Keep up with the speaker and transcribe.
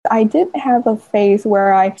I did have a phase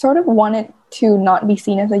where I sort of wanted to not be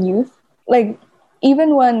seen as a youth. Like,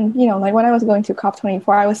 even when, like when I was going to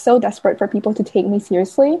COP24, I was so desperate for people to take me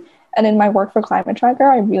seriously. And in my work for Climate Tracker,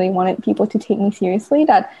 I really wanted people to take me seriously,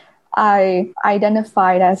 that I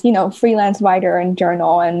identified as, freelance writer and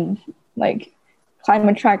journal and like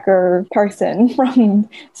climate tracker person from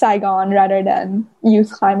Saigon rather than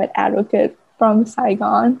youth climate advocate from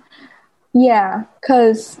Saigon. Yeah,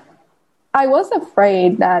 because I was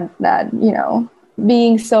afraid that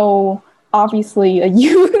being so obviously a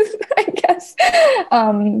youth, I guess,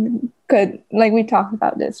 could, like, we talked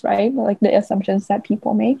about this, right? Like the assumptions that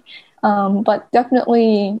people make. But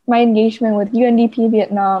definitely my engagement with UNDP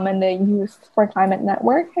Vietnam and the Youth for Climate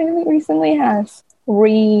Network, I think, recently has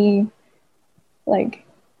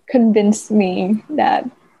convinced me that,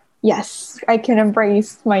 yes, I can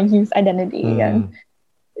embrace my youth identity and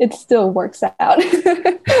it still works out.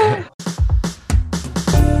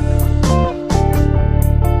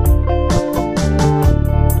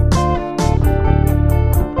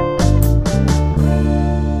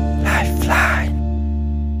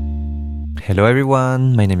 Hello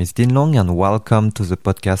everyone, my name is Din Long and welcome to the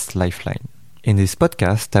podcast Lifeline. In this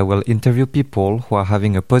podcast, I will interview people who are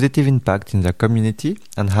having a positive impact in their community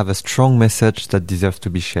and have a strong message that deserves to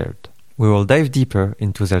be shared. We will dive deeper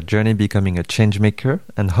into their journey becoming a change maker,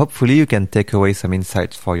 and hopefully you can take away some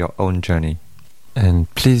insights for your own journey.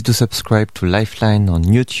 And please do subscribe to Lifeline on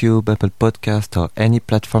YouTube, Apple Podcast, or any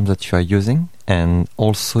platform that you are using. And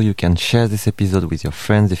also you can share this episode with your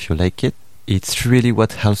friends if you like it. It's really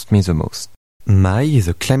what helps me the most. Mai is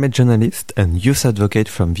a climate journalist and youth advocate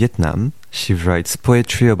from Vietnam. She writes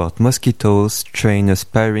poetry about mosquitoes, trained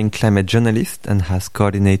aspiring climate journalist, and has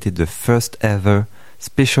coordinated the first ever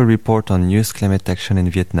special report on youth climate action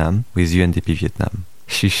in Vietnam with UNDP Vietnam.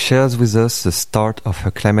 She shares with us the start of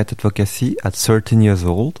her climate advocacy at 13 years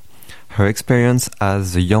old, her experience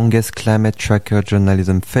as the youngest climate tracker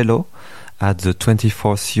journalism fellow at the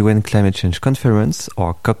 24th UN Climate Change Conference,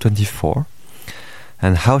 or COP24,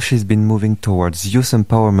 and how she's been moving towards youth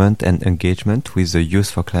empowerment and engagement with the Youth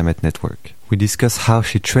for Climate Network. We discuss how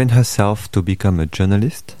she trained herself to become a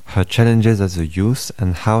journalist, her challenges as a youth,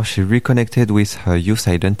 and how she reconnected with her youth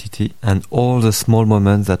identity, and all the small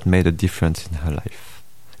moments that made a difference in her life.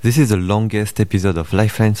 This is the longest episode of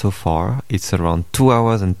Lifeline so far. It's around 2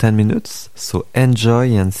 hours and 10 minutes, so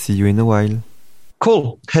enjoy and see you in a while.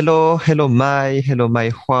 Cool. Hello Mai. Hello Mai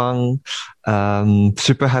Huang.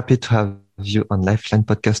 Super happy to have you on Lifeline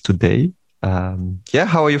podcast today.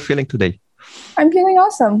 How are you feeling today? I'm feeling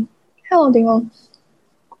awesome. Hello, Dingo.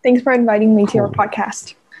 Thanks for inviting me to your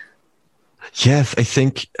podcast. Yes, I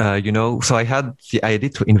think, so I had the idea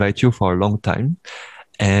to invite you for a long time.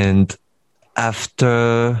 And I'll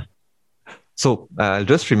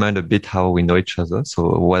just remind a bit how we know each other.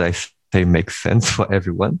 So what I say makes sense for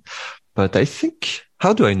everyone. But I think,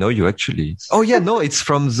 how do I know you actually? Oh yeah, no, it's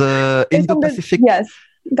from the Indo-Pacific. Yes.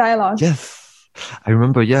 Dialogue. Yes, I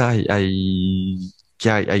remember. I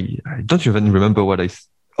don't even remember what I.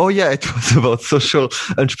 Oh yeah, it was about social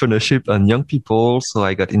entrepreneurship and young people. So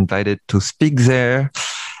I got invited to speak there,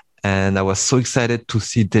 and I was so excited to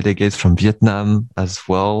see delegates from Vietnam as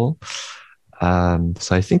well.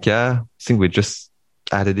 So I think we just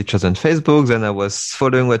added each other on Facebook. Then I was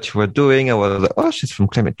following what you were doing. I was like, oh, she's from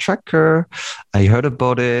Climate Tracker. I heard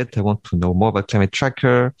about it. I want to know more about Climate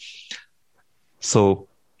Tracker. So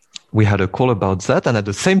we had a call about that. And at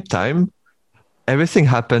the same time, everything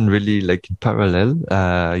happened really like in parallel.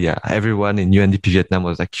 Everyone in UNDP Vietnam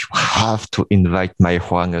was like, you have to invite Mai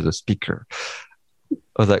Huang as a speaker. I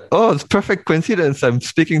was like, oh, it's perfect coincidence. I'm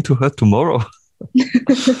speaking to her tomorrow.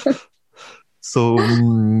 So,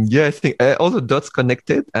 I think all the dots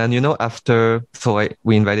connected. And,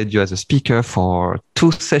 we invited you as a speaker for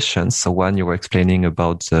 2 sessions. So one, you were explaining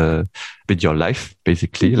about with your life,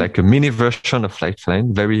 basically, like a mini version of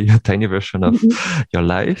Lifeline, very tiny version of your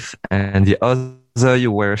life. And the other,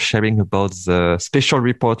 you were sharing about the special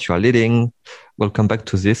report you are leading. We'll come back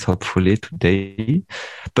to this, hopefully, today.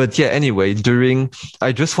 But anyway,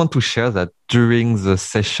 I just want to share that during the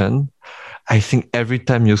session, I think every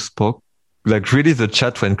time you spoke, like really the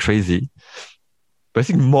chat went crazy. But I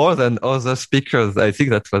think more than other speakers, I think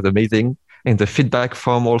that was amazing. In the feedback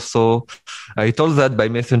form also, I told that by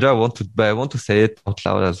messenger. I want to say it out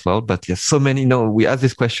loud as well. But yes, so many, we asked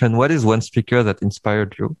this question, what is one speaker that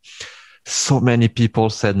inspired you? So many people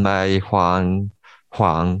said Mai, Huang,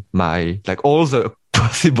 Mai, like all the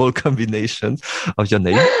possible combinations of your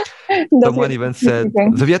name. Someone even said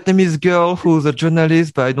the Vietnamese girl who's a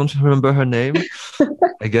journalist, but I don't remember her name.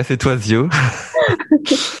 I guess it was you.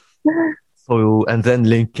 So, and then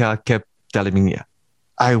Linka kept telling me,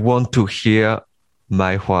 I want to hear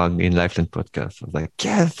Mai Huang in Lifeline podcast. I was like,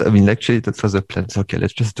 yes. I mean, actually, that was the plan. So, okay,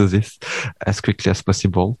 let's just do this as quickly as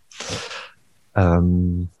possible.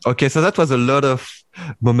 Okay, so that was a lot of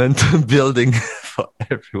momentum building for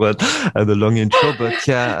everyone and a long intro, but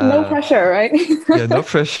yeah. No pressure, right? Yeah, no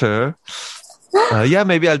pressure. Yeah,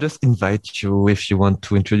 maybe I'll just invite you if you want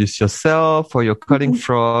to introduce yourself, where you're calling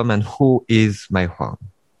from, and who is Mai Huang.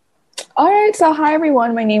 All right, so hi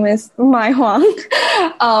everyone. My name is Mai Huang.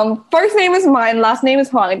 First name is Mai and last name is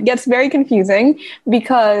Huang. It gets very confusing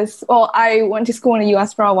because, well, I went to school in the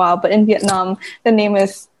US for a while, but in Vietnam, the name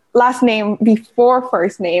is last name before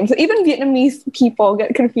first name. So even Vietnamese people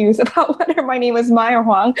get confused about whether my name is Mai or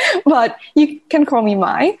Huang, but you can call me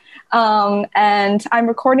Mai. And I'm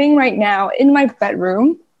recording right now in my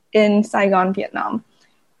bedroom in Saigon, Vietnam,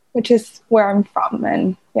 which is where I'm from.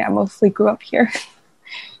 And yeah, mostly grew up here.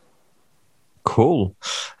 Cool.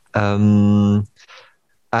 I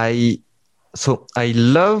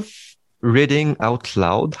love reading out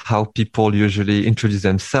loud how people usually introduce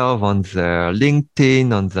themselves on their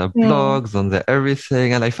LinkedIn, on their blogs, on their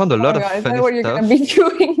everything. And I found a lot of funny stuff. Is that what you're going to be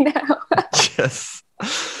doing now? Yes.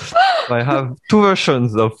 I have two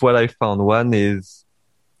versions of what I found. One is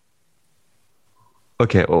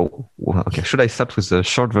okay. Should I start with the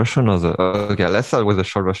short version or the? Okay, let's start with the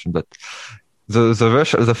short version. But the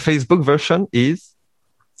Facebook version is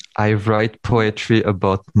I write poetry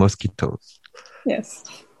about mosquitoes. Yes.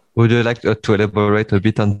 Would you like to elaborate a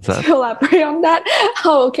bit on that? To elaborate on that?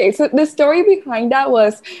 Oh, okay. So the story behind that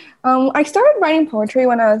was I started writing poetry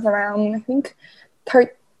when I was around, I think,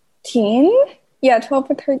 13. Yeah, 12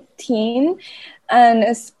 or 13. And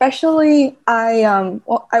especially I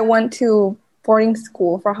went to boarding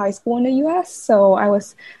school for high school in the US. So I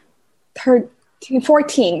was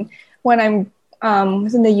 14 when I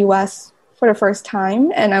was in the US for the first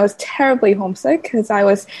time, and I was terribly homesick because I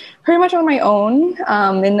was pretty much on my own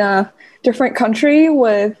in a different country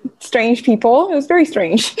with strange people. It was very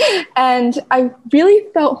strange, and I really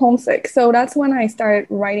felt homesick. So that's when I started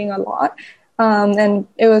writing a lot, and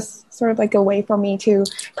it was sort of like a way for me to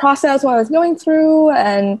process what I was going through,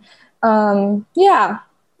 and yeah,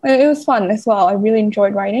 it was fun as well. I really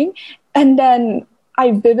enjoyed writing, and then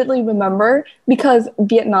I vividly remember because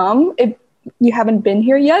Vietnam, you haven't been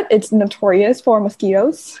here yet, it's notorious for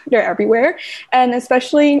mosquitoes. They're everywhere. And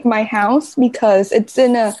especially my house, because it's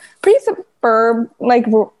in a pretty suburb, like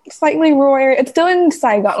slightly rural area. It's still in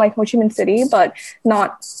Saigon, like Ho Chi Minh City, but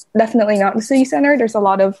definitely not the city center. There's a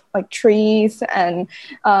lot of like trees and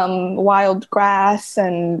wild grass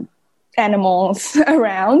and animals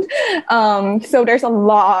around. So there's a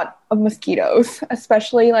lot of mosquitoes,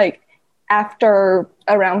 especially like after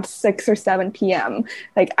around 6 or 7 p.m.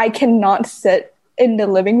 Like I cannot sit in the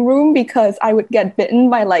living room because I would get bitten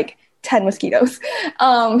by like 10 mosquitoes.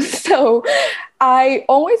 So I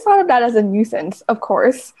always thought of that as a nuisance, of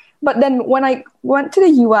course. But then when I went to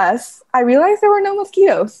the US, I realized there were no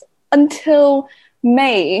mosquitoes until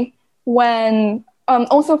May when,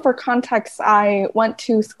 also for context, I went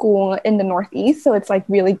to school in the Northeast. So it's like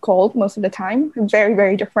really cold most of the time. Very,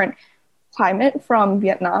 very different climate from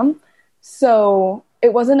Vietnam. So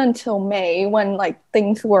it wasn't until May when like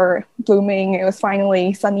things were blooming, it was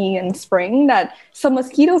finally sunny and spring, that some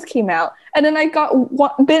mosquitoes came out. And then I got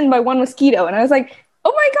bitten by one mosquito and I was like,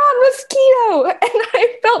 oh my God, mosquito! And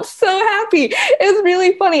I felt so happy. It was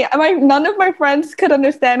really funny. None of my friends could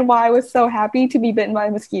understand why I was so happy to be bitten by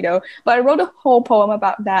a mosquito, but I wrote a whole poem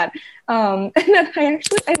about that. And then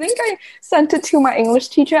I think I sent it to my English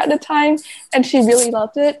teacher at the time and she really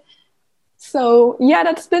loved it. So yeah,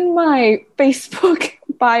 that's been my Facebook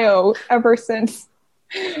bio ever since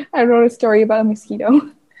I wrote a story about a mosquito.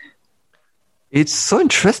 It's so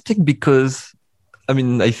interesting because, I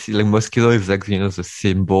mean, I see like mosquito is like, the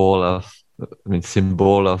symbol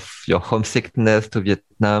of your homesickness to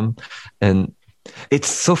Vietnam. And it's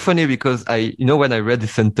so funny because when I read the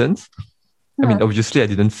sentence, I mean, obviously I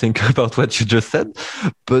didn't think about what you just said,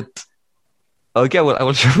 but okay, well, I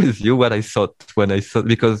will share with you what I thought when I thought,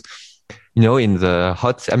 because in the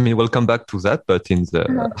hot, I mean, we'll come back to that, but in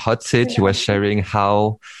the hot seat, you were sharing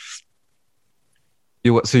how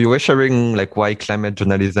you were sharing like why climate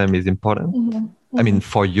journalism is important. Mm-hmm. I mean,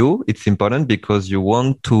 for you, it's important because you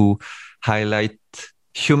want to highlight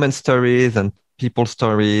human stories and people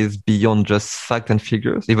stories beyond just fact and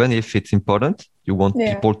figures. Even if it's important, you want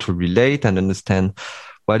people to relate and understand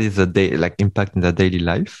what is the impact in their daily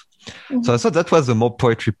life. Mm-hmm. So I thought that was the more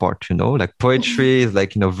poetry part, like poetry is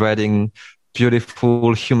like, writing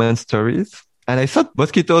beautiful human stories. And I thought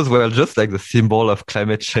mosquitoes were just like the symbol of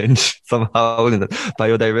climate change somehow in the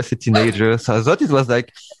biodiversity nature. So I thought it was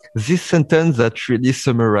like this sentence that really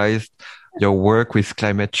summarized your work with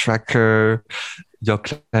Climate Tracker, your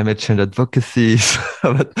climate change advocacy.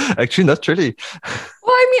 But actually, not really.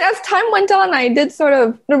 Well, I mean, as time went on, I did sort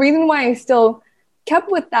of, the reason why I still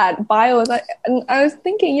kept with that bio is I was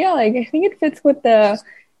thinking, yeah, like, I think it fits with the,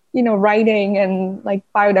 writing and like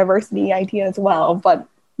biodiversity idea as well. But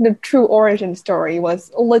the true origin story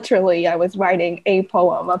was literally I was writing a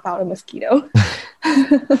poem about a mosquito.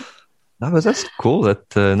 No, but that's cool.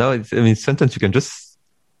 That now, sentence you can just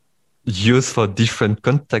use for different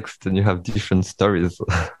contexts, and you have different stories.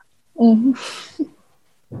 Mm-hmm.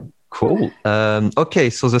 Cool. Okay,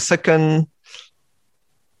 so the second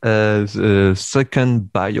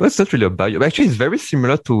bio. It's not really a bio, but actually, it's very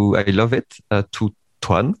similar to. I love it to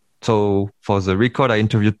Tuan. So for the record, I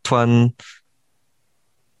interviewed Tuan.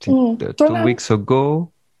 2 weeks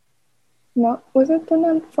ago. No, was it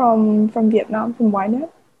Tuan from Vietnam, from YNET?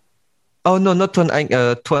 Oh no, not Tuan.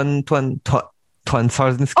 Tuan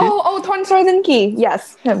Sarzinski. Oh, Tuan Sarzinski.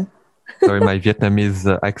 Yes, him. Sorry, my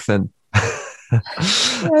Vietnamese accent.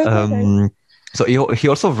 So he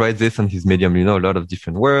also writes this on his Medium, a lot of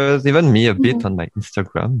different words, even me a bit on my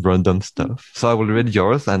Instagram, random stuff. So I will read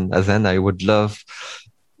yours, and then I would love,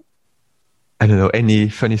 I don't know, any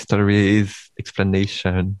funny stories,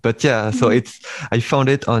 explanation. But yeah, so I found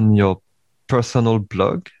it on your personal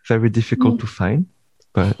blog, very difficult to find,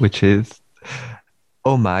 but which is,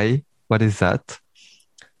 oh my, what is that?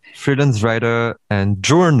 Freelance writer and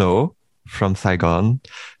journal from Saigon,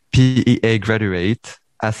 PEA graduate,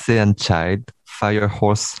 ASEAN child, fire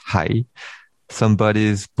horse high,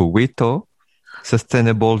 somebody's burrito,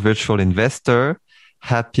 sustainable virtual investor,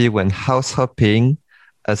 happy when house hopping,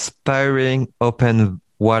 aspiring open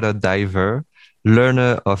water diver,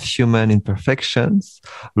 learner of human imperfections,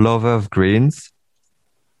 lover of greens,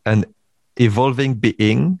 an evolving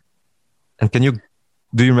being. And do you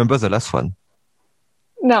remember the last one?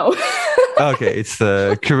 No. Okay, it's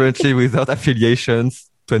currently without affiliations,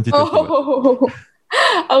 2021.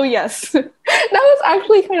 Oh, yes. That was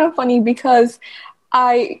actually kind of funny because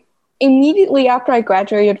I immediately after I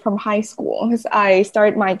graduated from high school, because I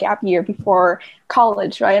started my gap year before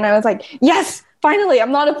college, right? And I was like, yes, finally,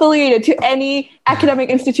 I'm not affiliated to any academic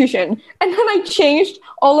institution. And then I changed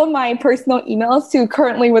all of my personal emails to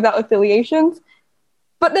currently without affiliations.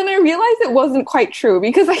 But then I realized it wasn't quite true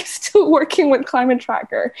because I'm still working with Climate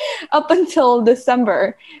Tracker up until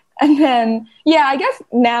December. And then, yeah, I guess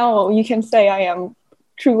now you can say I am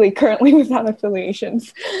truly currently without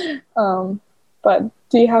affiliations. But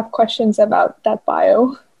do you have questions about that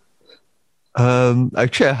bio?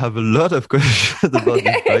 Actually, I have a lot of questions about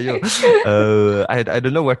this bio. I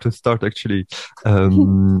don't know where to start, actually.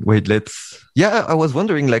 Wait, I was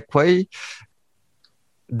wondering, why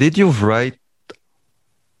did you write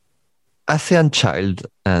ASEAN child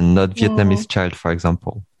and not Vietnamese child, for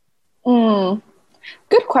example?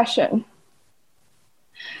 Good question.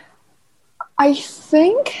 I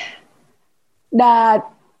think that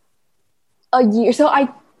so I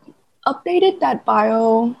updated that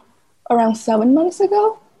bio around 7 months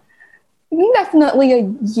ago. I think definitely a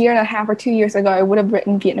year and a half or 2 years ago, I would have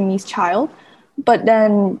written Vietnamese child. But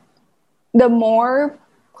then the more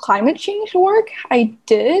climate change work I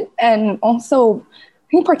did, and also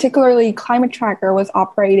I think particularly Climate Tracker was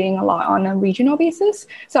operating a lot on a regional basis.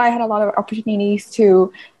 So I had a lot of opportunities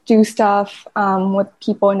to do stuff with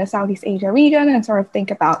people in the Southeast Asia region and sort of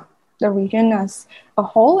think about the region as a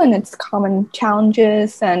whole and its common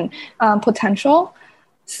challenges and potential.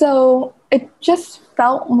 So it just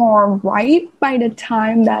felt more right by the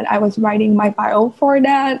time that I was writing my bio for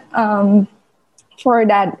that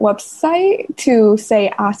website to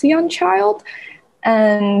say ASEAN child.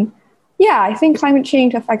 And yeah, I think climate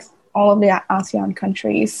change affects all of the ASEAN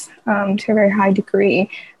countries to a very high degree,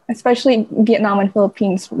 especially Vietnam and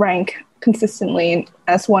Philippines rank consistently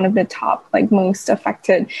as one of the top most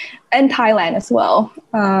affected, and Thailand as well.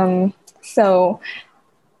 So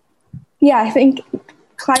yeah, I think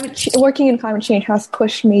working in climate change has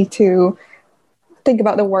pushed me to think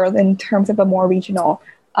about the world in terms of a more regional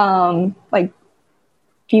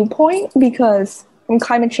viewpoint, because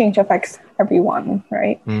climate change affects everyone,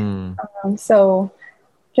 right? So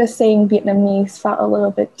just saying Vietnamese felt a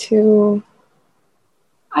little bit too,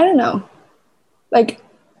 I don't know,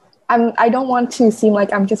 I don't want to seem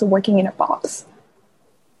like I'm just working in a box.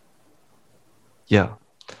 Yeah.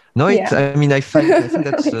 No, I think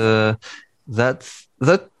that's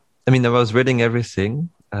I was reading everything.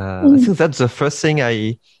 I think that's the first thing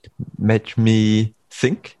I made me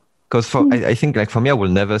think, because I think for me, I will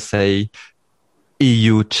never say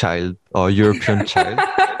EU child or European child,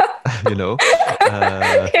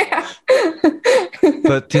 but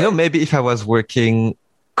But maybe if I was working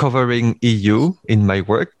covering EU in my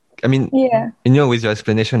work, I mean, with your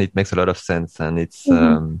explanation, it makes a lot of sense, and it's.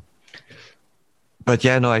 But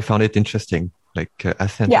yeah, no, I found it interesting. Like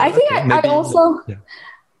ASEAN. Yeah, I think I also. Yeah.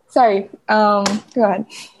 Sorry. Go ahead.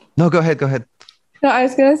 No, go ahead. No, I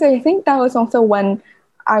was gonna say I think that was also when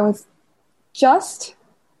I was just.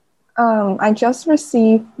 I just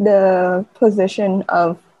received the position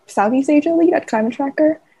of Southeast Asia lead at Climate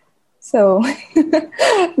Tracker. So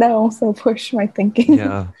that also pushed my thinking.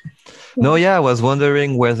 Yeah. No, I was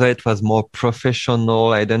wondering whether it was more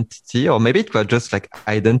professional identity or maybe it was just like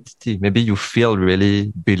identity. Maybe you feel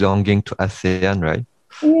really belonging to ASEAN, right?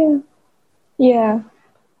 Yeah.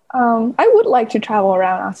 I would like to travel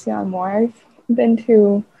around ASEAN more. I've been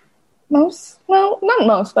to not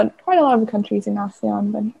most, but quite a lot of countries in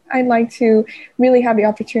ASEAN. But I'd like to really have the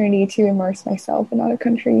opportunity to immerse myself in other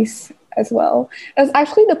countries as well. It was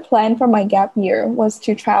actually the plan for my gap year was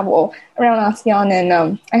to travel around ASEAN,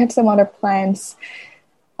 and I had some other plans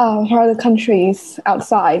for other countries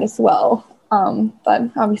outside as well. But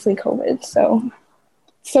obviously COVID,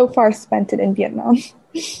 so far spent it in Vietnam.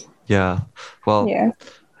 Yeah. Well. Yeah.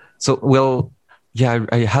 So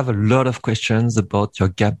I have a lot of questions about your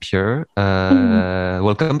gap year.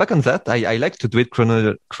 We'll come back on that. I like to do it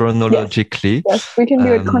chronologically. Yes, we can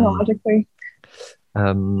do it chronologically.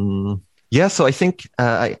 So I think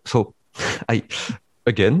I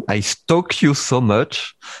stalk you so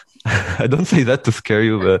much. I don't say that to scare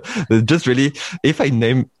you, but just really, if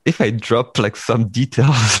I drop like some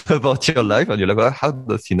details about your life, and you're like, well, how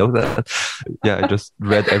does he know that? Yeah, I just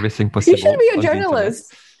read everything possible. You should be a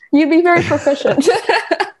journalist. You'd be very proficient.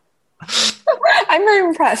 I'm very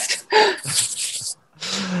impressed.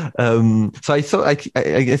 So I saw. I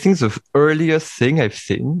think the earliest thing I've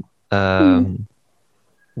seen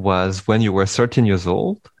was when you were 13 years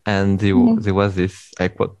old, and there was this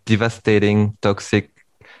devastating toxic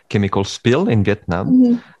chemical spill in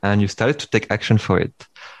Vietnam, and you started to take action for it.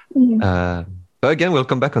 But again, we'll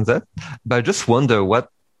come back on that. But I just wonder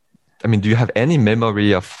do you have any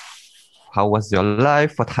memory of how was your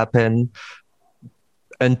life? What happened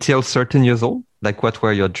until 13 years old? Like, what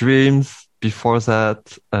were your dreams before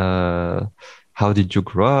that? How did you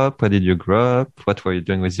grow up? Where did you grow up? What were you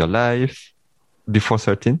doing with your life before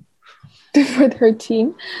 13? Before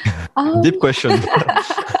 13? Deep question.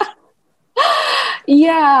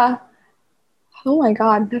 Yeah. Oh my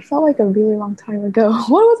God, that felt like a really long time ago.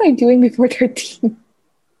 What was I doing before 13?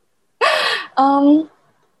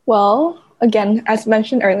 Well, again, as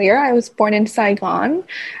mentioned earlier, I was born in Saigon.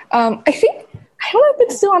 I think, I don't know if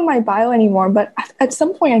it's still on my bio anymore, but at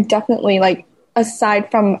some point I definitely, aside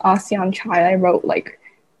from ASEAN Chai, I wrote,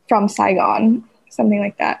 from Saigon, something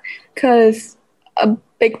like that. Because a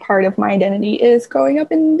big part of my identity is growing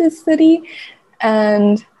up in this city.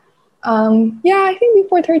 And, I think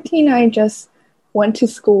before 13, I just went to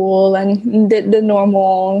school and did the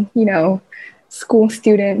normal, school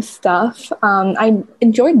student stuff. I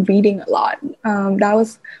enjoyed reading a lot. That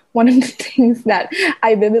was one of the things that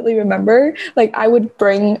I vividly remember. I would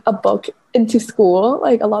bring a book into school,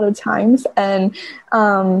 a lot of times. And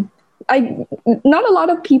not a lot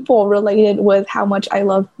of people related with how much I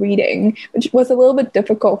love reading, which was a little bit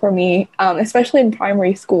difficult for me, especially in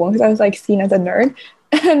primary school, because I was seen as a nerd.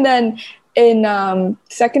 And then in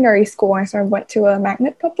secondary school, I sort of went to a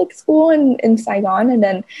magnet public school in Saigon, and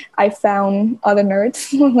then I found other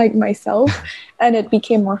nerds like myself, and it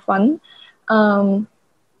became more fun. I've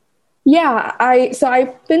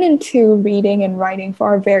been into reading and writing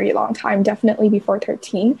for a very long time, definitely before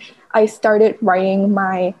 13. I started writing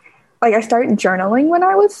I started journaling when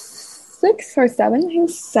I was 6 or 7, I think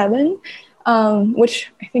 7,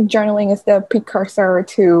 which I think journaling is the precursor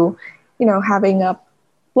to, having a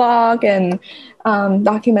blog and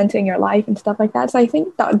documenting your life and stuff like that. So I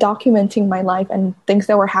think documenting my life and things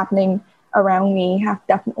that were happening around me have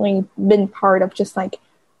definitely been part of just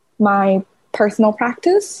my personal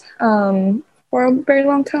practice for a very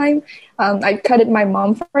long time. I credit my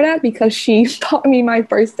mom for that because she taught me my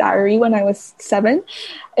first diary when I was 7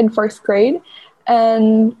 in first grade.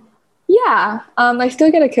 And I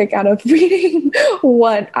still get a kick out of reading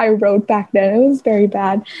what I wrote back then. It was very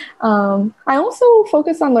bad. I also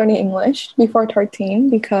focused on learning English before 13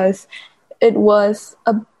 because it was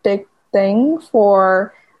a big thing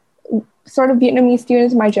for sort of Vietnamese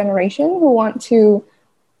students in my generation who want to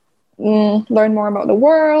learn more about the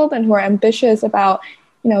world and who are ambitious about,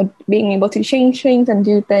 being able to change things and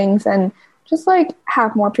do things and just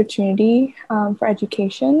have more opportunity for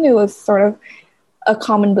education. It was sort of a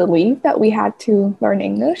common belief that we had to learn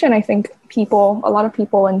English. And I think a lot of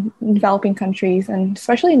people in developing countries, and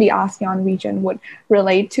especially in the ASEAN region, would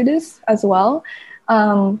relate to this as well.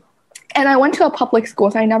 And I went to a public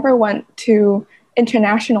school, so I never went to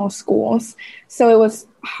international schools. So it was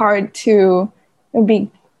hard to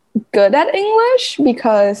be good at English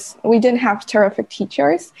because we didn't have terrific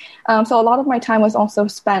teachers. So a lot of my time was also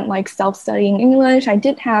spent like self-studying English. I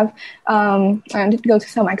did go to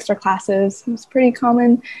some extra classes. It was pretty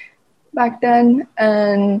common back then.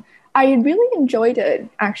 And I really enjoyed it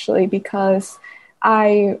actually because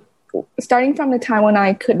starting from the time when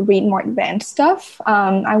I could read more advanced stuff,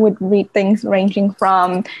 I would read things ranging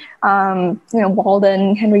from,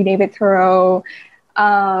 Walden, Henry David Thoreau,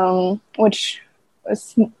 which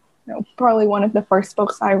was probably one of the first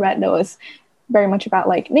books I read that was very much about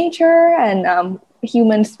like nature and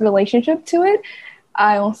humans' relationship to it.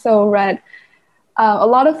 I also read a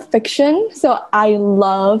lot of fiction, so I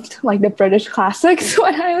loved like the British classics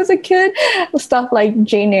when I was a kid, stuff like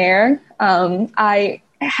Jane Eyre. I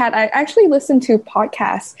actually listened to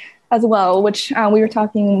podcasts as well, which we were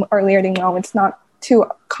talking earlier. It's not too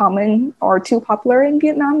common or too popular in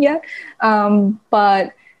Vietnam yet,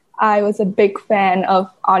 but I was a big fan of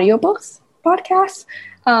audiobooks, podcasts.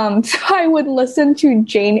 So I would listen to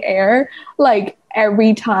Jane Eyre like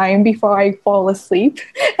every time before I fall asleep.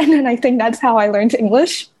 And then I think that's how I learned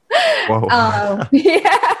English. Wow.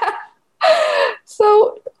 Yeah.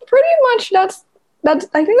 So pretty much that's I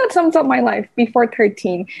think that sums up my life before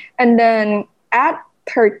 13. And then at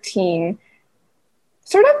 13,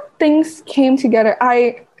 sort of things came together.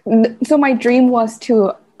 So my dream was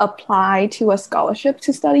to apply to a scholarship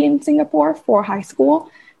to study in Singapore for high school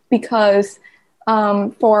because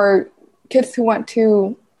for kids who went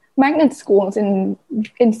to magnet schools in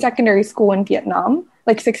secondary school in Vietnam,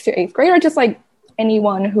 like 6th to 8th grade, or just like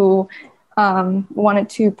anyone who wanted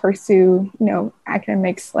to pursue,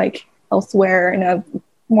 academics like elsewhere in a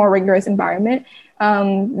more rigorous environment,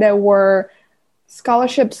 there were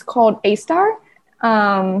scholarships called A-Star.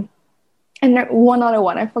 And one other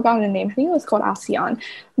one, I forgot the name. I think it was called ASEAN.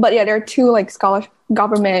 But yeah, there are two like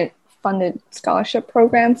government-funded scholarship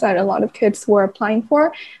programs that a lot of kids were applying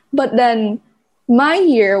for. But then my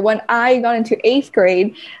year, when I got into 8th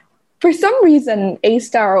grade, for some reason,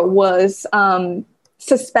 A-Star was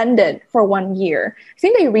suspended for 1 year. I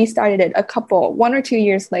think they restarted it 1 or 2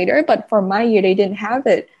 years later. But for my year, they didn't have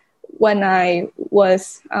it when I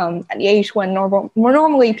was at the age when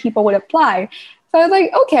normally people would apply. So I was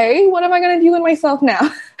like, okay, what am I going to do with myself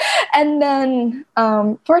now? And then,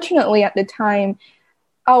 fortunately at the time,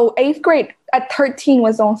 8th grade at 13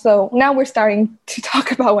 was also, now we're starting to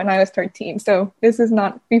talk about when I was 13. So this is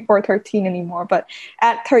not before 13 anymore. But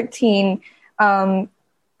at 13,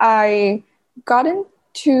 I got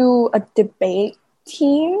into a debate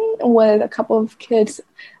team with a couple of kids,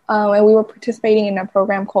 and we were participating in a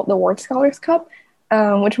program called the Ward Scholars Cup.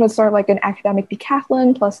 Which was sort of like an academic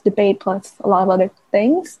decathlon plus debate plus a lot of other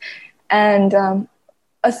things. And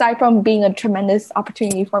aside from being a tremendous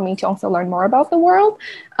opportunity for me to also learn more about the world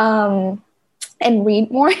and read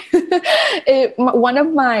more, one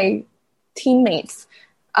of my teammates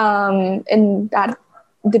in that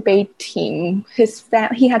debate team,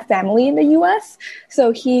 he had family in the US,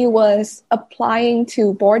 so he was applying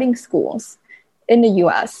to boarding schools in the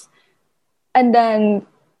US. And then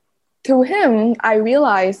through him, I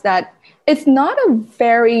realized that it's not a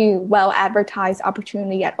very well advertised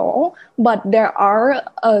opportunity at all, but there are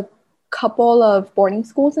a couple of boarding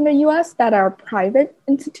schools in the US that are private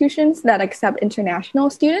institutions that accept international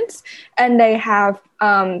students, and they have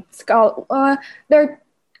they're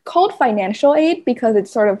called financial aid because it's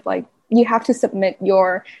sort of like you have to submit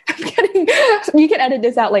your you can edit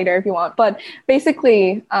this out later if you want, but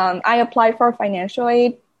basically I applied for financial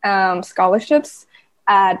aid scholarships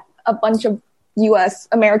at a bunch of US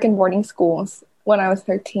American boarding schools when I was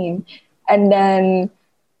 13, and then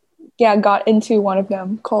got into one of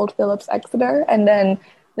them called Phillips Exeter. And then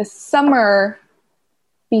the summer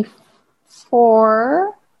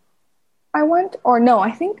before I went, or no,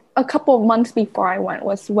 I think a couple of months before I went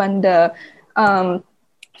was when the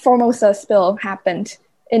Formosa spill happened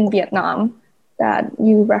in Vietnam that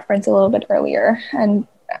you referenced a little bit earlier. And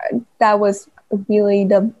that was really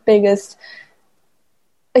the biggest,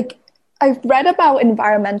 like, I've read about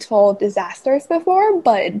environmental disasters before,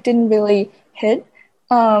 but it didn't really hit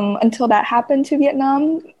until that happened to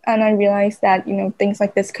Vietnam. And I realized that, things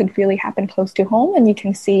like this could really happen close to home, and you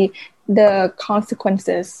can see the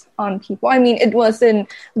consequences on people. I mean, it was in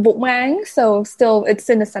Vũng Áng, so still it's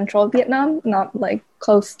in the central of Vietnam, not like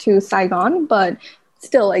close to Saigon, but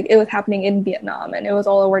still, like, it was happening in Vietnam, and it was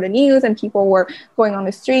all over the news, and people were going on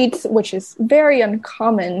the streets, which is very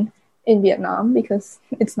uncommon in Vietnam because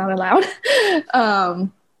it's not allowed.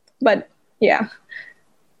 But yeah,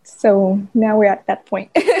 so now we're at that point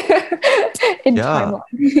in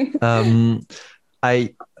timeline.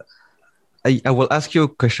 I will ask you a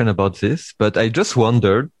question about this, but I just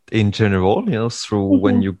wondered in general, through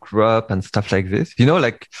when you grew up and stuff like this,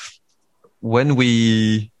 like when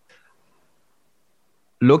we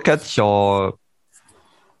look at your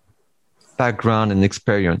background and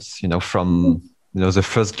experience, from, the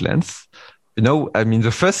first glance,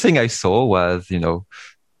 the first thing I saw was,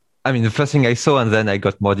 the first thing I saw, and then I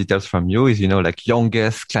got more details from you, is, like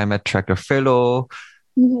youngest climate tracker fellow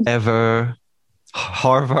ever,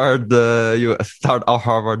 Harvard, you start at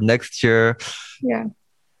Harvard next year. Yeah.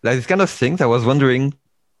 Like this kind of things. I was wondering,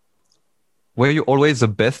 were you always the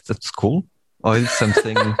best at school? Or is it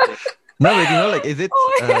something... No, but like, is it,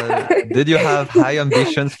 did you have high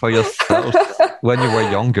ambitions for yourself when you were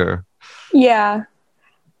younger? Yeah,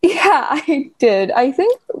 I did. I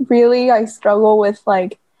think really I struggle with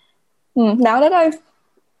like, now that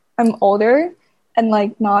I'm older and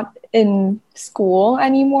like not in school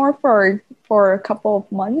anymore for a couple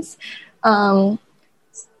of months, I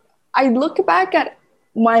look back at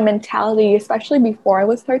my mentality, especially before I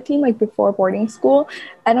was 13, like before boarding school,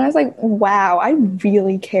 and I was like, wow, I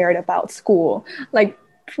really cared about school, like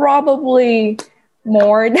probably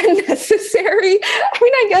more than necessary. I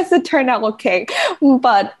mean, I guess it turned out okay,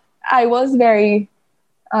 but I was very,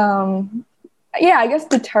 I guess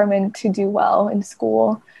determined to do well in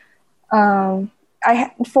school. For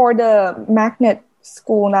the magnet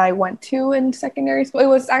school that I went to in secondary school, it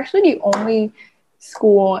was actually the only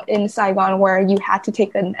school in Saigon where you had to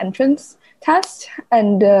take an entrance test,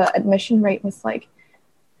 and the admission rate was like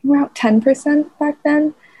around 10% back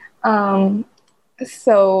then.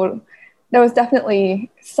 So there was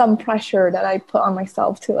definitely some pressure that I put on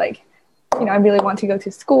myself to like, I really want to go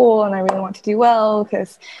to school and I really want to do well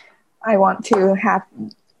because I want to have,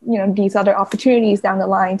 these other opportunities down the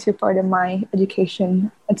line to further my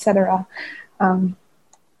education, etc.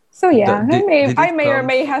 So yeah, I may or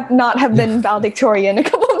may have not have been valedictorian a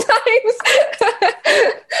couple of times,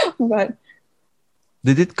 but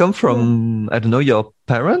did it come from I don't know, your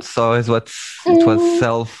parents, or it was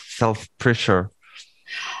self pressure?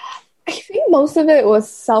 I think most of it was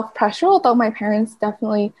self pressure. Although my parents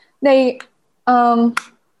definitely they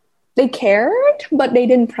cared, but they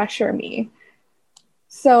didn't pressure me.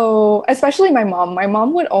 So especially my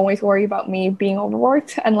mom would always worry about me being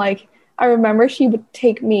overworked, and like, I remember she would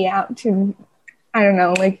take me out to, I don't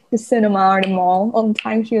know, like the cinema or the mall all the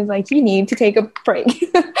time. She was like, you need to take a break.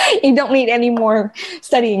 You don't need any more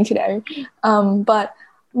studying today. But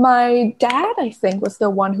my dad, I think, was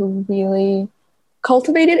the one who really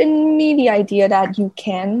cultivated in me the idea that you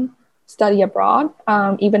can study abroad,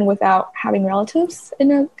 even without having relatives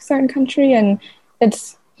in a certain country. And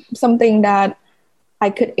it's something that I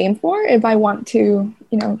could aim for if I want to,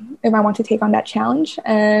 take on that challenge.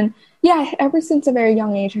 And yeah, ever since a very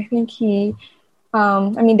young age, I think they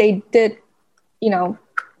did,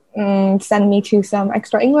 send me to some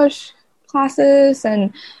extra English classes,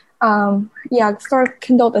 and sort of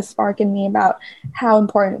kindled a spark in me about how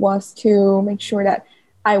important it was to make sure that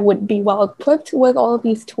I would be well equipped with all of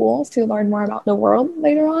these tools to learn more about the world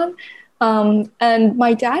later on. And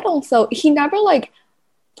my dad also, he never like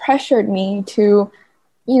pressured me to,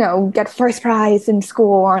 get first prize in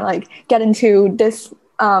school or like get into this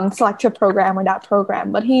selective program or that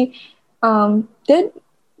program, but he did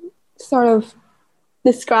sort of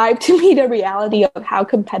describe to me the reality of how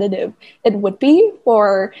competitive it would be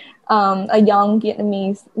for a young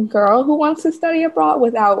Vietnamese girl who wants to study abroad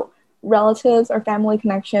without relatives or family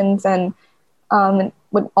connections, and it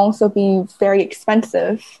would also be very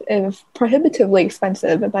expensive, if prohibitively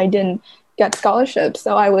expensive, if I didn't get scholarships.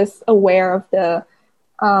 So I was aware of the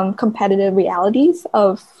competitive realities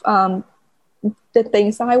of the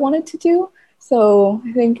things that I wanted to do. So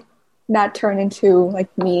I think that turned into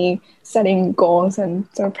like me setting goals and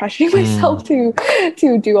sort of pressuring myself to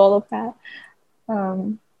do all of that.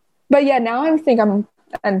 But yeah, now I think I'm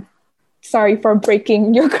sorry for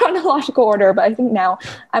breaking your chronological order, but I think now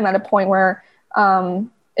I'm at a point where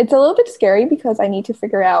it's a little bit scary because I need to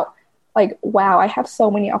figure out like, wow, I have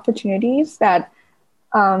so many opportunities that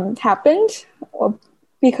happened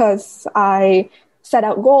because I set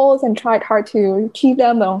out goals and tried hard to achieve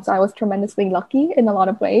them, but also I was tremendously lucky in a lot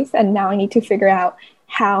of ways. And now I need to figure out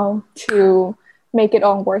how to make it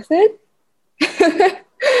all worth it.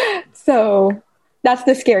 So that's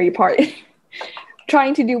the scary part.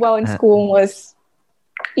 Trying to do well in school was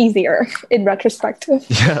easier in retrospective.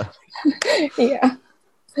 Yeah. Yeah.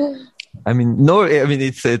 I mean, no, I mean,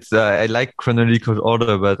 it's, I like chronological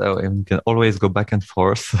order, but I can always go back and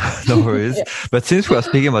forth. No worries. Yeah. But since we are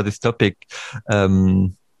speaking about this topic,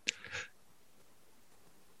 um,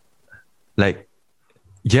 like,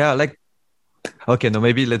 yeah, like, okay, no,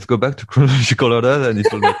 maybe let's go back to chronological order and it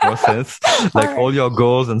will make more sense. Like All right. all your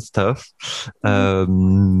goals and stuff.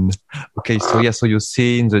 Okay, so yeah, so you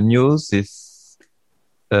see in the news this,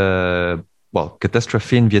 well,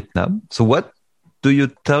 catastrophe in Vietnam. So what do you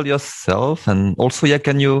tell yourself? And also, yeah,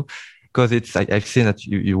 can you, because I've seen that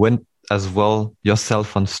you went as well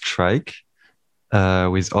yourself on strike,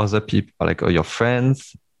 with other people, like your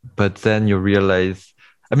friends, but then you realize,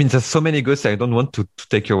 I mean, there's so many good things. I don't want to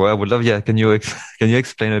take your word. I would love, yeah. Can you, can you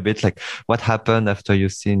explain a bit like what happened after you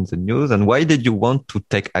seen the news and why did you want to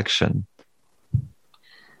take action?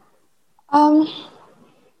 Um,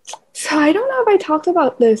 so I don't know if I talked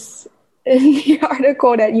about this in the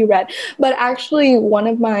article that you read, but actually one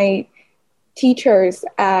of my teachers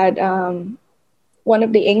at one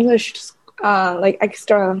of the English like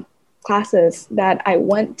extra classes that I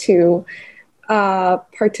went to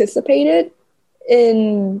participated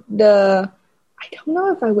in the, I don't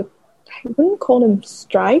know if I wouldn't call them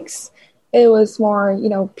strikes. It was more,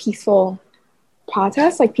 peaceful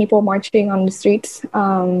protests, like people marching on the streets,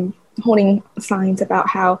 holding signs about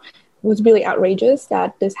how it was really outrageous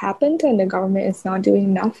that this happened and the government is not doing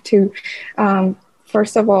enough to,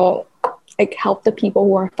 first of all, like help the people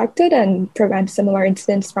who are affected and prevent similar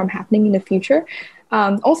incidents from happening in the future.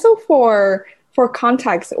 Also for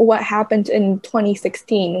context, what happened in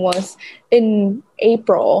 2016 was in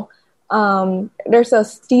April, there's a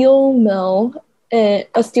steel mill,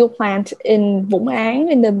 a steel plant in Vũng Áng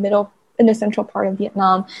in the central part of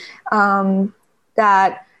Vietnam,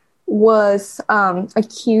 that was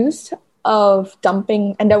accused of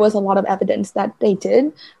dumping, and there was a lot of evidence that they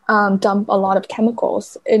did dump a lot of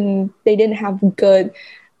chemicals, and they didn't have good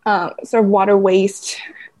sort of water waste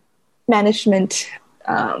management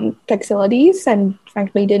facilities, and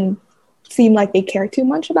frankly didn't seem like they cared too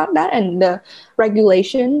much about that, and the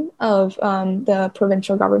regulation of the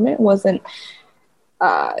provincial government wasn't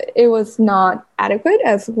it was not adequate,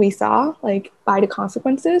 as we saw, like by the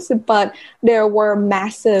consequences. But there were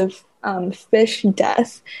massive fish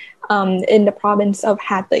deaths in the province of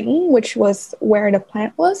Hà Tĩnh, which was where the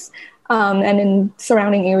plant was, and in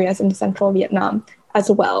surrounding areas in central Vietnam as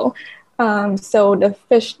well. So the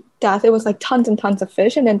fish death, it was like tons and tons of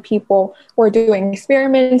fish, and then people were doing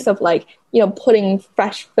experiments of like, putting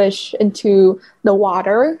fresh fish into the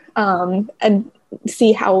water and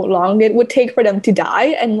see how long it would take for them to die.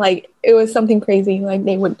 And like, it was something crazy. Like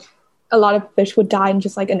a lot of fish would die in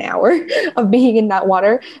just like an hour of being in that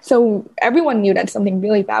water. So everyone knew that something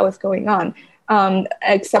really bad was going on,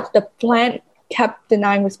 except the plant kept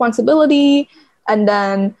denying responsibility. And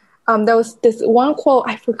then there was this one quote,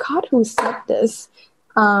 I forgot who said this,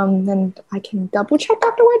 and I can double check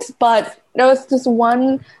afterwards, but there was this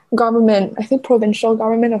one government, I think provincial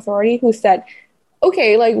government authority, who said,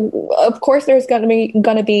 okay, like, of course there's gonna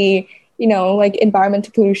be like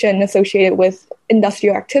environmental pollution associated with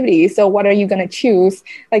industrial activity. So what are you gonna choose?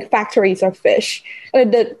 Like factories or fish?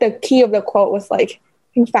 And the key of the quote was like,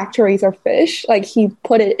 factories or fish. Like he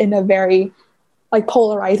put it in a very like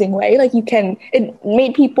polarizing way. Like it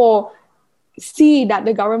made people see that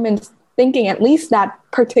the government's thinking, at least that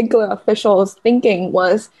particular official's thinking,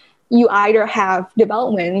 was you either have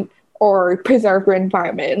development or preserve your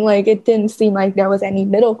environment. Like it didn't seem like there was any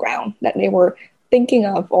middle ground that they were thinking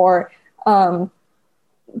of or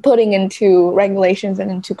putting into regulations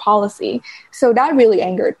and into policy. So that really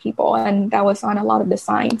angered people, and that was on a lot of the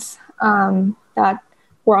signs that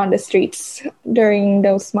were on the streets during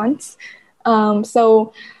those months.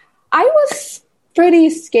 So I was pretty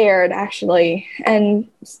scared, actually, and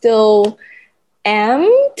still am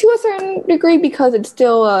to a certain degree, because it's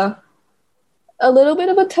still a little bit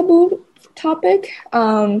of a taboo topic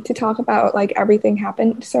to talk about, like everything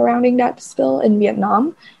happened surrounding that spill in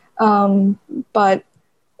Vietnam. But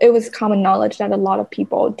it was common knowledge that a lot of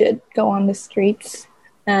people did go on the streets.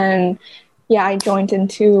 And yeah, I joined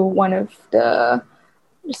into one of the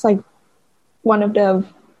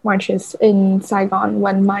marches in Saigon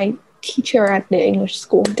when my teacher at the English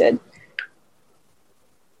school did.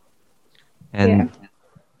 And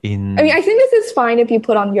I mean, I think this is fine if you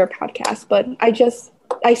put on your podcast, but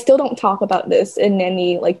I still don't talk about this in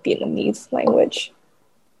any like Vietnamese language.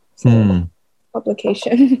 So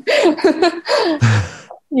publication.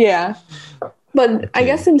 Yeah. But okay. I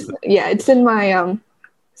guess it's in my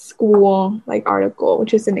school like article,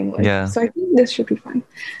 which is in English. Yeah. So I think this should be fine.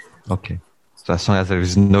 Okay. So as long as there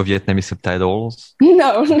is no Vietnamese subtitles.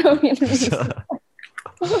 No, no Vietnamese.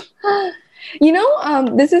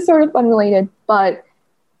 This is sort of unrelated, but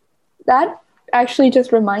that actually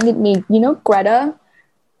just reminded me, Greta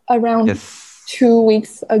around Yes. 2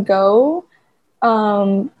 weeks ago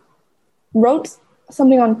wrote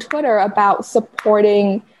something on Twitter about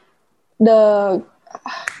supporting the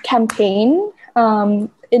campaign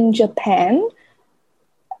in Japan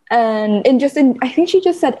and I think she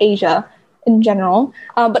just said Asia in general.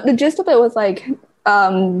 But the gist of it was like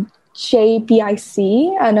JBIC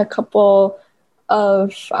and a couple of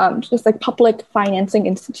just like public financing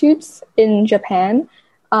institutes in Japan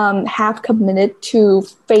have committed to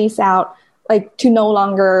phase out, like to no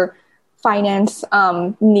longer finance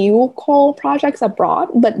new coal projects abroad,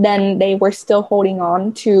 but then they were still holding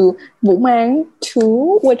on to Vũ Mang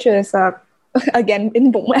 2, which is again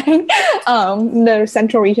in Vũ Mang, the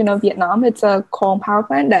central region of Vietnam. It's a coal power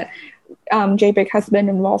plant that JBIC has been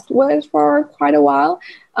involved with for quite a while,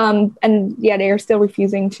 and yeah, they are still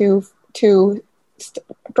refusing to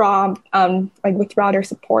withdraw their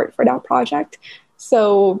support for that project.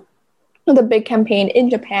 So the big campaign in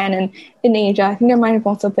Japan and in Asia, I think there might have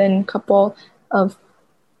also been a couple of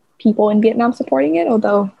people in Vietnam supporting it,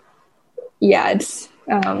 although yeah, it's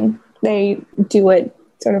they do it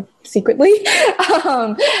sort of secretly.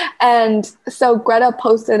 And so Greta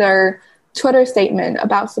posted her Twitter statement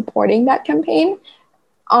about supporting that campaign,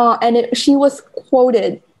 and she was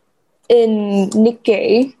quoted in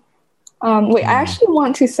Nikkei. Wait, I actually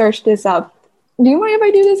want to search this up. Do you mind if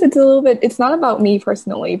I do this? It's not about me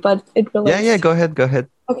personally, but it relates. Yeah, go ahead.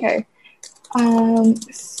 Okay.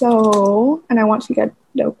 So, and I want to get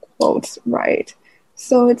the quotes right.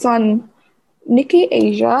 So it's on Nikkei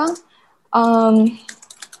Asia.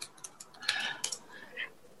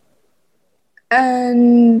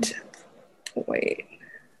 And wait.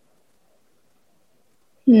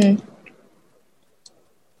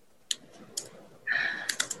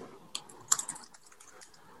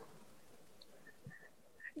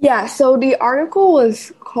 Yeah, so the article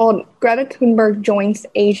was called Greta Thunberg Joins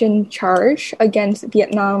Asian Charge Against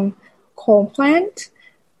Vietnam Coal Plant.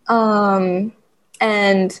 And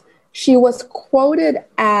she was quoted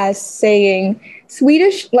as saying,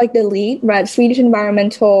 Swedish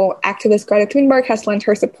environmental activist Greta Thunberg has lent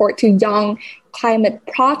her support to young climate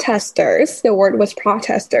protesters, the word was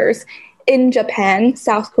protesters, in Japan,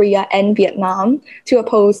 South Korea, and Vietnam to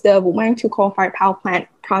oppose the Vũ Mang 2 coal-fired power plant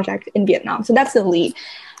project in Vietnam. So that's the lead.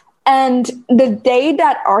 And the day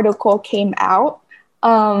that article came out,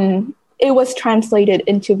 it was translated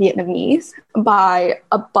into Vietnamese by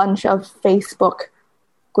a bunch of Facebook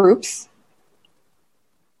groups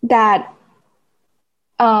that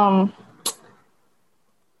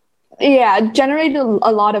generated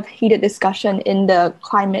a lot of heated discussion in the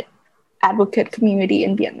climate advocate community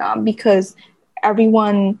in Vietnam, because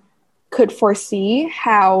everyone could foresee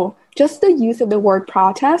how just the use of the word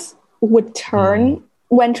protest would turn,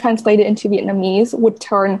 when translated into Vietnamese, would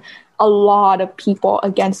turn a lot of people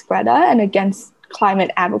against Greta and against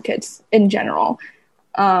climate advocates in general,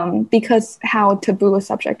 because how taboo a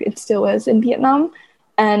subject it still is in Vietnam.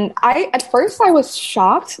 And at first I was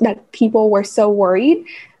shocked that people were so worried,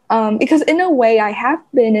 because in a way I have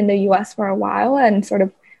been in the US for a while and sort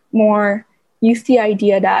of more used to the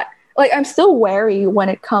idea that, like, I'm still wary when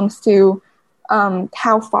it comes to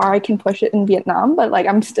how far I can push it in Vietnam, but like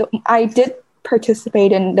I did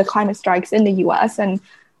participate in the climate strikes in the US and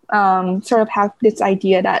sort of have this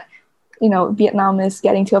idea that, Vietnam is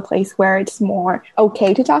getting to a place where it's more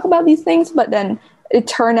okay to talk about these things. But then it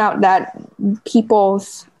turned out that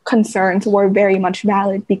people's concerns were very much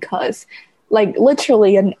valid, because like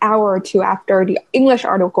literally an hour or two after the English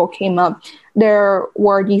article came up, there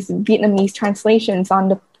were these Vietnamese translations on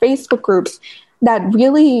the Facebook groups that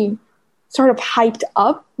really sort of hyped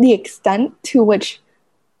up the extent to which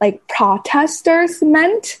like protesters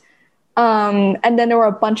meant. And then there were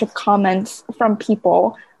a bunch of comments from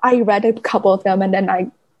people. I read a couple of them and then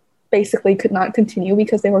I basically could not continue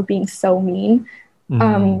because they were being so mean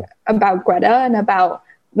about Greta and about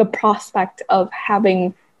the prospect of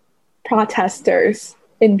having protesters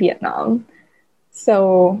in Vietnam.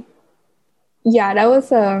 So yeah, that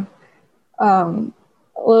was a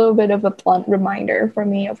little bit of a blunt reminder for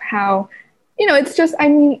me of how, it's just,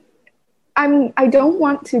 I don't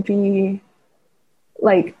want to be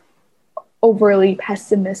like overly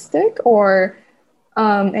pessimistic or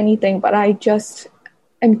anything, but I just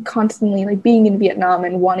am constantly like being in Vietnam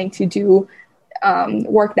and wanting to do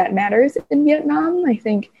work that matters in Vietnam. I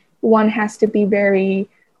think one has to be very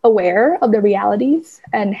aware of the realities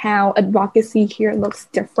and how advocacy here looks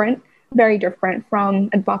different, very different from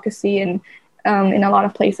advocacy in in a lot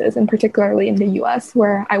of places, and particularly in the US,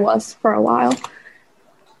 where I was for a while.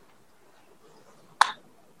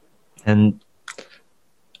 And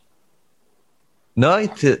no,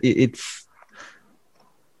 it's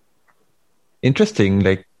interesting.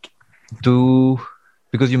 Like,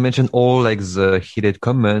 because you mentioned all like the heated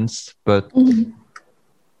comments, but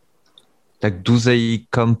like, do they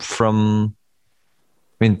come from?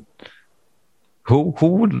 I mean, who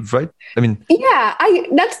would write? I mean, yeah,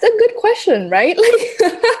 that's a good question, right?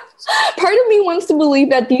 Like, part of me wants to believe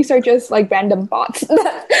that these are just like random bots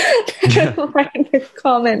that write the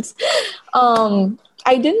comments.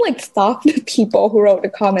 I didn't like stalk the people who wrote the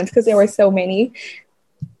comments because there were so many,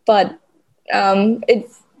 but it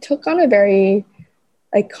took on a very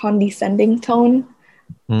like condescending tone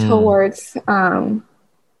towards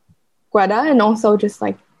Greta, and also just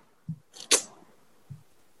like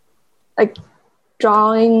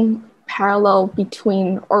drawing parallel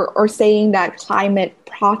between or saying that climate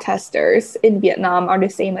protesters in Vietnam are the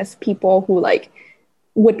same as people who like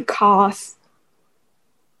would cause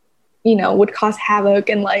havoc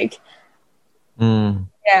and like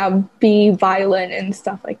be violent and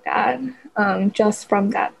stuff like that, just from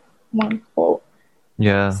that one quote.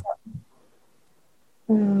 Yeah. So,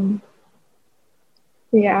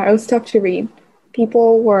 yeah, it was tough to read.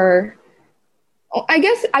 People were, I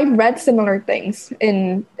guess I read similar things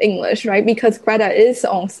in English, right? Because Greta is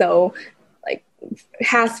also like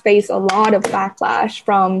has faced a lot of backlash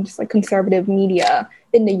from just like conservative media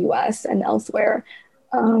in the US and elsewhere.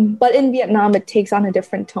 But in Vietnam, it takes on a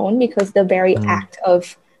different tone because the very act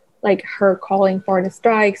of like her calling for the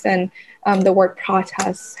strikes and the word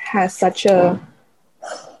protest has such a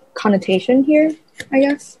connotation here, I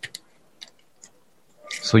guess.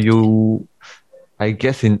 So I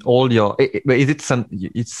guess in all your, is it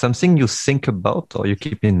it's something you think about or you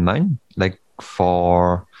keep in mind, like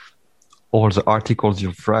for all the articles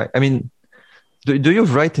you've write? I mean, do you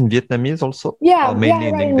write in Vietnamese also? Yeah, or mainly I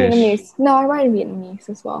in write in English? Vietnamese. No, I write in Vietnamese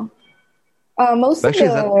as well. Most But of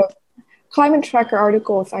the climate tracker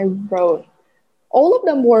articles I wrote, all of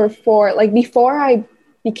them were for, like, before I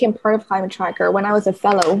became part of Climate Tracker, when I was a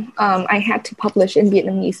fellow, I had to publish in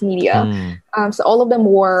Vietnamese media. So all of them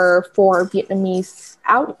were for Vietnamese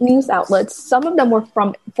news outlets. Some of them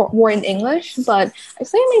were in English, but I'd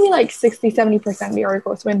say maybe like 60-70% of the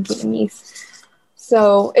articles were in Vietnamese.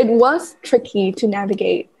 So it was tricky to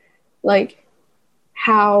navigate, like,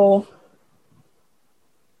 how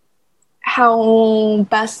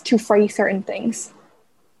best to phrase certain things.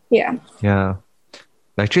 Yeah. Yeah.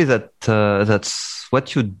 Actually, that's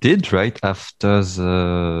what you did, right? After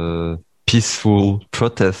the peaceful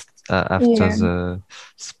protest, after the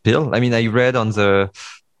spill. I mean, I read on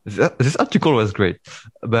this article was great,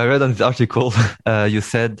 but I read on this article, you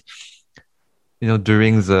said,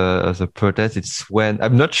 during the protest, it's when,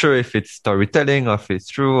 I'm not sure if it's storytelling or if it's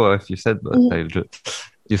true or if you said, but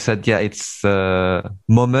you said, yeah, it's a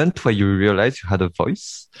moment where you realize you had a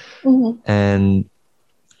voice. And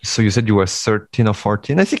so you said you were 13 or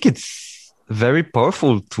 14. I think it's very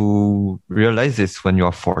powerful to realize this when you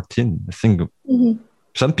are 14. I think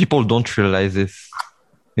some people don't realize this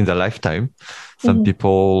in their lifetime. Some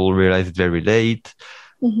people realize it very late.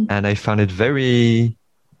 And I found it very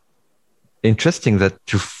interesting that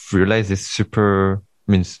you realize this super,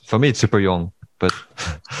 I mean, for me, it's super young, but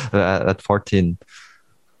at 14.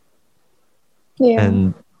 Yeah.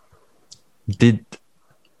 And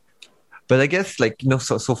but I guess, like,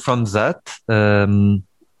 so from that,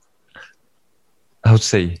 I would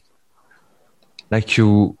say, like,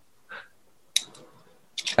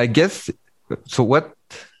 I guess, so what,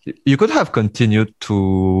 you could have continued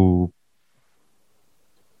to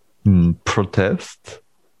protest,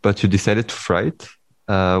 but you decided to write.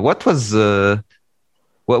 What was,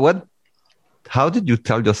 how did you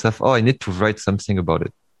tell yourself, oh, I need to write something about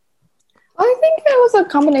it? I think it was a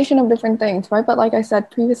combination of different things, right? But like I said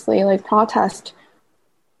previously, like protest,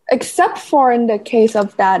 except for in the case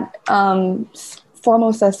of that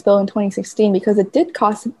Formosa spill in 2016, because it did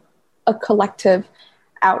cause a collective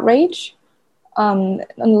outrage. A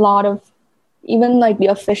lot of, even like the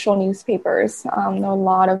official newspapers, there were a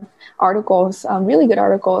lot of articles, really good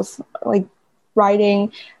articles, like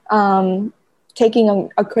writing, taking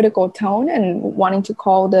a critical tone and wanting to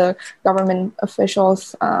call the government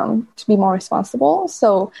officials to be more responsible.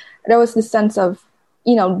 So there was this sense of,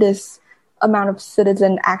 this amount of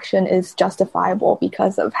citizen action is justifiable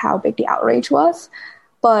because of how big the outrage was.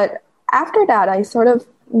 But after that, I sort of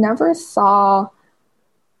never saw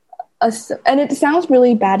and it sounds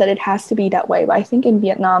really bad that it has to be that way, but I think in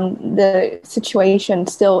Vietnam, the situation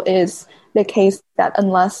still is the case that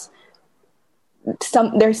unless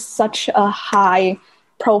there's such a high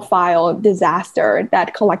profile disaster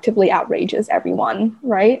that collectively outrages everyone,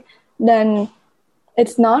 right? Then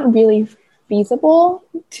it's not really feasible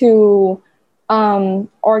to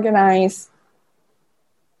organize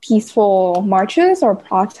peaceful marches or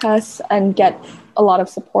protests and get a lot of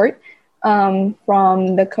support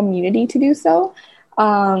from the community to do so.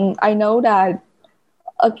 I know that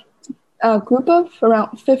a group of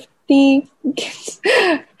around 50 kids,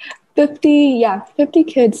 50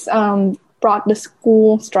 kids brought the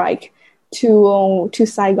school strike to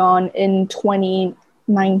Saigon in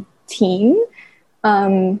 2019.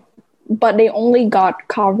 But they only got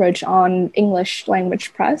coverage on English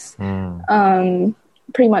language press.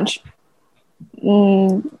 Pretty much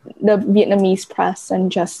the Vietnamese press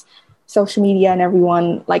and just social media and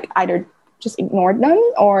everyone like either just ignored them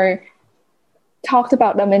or talked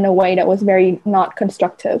about them in a way that was very not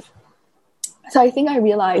constructive. So I think I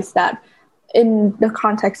realized that in the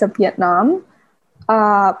context of Vietnam,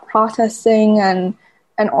 protesting and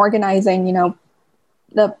organizing,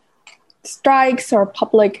 the strikes or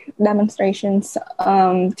public demonstrations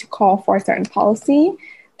to call for a certain policy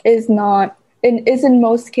is in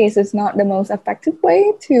most cases not the most effective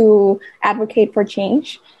way to advocate for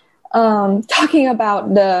change. Talking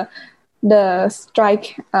about the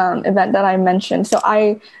strike event that I mentioned, so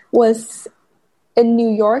I was in New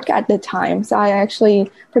York at the time, so I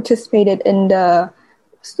actually participated in it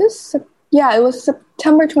was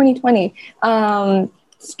September 2020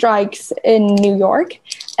 strikes in New York.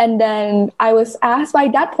 And then I was asked, by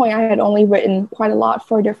that point I had only written quite a lot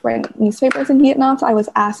for different newspapers in Vietnam, so I was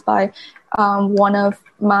asked by one of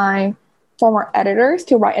my former editors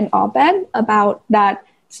to write an op-ed about that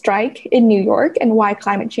strike in New York and why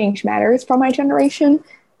climate change matters for my generation.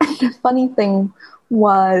 And the funny thing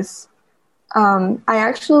was I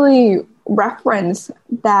actually referenced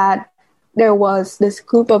that there was this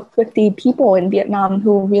group of 50 people in Vietnam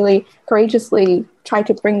who really courageously tried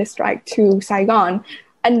to bring the strike to Saigon.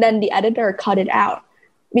 And then the editor cut it out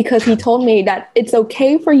because he told me that it's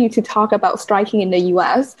okay for you to talk about striking in the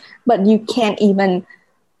US, but you can't even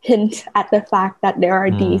hint at the fact that there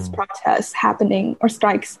are these protests happening or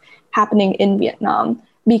strikes happening in Vietnam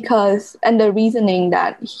and the reasoning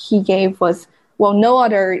that he gave was, well, no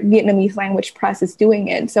other Vietnamese language press is doing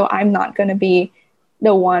it, so I'm not going to be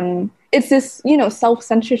the one. It's this,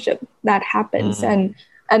 self-censorship that happens and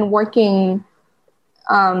working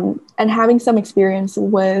and having some experience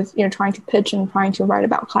with, trying to pitch and trying to write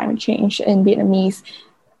about climate change in Vietnamese,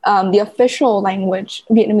 the official language,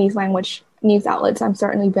 Vietnamese language news outlets, I'm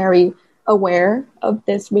certainly very aware of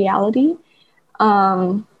this reality.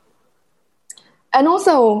 And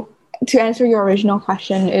also, to answer your original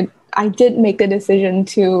question, I did make the decision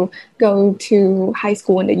to go to high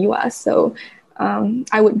school in the US. So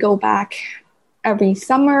I would go back every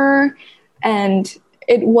summer, and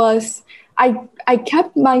it was, I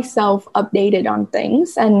kept myself updated on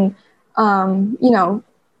things and,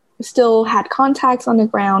 still had contacts on the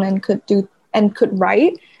ground and could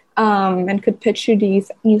write and could pitch to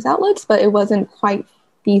these news outlets, but it wasn't quite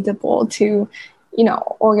feasible to,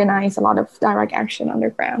 organize a lot of direct action on the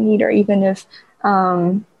ground either. Even if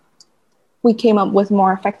we came up with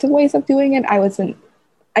more effective ways of doing it,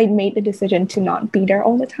 I made the decision to not be there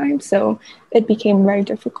all the time. So it became very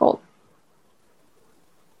difficult.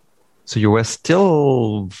 So you were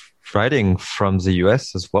still writing from the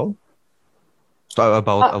US as well?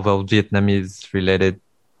 About Vietnamese related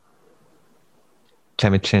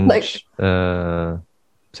climate change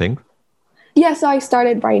thing? Yeah, so I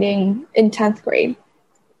started writing in 10th grade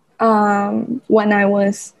when I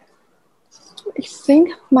was, I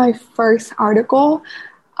think my first article,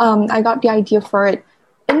 I got the idea for it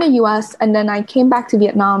in the US, and then I came back to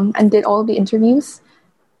Vietnam and did all of the interviews.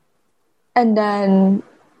 And then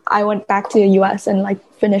I went back to the US and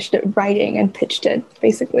finished it writing and pitched it,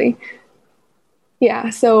 basically. Yeah,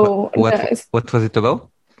 so... What was it about?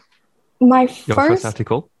 Your first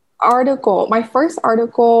article? My first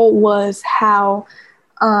article was how...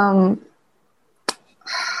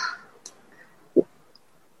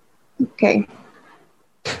 okay.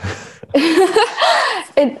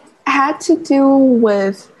 It had to do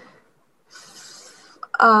with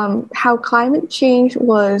how climate change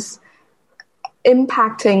was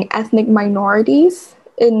impacting ethnic minorities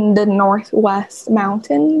in the northwest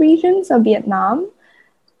mountain regions of Vietnam.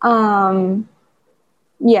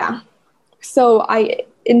 So I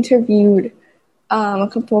interviewed a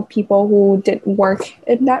couple of people who did work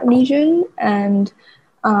in that region, and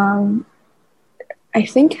I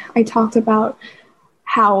think I talked about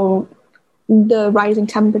how the rising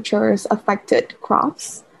temperatures affected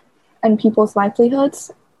crops and people's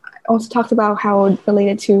livelihoods. also talks about how it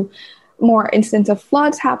related to more instances of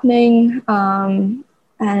floods happening,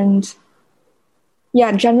 and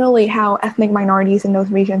yeah, generally how ethnic minorities in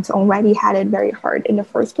those regions already had it very hard in the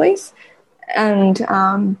first place, and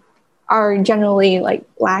are generally like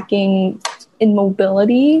lacking in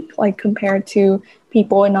mobility, like compared to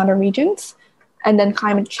people in other regions. And then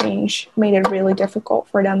climate change made it really difficult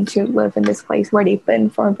for them to live in this place where they've been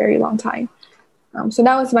for a very long time. So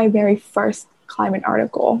that was my very first climate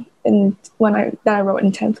article that I wrote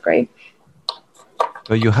in 10th grade.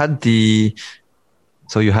 So you had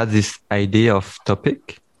this idea of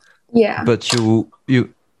topic, yeah, but you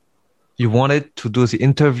wanted to do the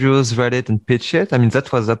interviews, write it, and pitch it. I mean,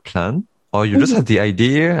 that was a plan, or you just had the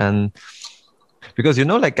idea and. Because,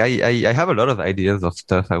 like I have a lot of ideas of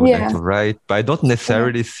stuff I would like to write, but I don't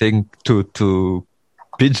necessarily think to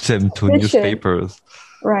pitch them to newspapers.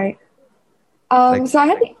 Right. So I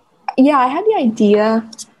had the idea,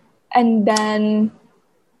 and then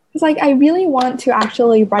it's like, I really want to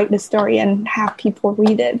actually write the story and have people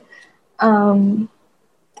read it. I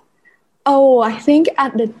think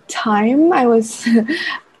at the time I was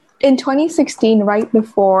in 2016, right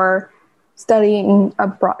before studying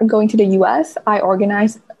abroad, going to the US, I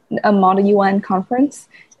organized a Model UN conference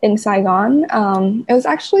in Saigon. It was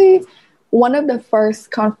actually one of the first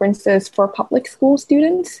conferences for public school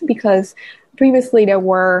students, because previously there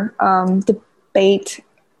were debate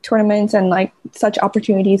tournaments and like such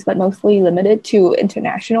opportunities, but mostly limited to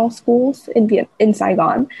international schools in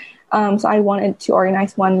Saigon. So I wanted to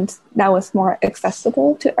organize one that was more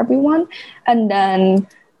accessible to everyone. And then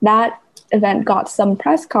that event got some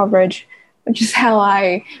press coverage, which is how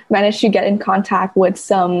I managed to get in contact with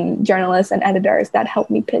some journalists and editors that helped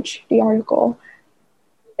me pitch the article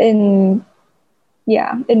in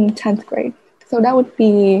 10th grade. So that would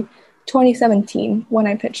be 2017 when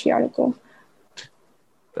I pitched the article.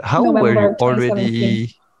 How were you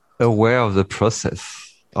already aware of the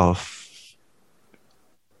process of,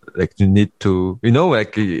 like, you need to,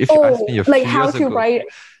 like, if you asked me a few years ago, write,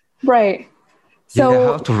 right.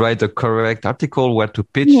 So how to write the correct article, where to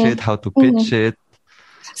pitch it, how to pitch it.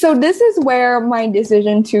 So this is where my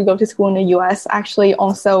decision to go to school in the US actually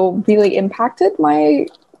also really impacted I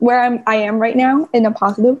am right now in a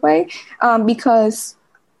positive way, because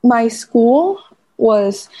my school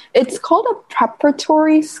it's called a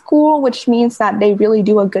preparatory school, which means that they really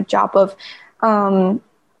do a good job of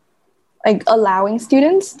like allowing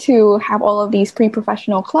students to have all of these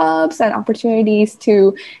pre-professional clubs and opportunities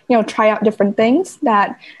to, try out different things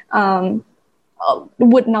that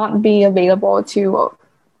would not be available to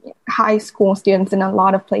high school students in a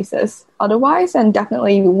lot of places otherwise, and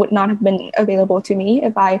definitely would not have been available to me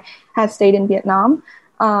if I had stayed in Vietnam.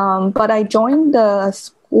 But I joined the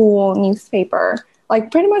school newspaper. Like,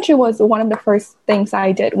 pretty much it was one of the first things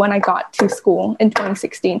I did when I got to school in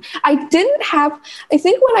 2016. I think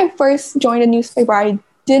when I first joined a newspaper, I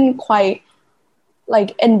didn't quite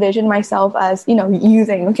like envision myself as, I'm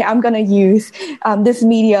going to use this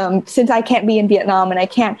medium, since I can't be in Vietnam and I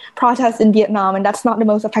can't protest in Vietnam, and that's not the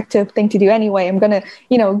most effective thing to do anyway. I'm going to,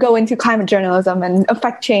 go into climate journalism and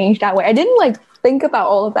affect change that way. I didn't think about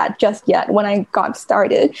all of that just yet when I got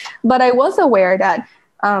started, but I was aware that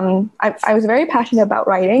I was very passionate about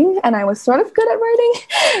writing, and I was sort of good at writing.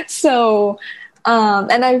 So,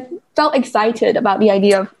 and I felt excited about the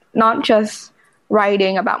idea of not just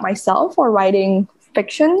writing about myself or writing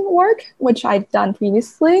fiction work, which I'd done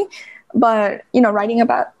previously, but, writing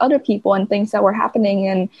about other people and things that were happening,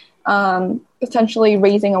 and potentially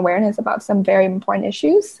raising awareness about some very important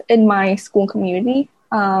issues in my school community.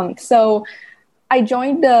 So I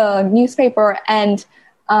joined the newspaper, and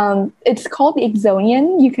it's called the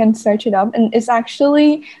Exonian. You can search it up, and it's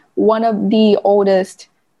actually one of the oldest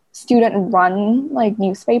student-run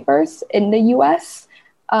newspapers in the U.S.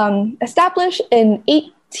 Established in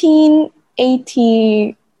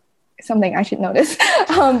 1880 something. I should know this,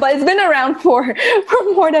 but it's been around for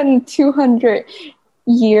more than 200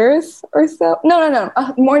 years or so. No,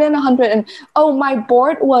 more than 100. And my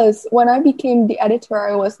board was, when I became the editor,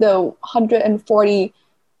 I was the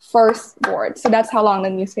 141st board. So that's how long the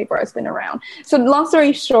newspaper has been around. So long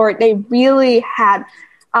story short, they really had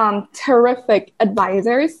terrific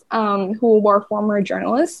advisors who were former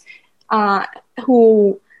journalists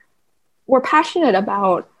who were passionate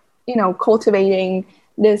about, cultivating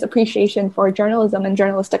this appreciation for journalism and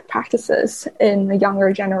journalistic practices in the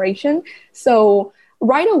younger generation. So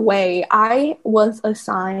right away, I was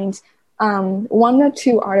assigned 1 or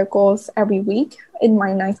 2 articles every week in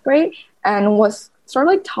my 9th grade, and was sort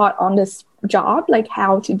of taught on this job,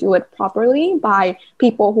 how to do it properly by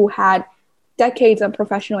people who had decades of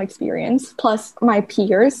professional experience, plus my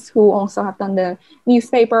peers who also have done the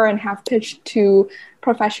newspaper and have pitched to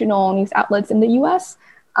professional news outlets in the US.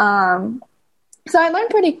 So I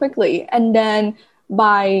learned pretty quickly. And then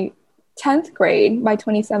by 10th grade, by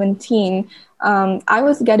 2017, I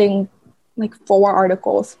was getting like 4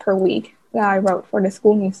 articles per week that I wrote for the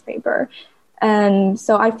school newspaper. And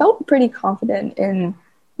so I felt pretty confident in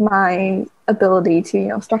my ability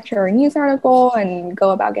to, structure a news article and go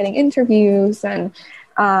about getting interviews and,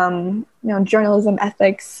 journalism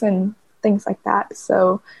ethics and things like that.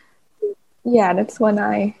 So yeah, that's when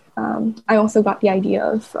I also got the idea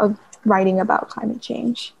of writing about climate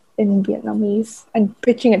change in Vietnamese and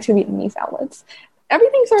pitching it to Vietnamese outlets.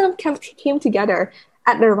 Everything sort of came together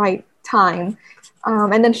at the right time.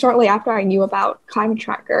 And then shortly after I knew about Climate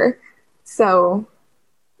Tracker. So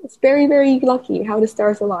it's very, very lucky how the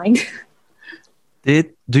stars aligned.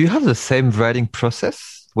 Do you have the same writing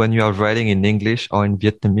process when you are writing in English or in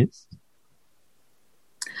Vietnamese?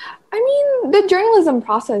 I mean, the journalism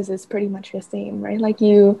process is pretty much the same, right? Like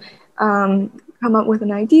you come up with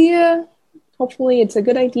an idea. Hopefully it's a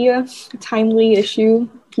good idea, a timely issue.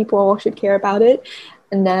 People should care about it.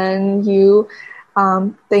 And then you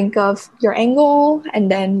think of your angle, and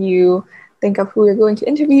then you think of who you're going to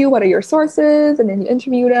interview, what are your sources, and then you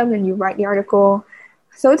interview them and you write the article.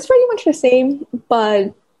 So it's pretty much the same,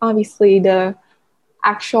 but obviously the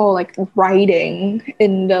actual like writing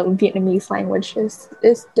in the Vietnamese language is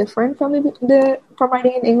different from from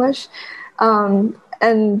writing in English.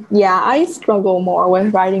 And yeah, I struggle more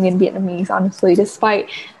with writing in Vietnamese, honestly, despite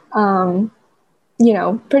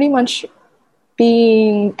pretty much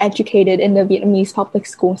being educated in the Vietnamese public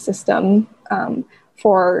school system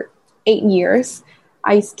for 8 years.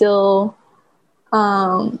 I still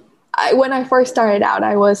when I first started out,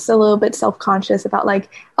 I was a little bit self-conscious about like,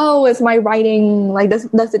 oh, is my writing like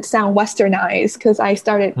does it sound westernized? Because I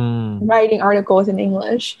started writing articles in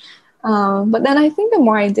English, but then I think the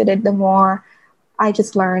more I did it, the more I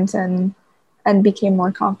just learned and became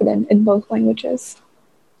more confident in both languages.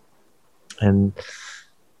 And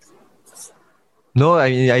no,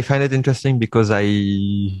 I find it interesting because I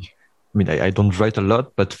don't write a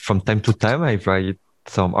lot, but from time to time I write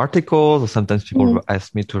some articles, or sometimes people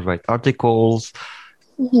ask me to write articles.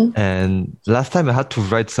 And last time I had to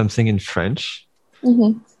write something in French.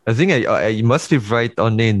 I think I mostly write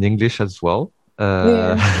only in English as well.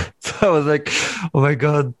 So I was like, oh my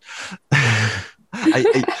God.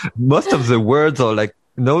 Most of the words are like,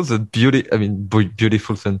 the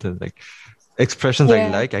beautiful sentence, like expressions I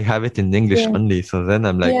like, I have it in English only. So then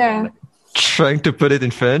I'm like trying to put it in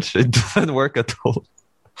French. It doesn't work at all.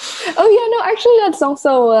 Oh yeah, no, actually that's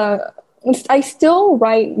also, I still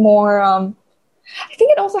write more, I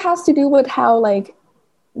think it also has to do with how like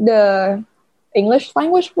the English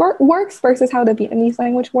language works versus how the Vietnamese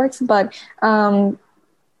language works. But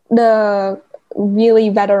the really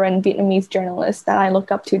veteran Vietnamese journalists that I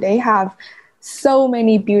look up to, they have so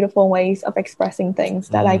many beautiful ways of expressing things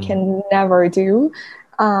that I can never do.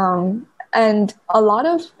 And a lot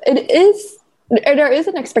of there is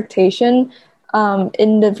an expectation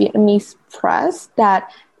in the Vietnamese press that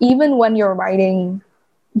even when you're writing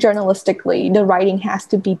journalistically, the writing has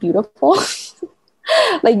to be beautiful.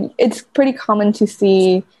 Like it's pretty common to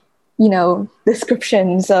see,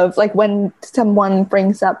 descriptions of like when someone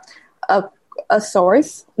brings up a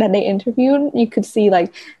source that they interviewed, you could see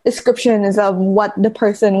like descriptions of what the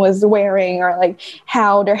person was wearing or like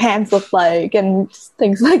how their hands look like and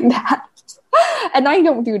things like that. And I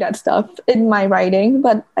don't do that stuff in my writing,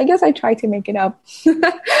 but I guess I try to make it up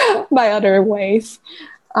by other ways.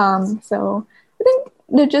 So I think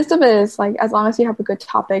the gist of it is like, as long as you have a good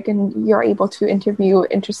topic and you're able to interview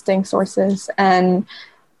interesting sources and,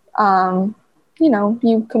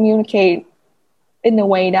 you communicate in a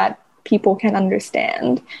way that people can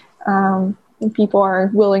understand, and people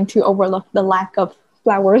are willing to overlook the lack of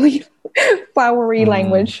flowery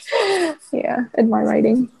language. Yeah, in my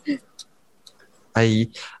writing. I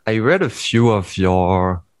read a few of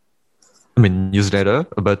your newsletter,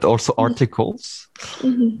 but also articles.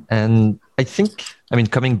 And I think,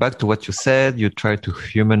 coming back to what you said, you try to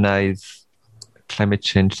humanize climate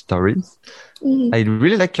change stories. I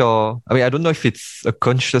really like I don't know if it's a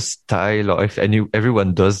conscious style or if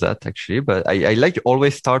everyone does that actually, but I like to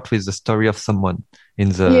always start with the story of someone in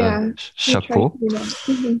the chapeau.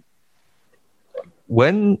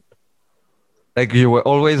 When you were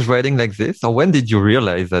always writing like this, or when did you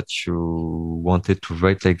realize that you wanted to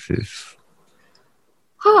write like this?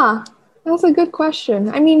 That's a good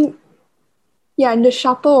question. In the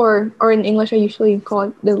chapeau or in English, I usually call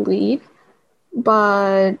it the lead.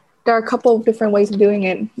 But there are a couple of different ways of doing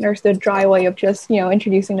it. There's the dry way of just,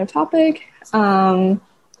 introducing the topic,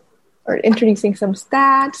 or introducing some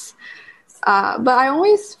stats. But I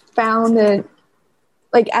always found it,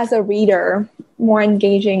 like, as a reader, more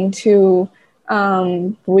engaging to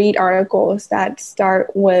read articles that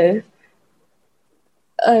start with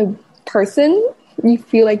a person. You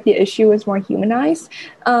feel like the issue is more humanized.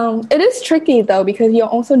 It is tricky, though, because you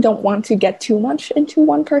also don't want to get too much into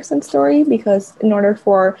one person's story, because in order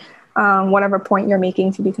for whatever point you're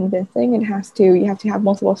making to be convincing, you have to have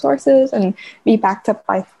multiple sources and be backed up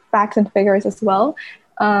by facts and figures as well.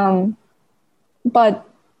 But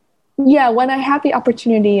yeah, when I have the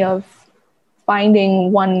opportunity of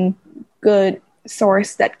finding one good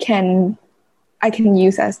source that I can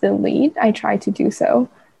use as the lead, I try to do so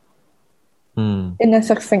in a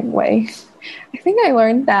succinct way. I think I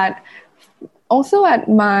learned that also at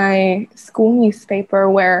my school newspaper,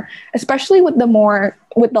 where especially with the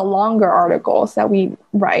longer articles that we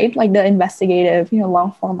write, like the investigative,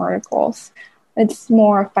 long form articles, it's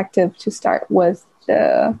more effective to start with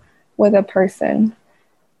a person.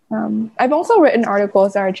 I've also written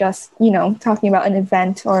articles that are just, talking about an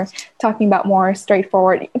event or talking about more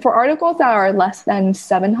straightforward. For articles that are less than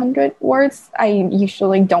 700 words, I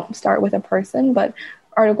usually don't start with a person, but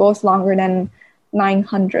articles longer than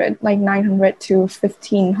 900, like 900 to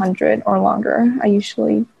 1500 or longer, I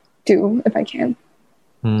usually do if I can.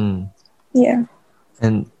 Yeah.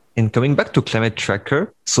 And coming back to Climate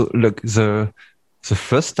Tracker, so look, the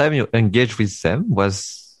first time you engaged with them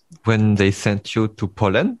was when they sent you to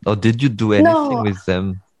Poland, or did you do anything with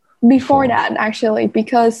them before that, actually?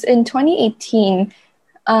 Because in 2018,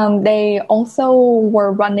 they also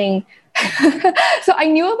were running. So I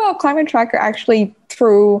knew about Climate Tracker actually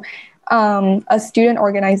through a student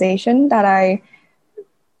organization that I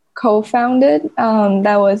co-founded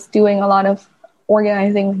that was doing a lot of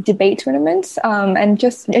organizing debate tournaments and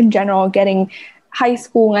just in general getting high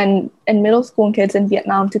school and middle school kids in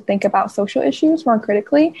Vietnam to think about social issues more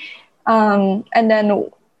critically. And then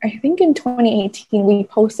I think in 2018, we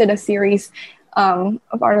posted a series of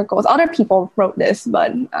articles. Other people wrote this,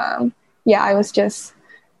 but I was just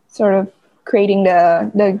sort of creating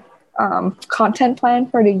the content plan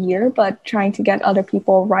for the year, but trying to get other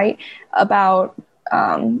people write about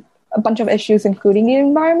a bunch of issues, including the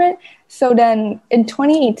environment. So then in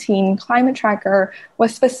 2018, Climate Tracker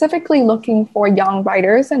was specifically looking for young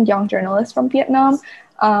writers and young journalists from Vietnam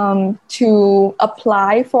to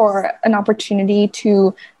apply for an opportunity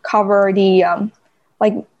to cover the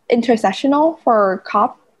intersessional for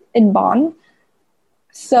COP in Bonn.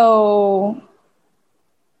 So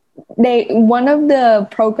one of the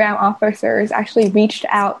program officers actually reached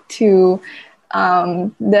out to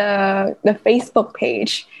the Facebook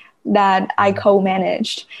page that I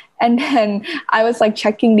co-managed. And then I was like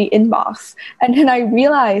checking the inbox, and then I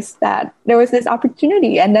realized that there was this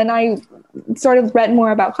opportunity. And then I sort of read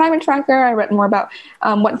more about Climate Tracker. I read more about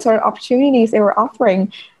what sort of opportunities they were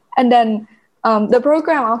offering. And then the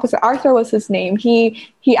program officer, Arthur was his name.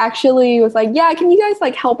 He actually was like, yeah, can you guys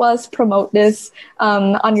like help us promote this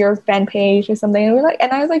on your fan page or something?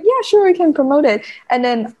 And I was like, yeah, sure, we can promote it. And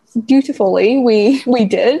then dutifully we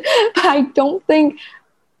did, but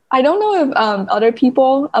I don't know if other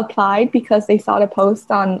people applied because they saw the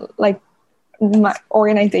post on like my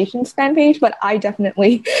organization's fan page, but I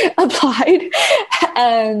definitely applied.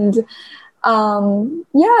 And so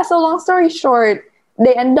long story short,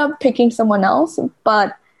 they end up picking someone else,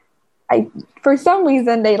 but for some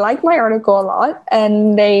reason they liked my article a lot,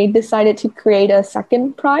 and they decided to create a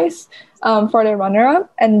second prize for the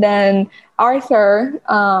runner-up. And then Arthur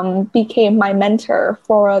became my mentor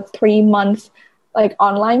for a 3-month like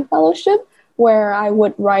online fellowship where I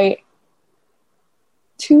would write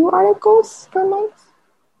 2 articles per month.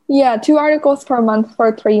 Yeah, 2 articles per month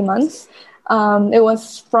for 3 months. It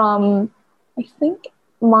was from, I think,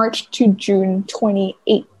 March to June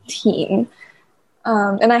 2018.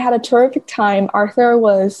 And I had a terrific time. Arthur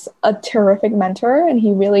was a terrific mentor, and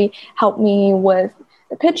he really helped me with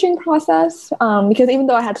the pitching process because even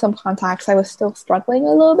though I had some contacts, I was still struggling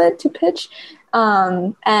a little bit to pitch.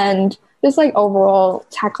 And just like overall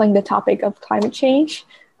tackling the topic of climate change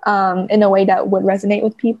in a way that would resonate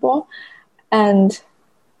with people. And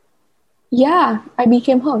yeah, I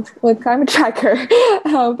became hooked with Climate Tracker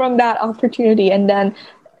from that opportunity. And then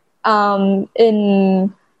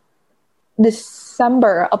in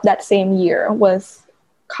December of that same year was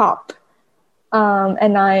COP.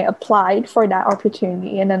 And I applied for that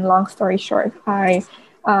opportunity. And then long story short, I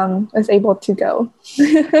was able to go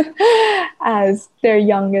as their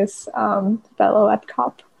youngest fellow at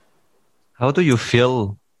COP. How do you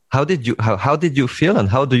feel how did you feel, and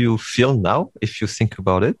how do you feel now, if you think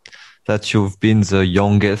about it, that you've been the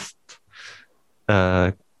youngest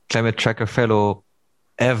Climate Tracker fellow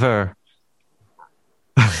ever?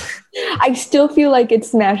 I still feel like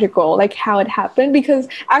it's magical, like how it happened, because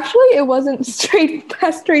actually it wasn't as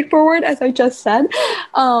straightforward as I just said.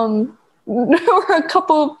 There were a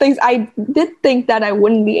couple of things I did think that I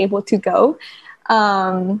wouldn't be able to go,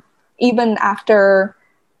 even after,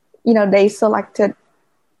 they selected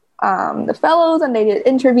the fellows and they did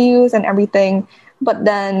interviews and everything. But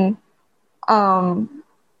then, oh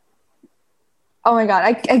my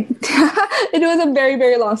God, it was a very,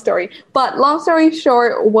 very long story. But long story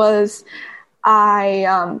short was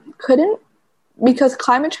I couldn't, because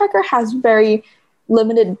Climate Tracker has very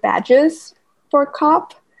limited badges for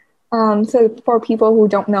COP. So for people who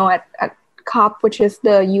don't know, at COP, which is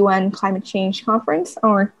the UN Climate Change Conference,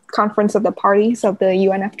 or Conference of the Parties of the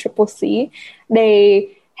UNFCCC,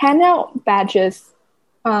 they hand out badges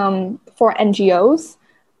for NGOs,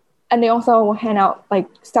 and they also hand out, like,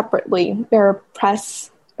 separately, their press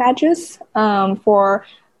badges for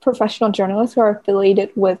professional journalists who are affiliated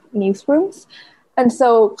with newsrooms. And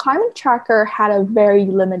so Climate Tracker had a very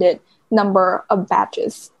limited number of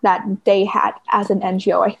badges that they had as an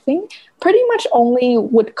NGO. I think pretty much only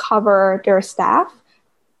would cover their staff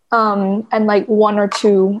and like one or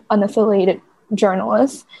two unaffiliated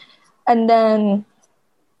journalists. And then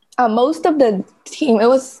most of the team, it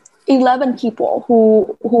was 11 people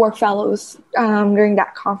who were fellows during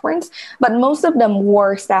that conference, but most of them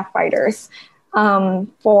were staff writers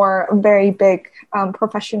for very big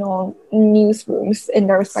professional newsrooms in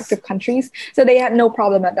their respective countries. So they had no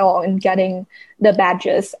problem at all in getting the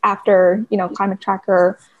badges after, Climate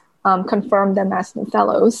Tracker confirmed them as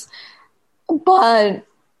fellows. But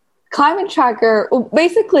Climate Tracker was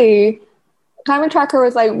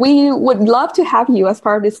like, we would love to have you as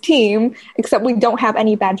part of this team, except we don't have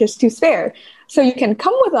any badges to spare. So you can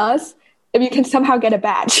come with us if you can somehow get a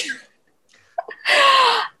badge.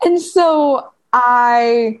 And so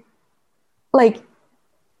I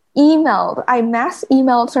mass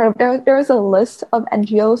emailed sort of, there was a list of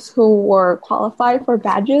NGOs who were qualified for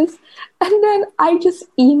badges. And then I just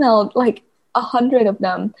emailed like 100 of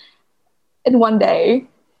them in one day.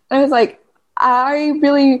 And I was like, I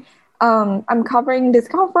really, I'm covering this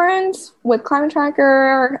conference with Climate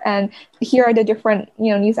Tracker, and here are the different,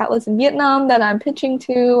 news outlets in Vietnam that I'm pitching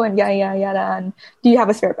to, and yada, yada, yada. And do you have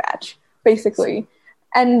a spare badge, basically?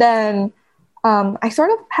 And then I sort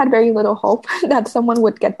of had very little hope that someone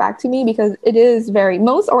would get back to me, because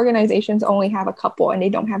most organizations only have a couple and they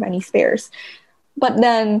don't have any spares. But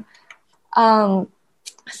then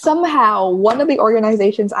somehow one of the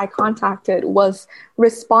organizations I contacted was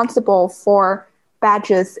responsible for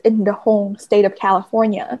badges in the home state of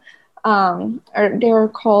California. They were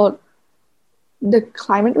called the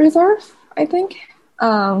Climate Reserve, I think.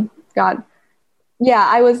 God. Yeah,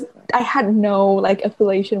 I had no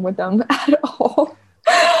affiliation with them at all.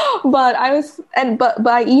 But I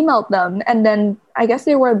emailed them, and then I guess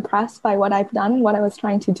they were impressed by what I've done, what I was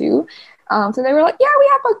trying to do. So they were like, yeah, we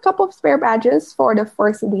have a couple of spare badges for the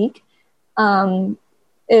first week,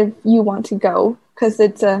 if you want to go, because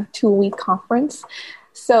it's a 2-week conference.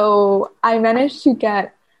 So I managed to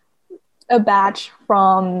get a badge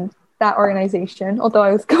from that organization, although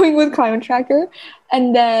I was going with Climate Tracker.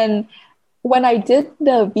 And then when I did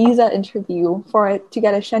the visa interview to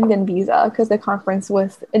get a Schengen visa, because the conference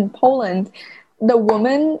was in Poland, the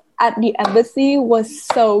woman at the embassy was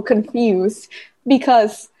so confused,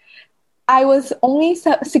 because I was only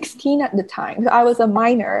 16 at the time. So I was a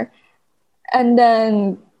minor. And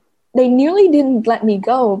then they nearly didn't let me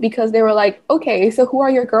go, because they were like, okay, so who are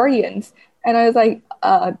your guardians? And I was like,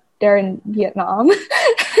 they're in Vietnam.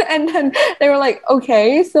 And then they were like,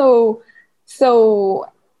 okay, so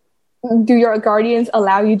do your guardians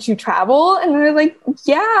allow you to travel? And I was like,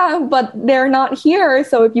 yeah, but they're not here.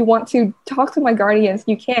 So if you want to talk to my guardians,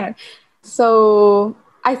 you can. So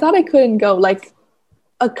I thought I couldn't go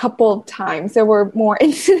a couple of times. There were more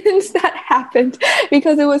incidents that happened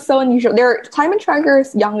because it was so unusual. Climate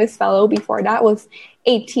Tracker's youngest fellow before that was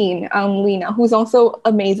 18, Lena, who's also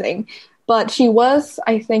amazing. But she was,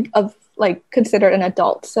 I think, considered an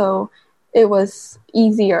adult. So it was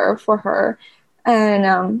easier for her.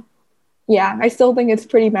 And yeah, I still think it's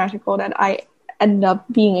pretty magical that I ended up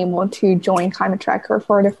being able to join Climate Tracker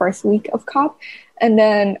for the first week of COP. And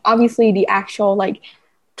then obviously the actual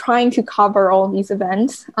trying to cover all these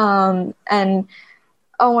events and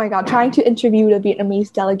oh my God, trying to interview the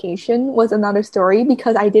Vietnamese delegation was another story,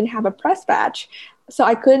 because I didn't have a press badge. So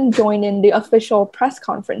I couldn't join in the official press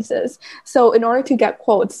conferences. So in order to get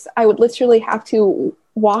quotes, I would literally have to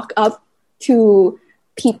walk up to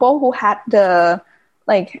people who had the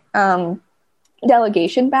like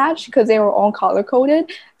delegation badge because they were all color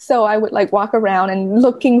coded. So I would like walk around and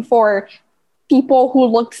looking for people who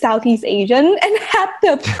looked Southeast Asian and had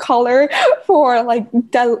the color for like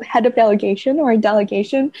head of delegation or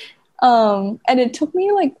delegation. And it took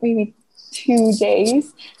me like maybe 2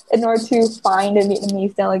 days in order to find a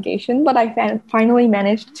Vietnamese delegation, but I finally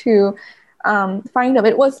managed to find them.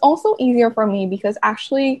 It was also easier for me because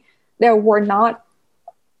actually there were not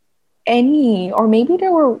any, or maybe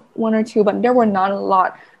there were one or two, but there were not a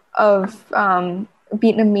lot of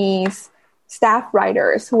Vietnamese staff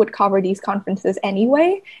writers who would cover these conferences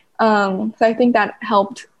anyway. So I think that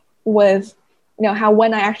helped with, how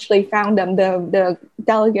when I actually found them, the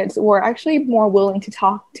delegates were actually more willing to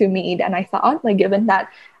talk to me than I thought, like given that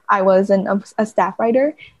I wasn't a staff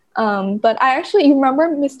writer. But I actually remember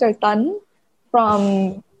Mr. Tan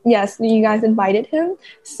from, yes, you guys invited him.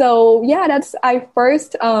 So yeah, I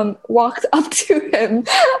first walked up to him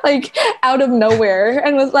like out of nowhere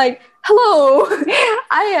and was like, hello,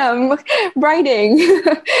 I am writing.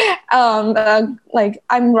 Like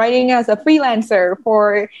I'm writing as a freelancer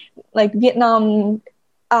for like Vietnam.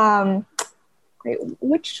 Wait,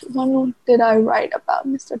 which one did I write about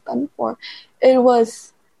Mr. Tan for? It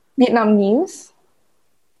was Vietnam News,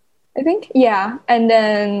 I think. Yeah, and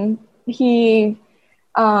then I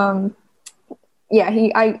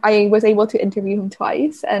was able to interview him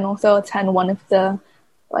twice and also attend one of the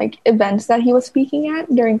like events that he was speaking at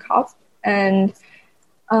during COP. And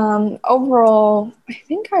overall, I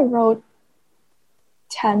think I wrote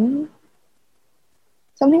 10,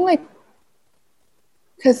 something like,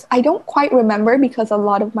 because I don't quite remember because a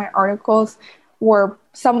lot of my articles were,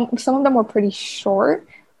 some of them were pretty short,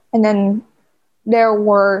 and then there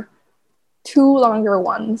were 2 longer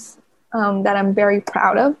ones that I'm very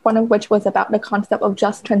proud of, one of which was about the concept of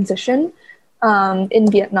just transition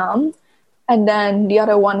in Vietnam. And then the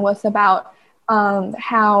other one was about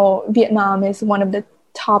how Vietnam is one of the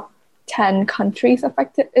top 10 countries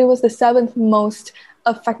affected. It was the 7th most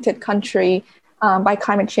affected country by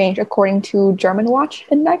climate change, according to German Watch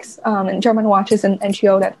Index. And German Watch is an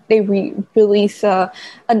NGO that they release an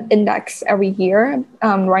index every year,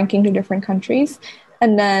 ranking the different countries.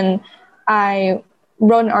 And then I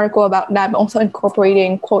wrote an article about that, but also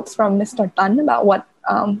incorporating quotes from Mr. Tan about what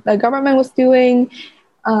the government was doing.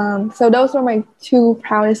 So those were my 2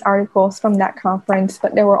 proudest articles from that conference,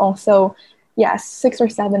 but there were also, 6 or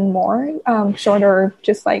 7 more shorter,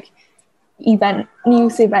 just like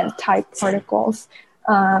news event type articles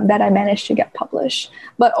that I managed to get published.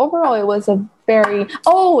 But overall, it was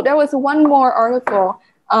there was one more article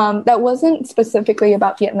that wasn't specifically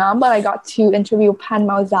about Vietnam, but I got to interview Pan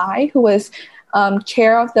Mao Zai, who was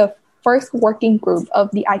chair of the first working group of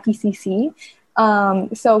the IPCC.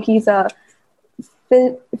 So he's a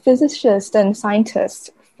physicist and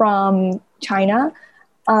scientist from China.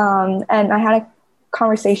 And I had a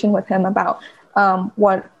conversation with him about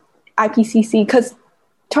what IPCC, because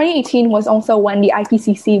 2018 was also when the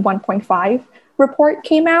IPCC 1.5 report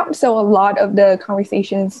came out. So a lot of the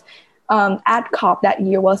conversations at COP that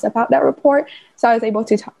year was about that report. So I was able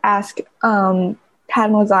to ask Pan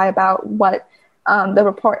Mozai about what the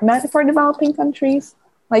report meant for developing countries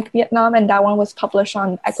like Vietnam. And that one was published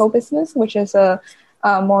on Eco Business, which is a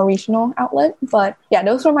more regional outlet. But yeah,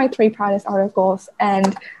 those were my 3 proudest articles.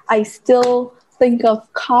 And I still think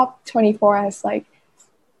of COP24 as like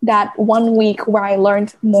that 1 week where I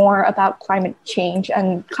learned more about climate change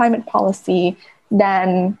and climate policy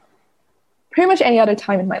than pretty much any other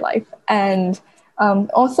time in my life. And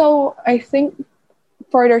also, I think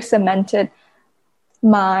further cemented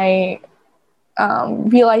my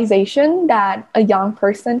realization that a young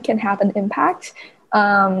person can have an impact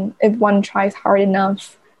if one tries hard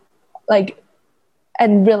enough,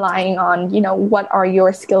 and relying on, what are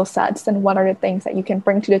your skill sets and what are the things that you can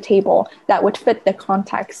bring to the table that would fit the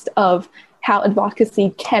context of how advocacy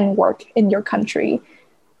can work in your country.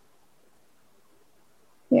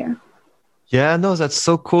 Yeah. Yeah, no, that's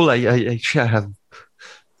so cool. I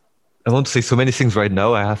want to say so many things right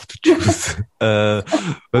now. I have to choose.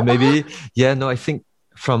 But maybe, I think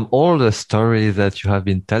from all the stories that you have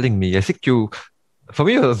been telling me, I think for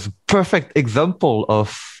me, it was a perfect example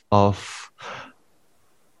of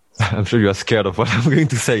I'm sure you are scared of what I'm going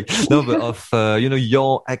to say. No, but of,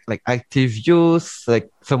 young, active youth,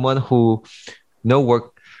 like someone who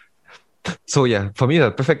work. So yeah, for me,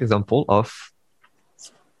 a perfect example of,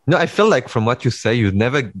 I feel like from what you say, you've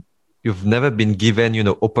never been given,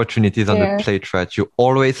 opportunities on the plate, right? You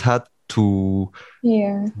always had to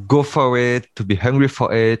go for it, to be hungry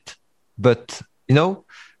for it. But,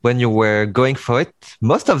 when you were going for it,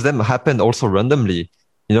 most of them happened also randomly.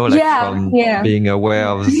 Like from being aware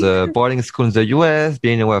of the boarding school in the US,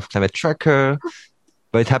 being aware of Climate Tracker.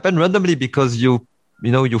 But it happened randomly because you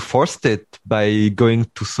forced it by going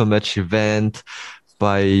to so much event,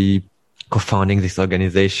 by co-founding this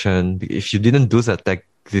organization. If you didn't do that, like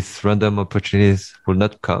these random opportunities will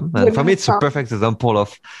not come. And for me, it's a perfect example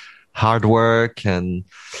of hard work and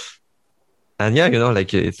yeah,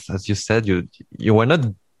 like it's, as you said, you were not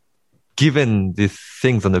given these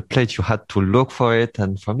things on a plate. You had to look for it.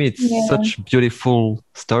 And for me, it's such beautiful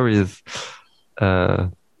stories.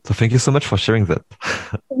 So thank you so much for sharing that.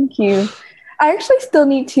 Thank you. I actually still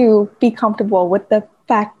need to be comfortable with the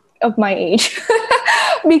fact of my age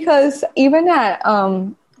because even at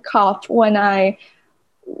COP, when I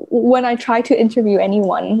tried to interview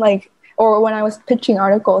anyone, or when I was pitching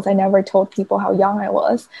articles, I never told people how young I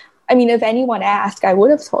was. I mean, if anyone asked, I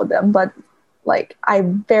would have told them, but I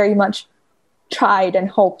very much tried and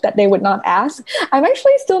hoped that they would not ask. I'm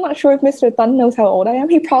actually still not sure if Mr. Thun knows how old I am.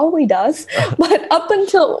 He probably does. But up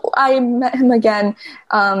until I met him again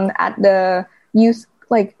at the youth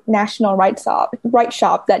national right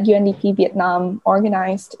shop that UNDP Vietnam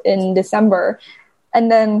organized in December. And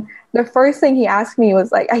then the first thing he asked me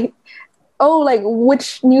was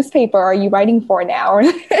which newspaper are you writing for now? I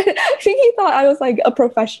think he thought I was a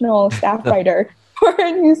professional staff writer for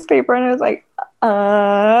a newspaper. And I was like,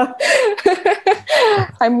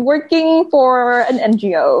 I'm working for an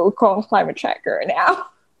NGO called Climate Tracker now.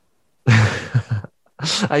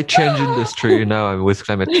 I changed industry. Now I'm with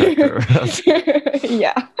Climate Tracker.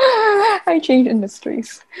 Yeah, I changed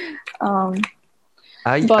industries. Do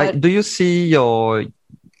you see so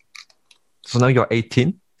now you're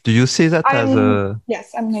 18? Do you see that as a...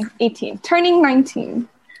 Yes, I'm 18, turning 19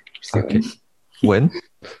 soon. Okay. When?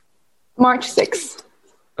 March 6th.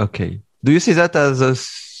 Okay. Do you see that as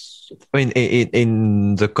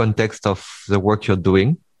in the context of the work you're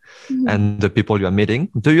doing and the people you are meeting,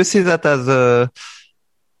 do you see that as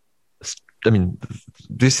do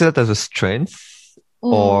you see that as a strength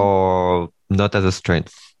or not as a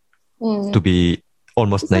strength to be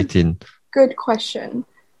almost 19? Good question.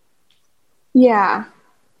 Yeah.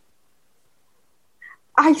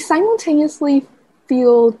 I simultaneously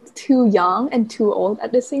feel too young and too old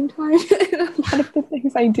at the same time in a lot of the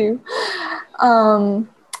things I do.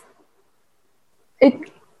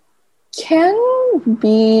 It can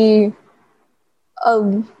be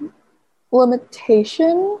a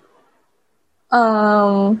limitation,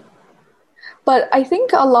 but I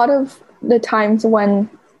think a lot of the times when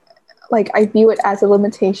I view it as a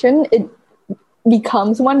limitation, it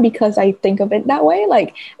becomes one because I think of it that way.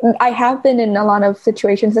 I have been in a lot of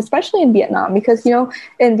situations, especially in Vietnam, because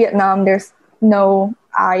in Vietnam there's no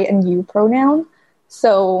I and you pronoun.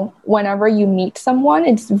 So whenever you meet someone,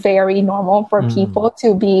 it's very normal for people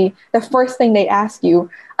to be the first thing they ask you,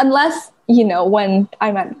 unless when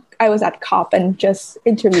I was at COP and just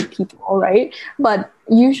interviewed people, right? But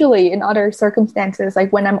usually in other circumstances,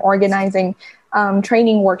 like when I'm organizing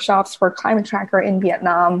training workshops for Climate Tracker in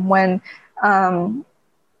Vietnam, when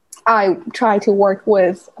I try to work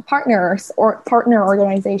with partners or partner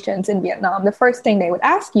organizations in Vietnam, the first thing they would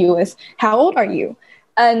ask you is, how old are you?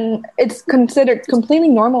 And it's considered completely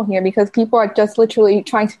normal here because people are just literally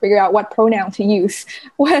trying to figure out what pronoun to use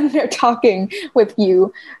when they're talking with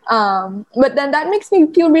you. But then that makes me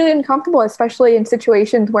feel really uncomfortable, especially in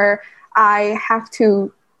situations where I have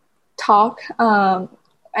to talk.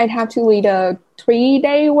 I'd have to lead a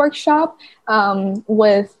 3-day workshop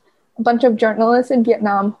with a bunch of journalists in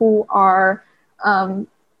Vietnam who are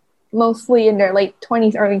mostly in their late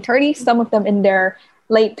 20s, early 30s, some of them in their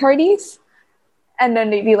late 30s. And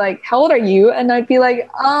then they'd be like, how old are you? And I'd be like,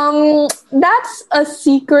 that's a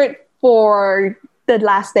secret for the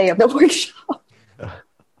last day of the workshop.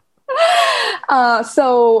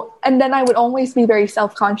 And then I would always be very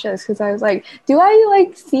self-conscious because I was like, do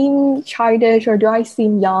I seem childish or do I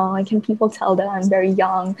seem young? Like, can people tell that I'm very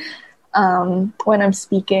young when I'm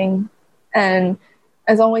speaking? And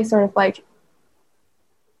I was always sort of like,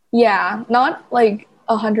 yeah, not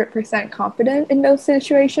 100% confident in those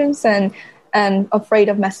situations and afraid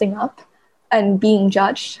of messing up and being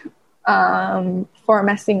judged for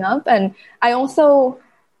messing up. And I also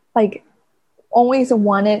always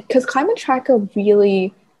wanted, because Climate Tracker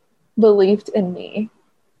really believed in me.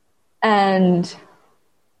 And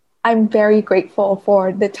I'm very grateful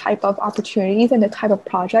for the type of opportunities and the type of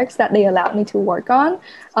projects that they allowed me to work on.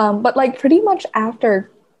 But pretty much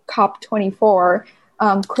after COP24,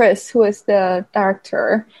 Chris, who is the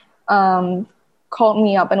director, called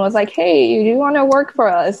me up and was like, hey, do you want to work for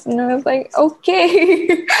us? And I was like,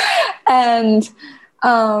 okay. And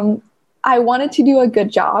I wanted to do a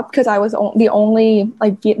good job because I was the only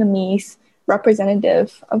like Vietnamese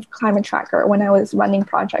representative of Climate Tracker when I was running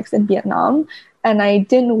projects in Vietnam. And I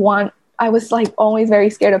was like always very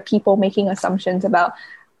scared of people making assumptions about,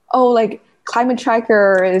 oh, like Climate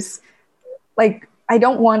Tracker is like, I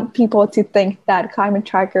don't want people to think that Climate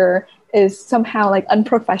Tracker is somehow like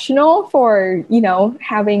unprofessional for,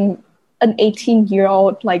 having an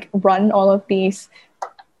 18-year-old like run all of these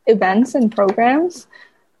events and programs.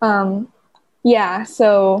 So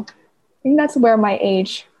I think that's where my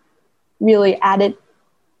age really added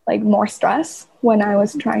like more stress when I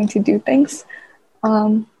was trying to do things.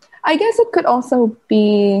 I guess it could also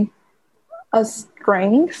be a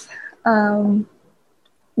strength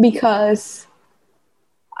because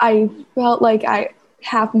I felt like I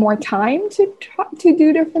have more time to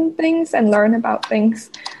do different things and learn about things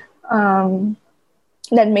than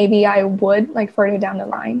maybe I would like further down the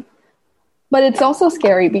line. But it's also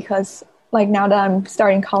scary because like now that I'm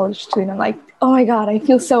starting college soon, I'm like, oh my God, I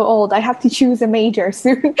feel so old. I have to choose a major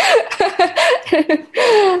soon.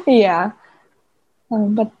 Yeah.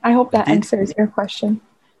 But I hope that answers your question.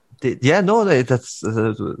 No,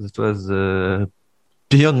 that was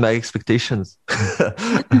beyond my expectations.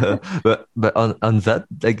 But on that,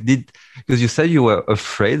 like, because you said you were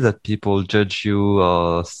afraid that people judge you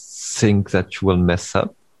or think that you will mess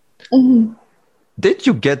up. Mm-hmm. Did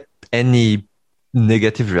you get any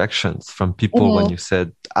negative reactions from people when you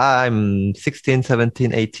said, I'm 16,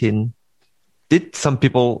 17, 18? Did some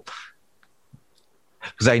people,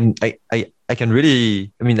 because I can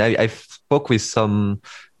really, I spoke with some,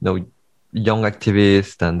 young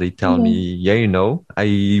activists and they tell me,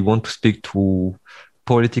 I want to speak to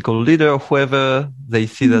political leader or whoever. They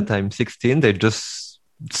see that I'm 16, they just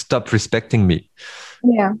stop respecting me.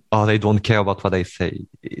 Yeah. Or they don't care about what I say.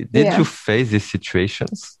 Did you face these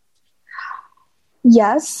situations?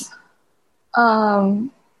 Yes.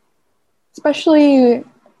 Especially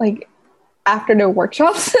like after the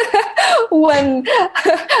workshops when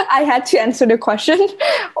I had to answer the question,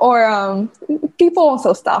 or people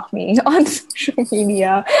also stalk me on social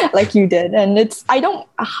media like you did. And I don't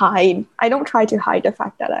try to hide the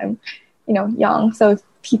fact that I'm, young. So if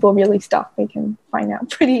people really stalk, they can find out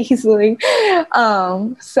pretty easily.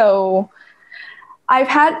 So I've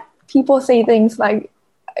had people say things like,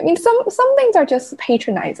 some things are just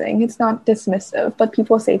patronizing. It's not dismissive, but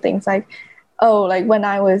people say things like, oh, like when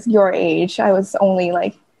I was your age, I was only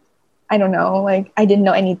like, I don't know, like I didn't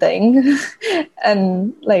know anything.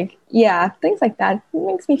 And like, yeah, things like that. It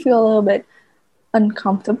makes me feel a little bit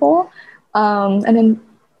uncomfortable. And then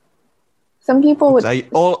some people would... I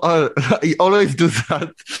always do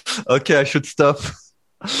that. Okay, I should stop.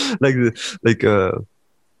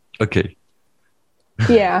 Okay.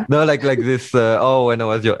 Yeah. No, like this. When I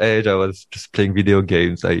was your age, I was just playing video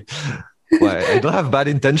games. I don't have bad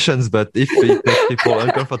intentions, but if it makes people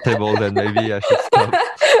uncomfortable, then maybe I should stop.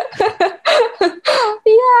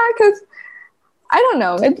 Yeah, because I don't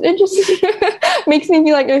know. It just makes me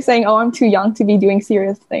feel like they're saying, "Oh, I'm too young to be doing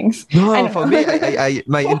serious things." No, for me,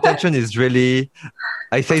 my intention is really,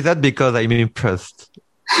 I say that because I'm impressed.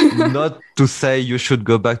 Not to say you should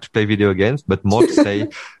go back to play video games, but more to say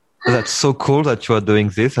that's so cool that you are doing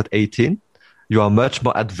this at 18. You are much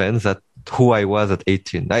more advanced than who I was at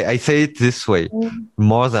 18. I say it this way,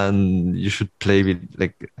 more than you should play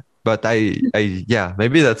with but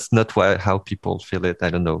maybe that's not how people feel it.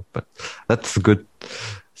 I don't know, but that's a good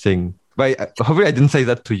thing. But hopefully I didn't say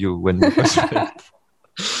that to you when we first met.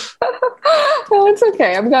 No, it's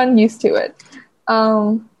okay. I've gotten used to it.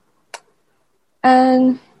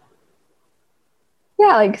 And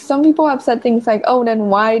yeah, like some people have said things like, oh, then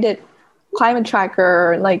why did Climate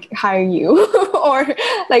Tracker like hire you? Or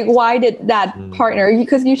like, why did that partner?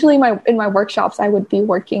 Because usually in my workshops, I would be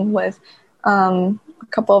working with a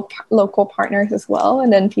couple of local partners as well.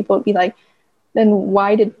 And then people would be like, then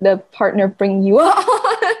why did the partner bring you on?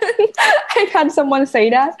 I've had someone say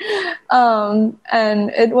that. And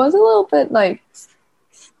it was a little bit like,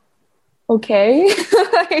 okay.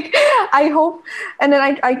 Like, I hope, and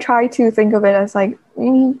then I try to think of it as like,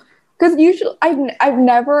 because usually I've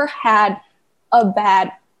never had a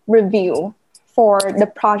bad review for the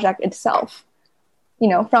project itself,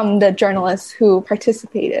 from the journalists who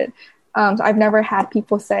participated. So I've never had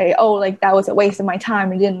people say, oh, like that was a waste of my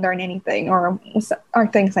time, I didn't learn anything, or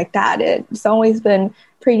things like that. It's always been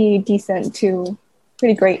pretty decent to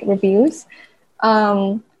pretty great reviews.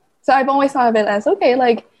 So I've always thought of it as, okay,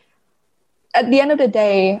 like at the end of the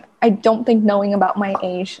day, I don't think knowing about my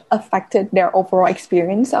age affected their overall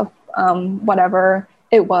experience of whatever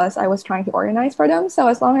it was I was trying to organize for them. So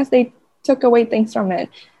as long as they took away things from it,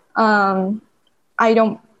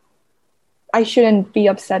 I shouldn't be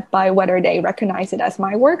upset by whether they recognize it as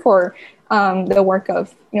my work or the work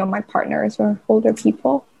of, my partners or older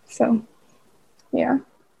people. So, yeah.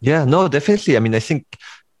 Yeah, no, definitely. I mean, I think,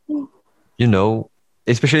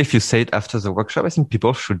 especially if you say it after the workshop, I think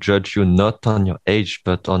people should judge you not on your age,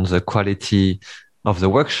 but on the quality of the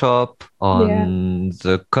workshop, on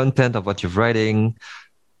the content of what you're writing.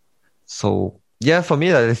 So yeah, for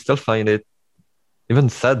me, I still find it even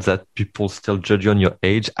sad that people still judge you on your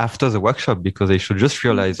age after the workshop, because they should just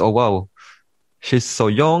realize, oh wow, she's so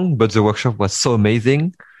young, but the workshop was so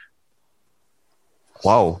amazing.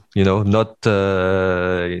 Wow, not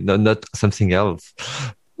something else.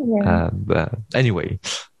 Yeah. But anyway,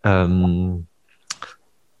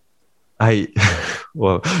 I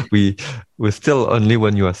well, we're still only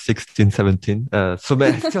when you are 16, 17. So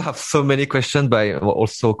I still have so many questions, but I'm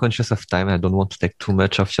also conscious of time. I don't want to take too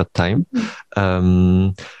much of your time.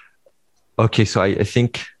 Okay, so I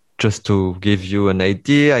think just to give you an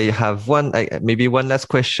idea, I have maybe one last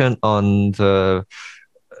question on the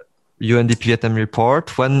UNDP Vietnam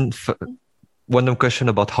report. One question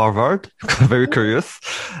about Harvard, very curious.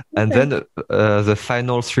 And then the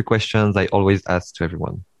final 3 questions I always ask to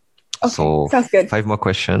everyone. Okay, so sounds good. 5 more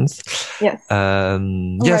questions. Yes.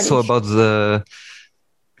 So about the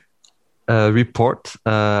report,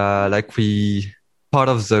 part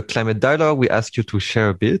of the climate dialogue, we asked you to share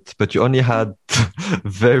a bit, but you only had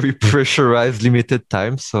very pressurized, limited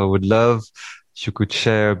time. So I would love if you could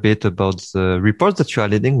share a bit about the report that you are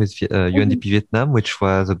leading with UNDP Vietnam, which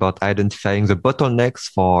was about identifying the bottlenecks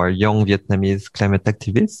for young Vietnamese climate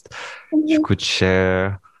activists. You could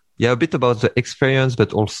share a bit about the experience,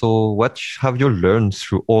 but also what have you learned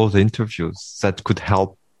through all the interviews that could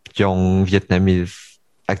help young Vietnamese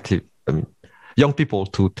young people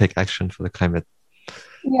to take action for the climate?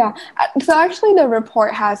 Yeah. So actually the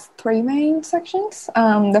report has 3 main sections.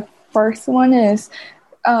 The first one is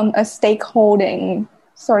a stakeholding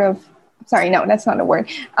sort of, sorry, no, that's not a word.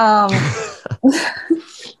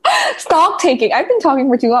 Stock taking. I've been talking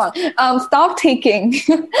for too long. Stock taking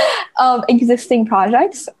of existing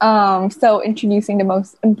projects. So introducing the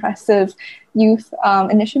most impressive youth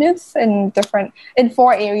initiatives in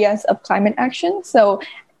 4 areas of climate action. So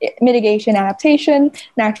mitigation, adaptation,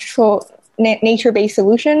 nature-based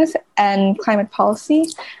solutions, and climate policy.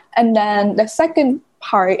 And then the second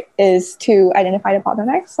part is to identify the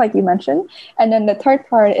bottlenecks, like you mentioned. And then the third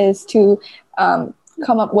part is to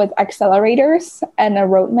come up with accelerators and a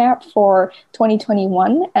roadmap for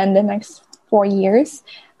 2021 and the next 4 years,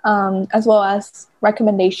 as well as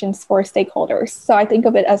recommendations for stakeholders. So I think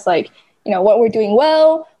of it as like, what we're doing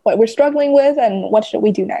well, what we're struggling with, and what should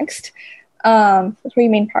we do next. 3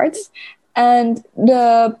 main parts. And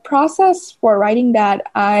the process for writing that,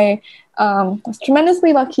 I was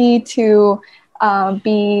tremendously lucky to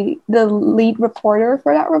be the lead reporter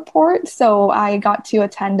for that report. So I got to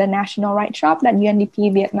attend the National Write Shop that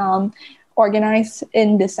UNDP Vietnam organized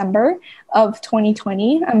in December of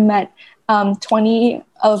 2020. I met 20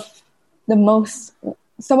 of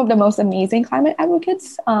some of the most amazing climate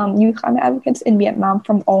advocates, youth climate advocates in Vietnam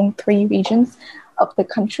from all 3 regions of the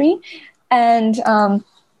country. And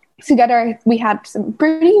together we had some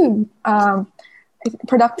pretty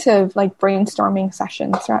productive brainstorming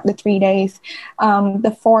sessions throughout the 3 days.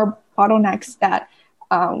 The 4 bottlenecks that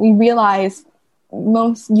we realized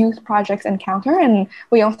most youth projects encounter, and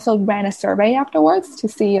we also ran a survey afterwards to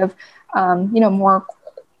see if more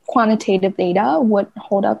quantitative data would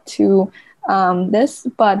hold up to this.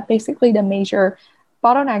 But basically the major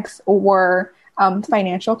bottlenecks were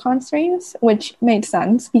financial constraints, which made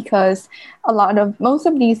sense because most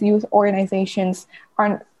of these youth organizations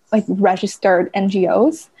aren't registered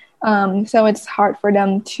NGOs. So it's hard for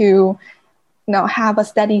them to have a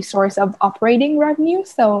steady source of operating revenue.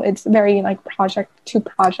 So it's very project to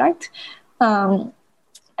project. And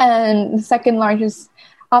the second largest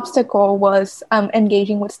obstacle was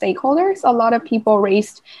engaging with stakeholders. A lot of people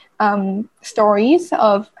raised stories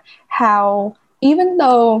of how, even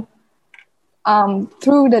though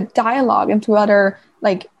through the dialogue and through other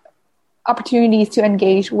opportunities to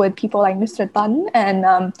engage with people like Mr. Tan and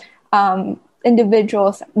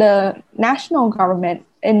individuals, the national government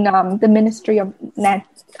in the Ministry of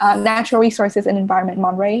Natural Resources and Environment,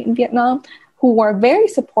 MONRE in Vietnam, who were very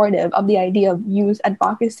supportive of the idea of youth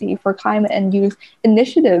advocacy for climate and youth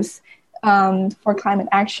initiatives for climate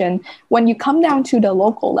action. When you come down to the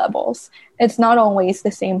local levels, it's not always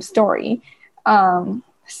the same story.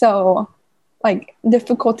 So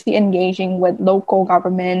difficulty engaging with local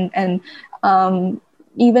government and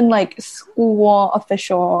even school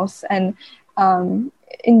officials and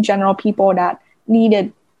in general people that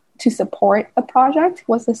needed to support a project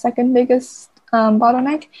was the second biggest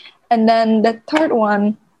bottleneck. And then the third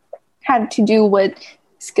one had to do with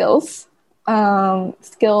skills.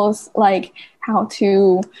 Skills like how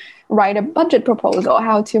to write a budget proposal,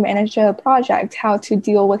 how to manage a project, how to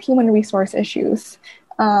deal with human resource issues.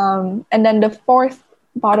 And then the fourth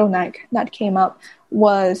bottleneck that came up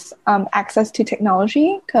was access to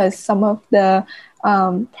technology, because some of the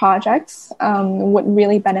projects would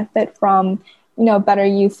really benefit from better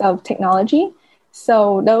use of technology.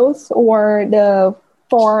 So those were the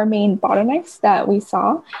four main bottlenecks that we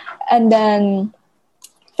saw. And then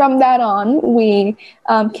from that on, we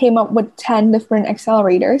came up with 10 different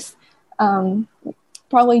accelerators.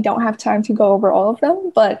 Probably don't have time to go over all of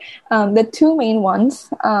them, but the two main ones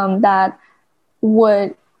that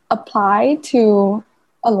would apply to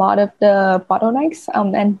a lot of the bottlenecks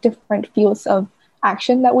and different fields of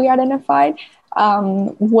action that we identified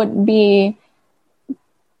would be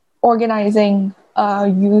organizing a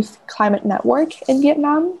youth climate network in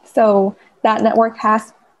Vietnam. So that network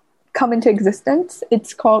has come into existence.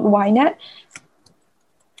 It's called YNET.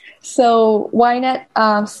 So YNET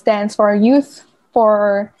stands for Youth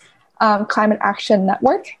for Climate Action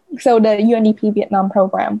Network. So the UNDP Vietnam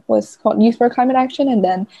program was called Youth for Climate Action, and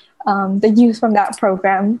then the youth from that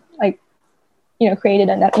program, created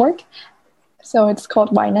a network. So it's called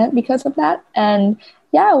YNET because of that. And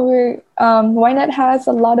yeah, YNET has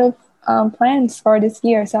a lot of plans for this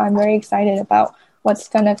year. So I'm very excited about what's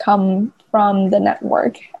going to come from the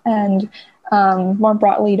network and more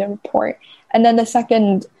broadly the report. And then the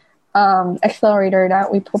second accelerator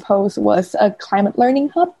that we proposed was a climate learning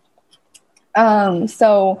hub.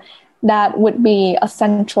 So that would be a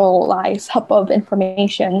centralized hub of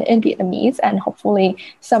information in Vietnamese and hopefully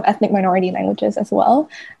some ethnic minority languages as well,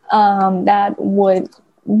 that would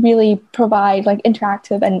really provide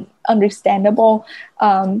interactive and understandable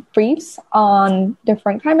briefs on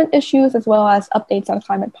different climate issues as well as updates on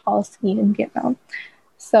climate policy in Vietnam.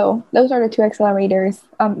 So those are the two accelerators,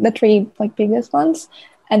 the three biggest ones.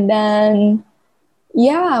 And then,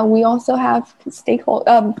 we also have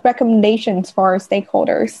recommendations for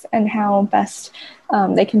stakeholders and how best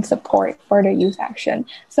they can support further youth action.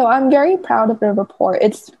 So I'm very proud of the report.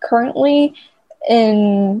 It's currently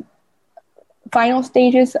in final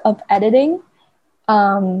stages of editing,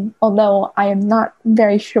 although I am not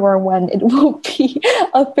very sure when it will be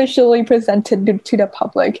officially presented to the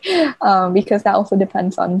public, because that also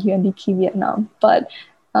depends on UNDP Vietnam. But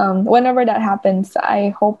whenever that happens,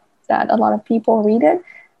 I hope that a lot of people read it,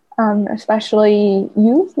 especially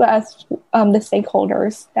youth, as the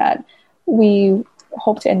stakeholders that we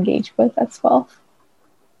hope to engage with as well.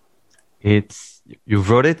 You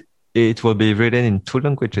wrote it. It will be written in two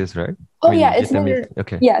languages, right? Oh, yeah, it's been,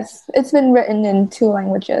 okay. Yes, it's been written in two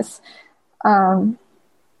languages. I'm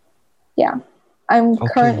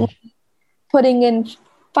currently putting in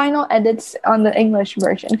final edits on the English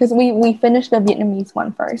version because we finished the Vietnamese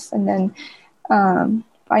one first, and then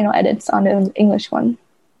final edits on the English one.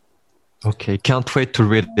 Okay, can't wait to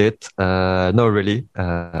read it. No, really.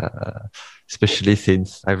 Especially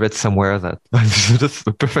since I read somewhere that just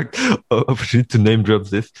a perfect opportunity to name drop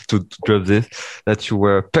this, that you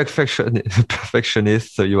were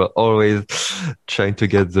perfectionist, so you were always trying to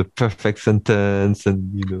get the perfect sentence,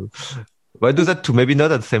 and well, I do that too, maybe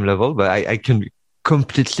not at the same level, but I can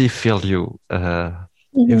completely feel you.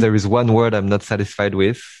 If there is one word I'm not satisfied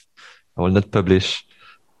with, I will not publish.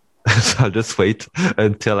 So I'll just wait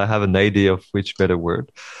until I have an idea of which better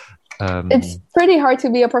word. It's pretty hard to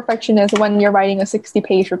be a perfectionist when you're writing a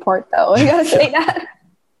 60-page report, though. I gotta say that.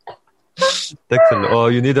 Oh,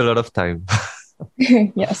 you need a lot of time.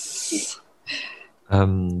 Yes.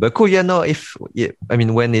 But cool,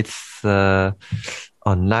 when it's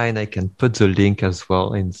online, I can put the link as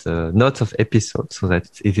well in the notes of episode so that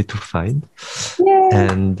it's easy to find. Yay.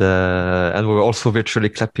 And we're also virtually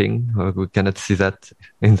clapping. We cannot see that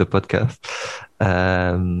in the podcast.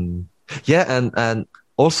 And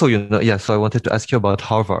also, so I wanted to ask you about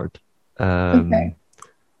Harvard. Okay.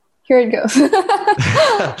 Here it goes.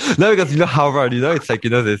 No, because Harvard,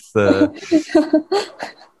 it's this.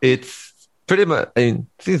 It's pretty much.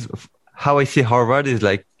 How I see Harvard is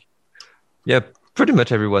pretty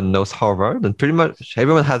much everyone knows Harvard, and pretty much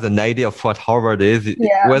everyone has an idea of what Harvard is,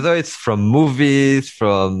 whether it's from movies,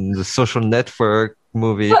 from the Social Network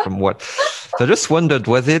movie, from what. So I just wondered,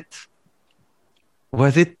 was it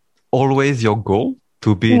always your goal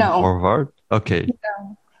to be in Harvard? Okay.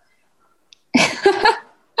 No.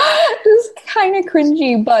 This is kind of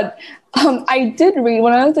cringy, but I did read,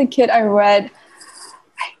 when I was a kid, I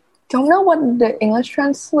don't know what the English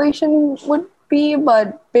translation would be,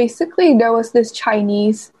 but basically there was this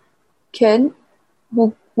Chinese kid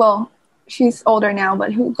who, well, she's older now,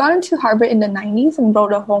 but who got into Harvard in the 90s and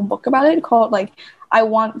wrote a whole book about it called like, I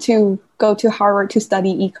want to go to Harvard to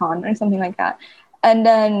study econ or something like that. And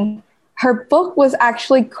then her book was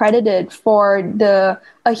actually credited for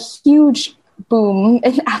a huge boom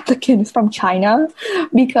in applicants from China,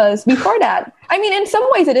 because before that, I mean, in some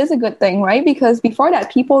ways it is a good thing, right? Because before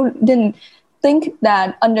that, people didn't think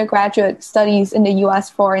that undergraduate studies in the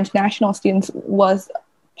US for international students was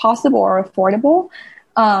possible or affordable.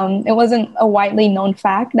 It wasn't a widely known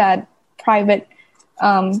fact that private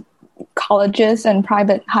colleges and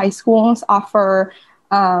private high schools offer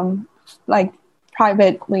like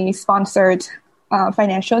privately sponsored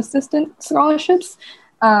financial assistance scholarships.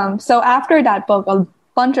 So after that book, a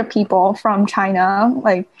bunch of people from China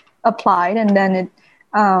like applied, and then it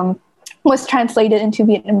was translated into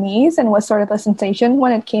Vietnamese and was sort of a sensation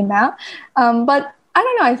when it came out. But I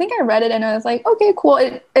don't know, I think I read it and I was like, okay, cool.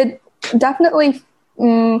 It definitely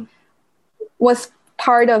was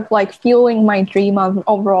part of like fueling my dream of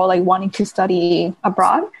overall like wanting to study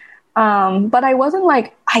abroad. But I wasn't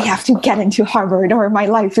like, I have to get into Harvard or my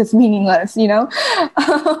life is meaningless, you know?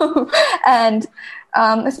 And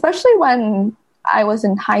especially when I was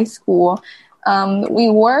in high school, we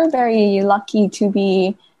were very lucky to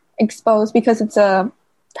be exposed, because it's a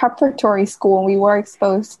preparatory school. We were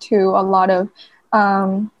exposed to a lot of,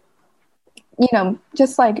 you know,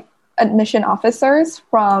 just like admission officers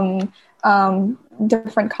from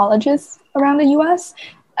different colleges around the US.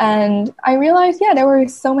 And I realized, yeah, there were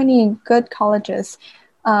so many good colleges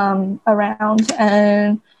around.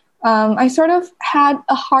 And I sort of had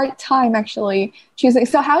a hard time actually choosing.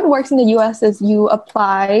 So how it works in the US is you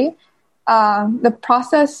apply. The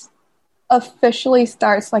process officially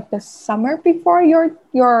starts like the summer before your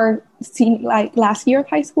like last year of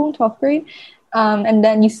high school, 12th grade. And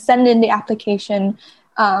then you send in the application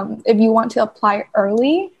if you want to apply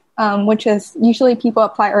early, which is usually people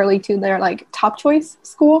apply early to their like top choice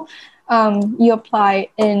school. You apply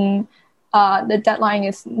in the deadline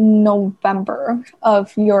is November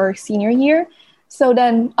of your senior year. So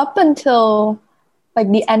then up until like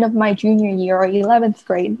the end of my junior year or 11th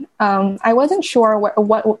grade, I wasn't sure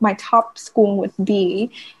what my top school would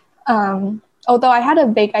be. Although I had a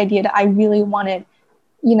vague idea that I really wanted,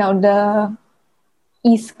 you know, the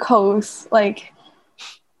East Coast, like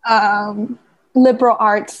liberal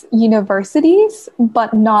arts universities,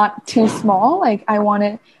 but not too small. Like I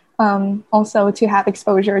wanted also to have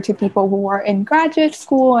exposure to people who are in graduate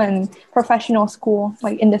school and professional school,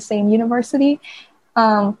 like in the same university.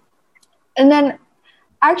 And then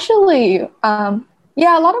actually, yeah,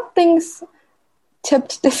 a lot of things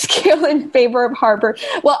tipped the scale in favor of Harvard.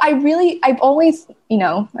 Well, I've always, you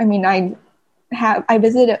know, I mean, I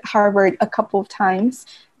visited Harvard a couple of times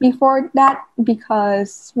before that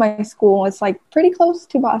because my school was like pretty close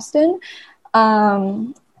to Boston.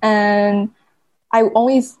 And I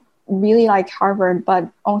always really liked Harvard, but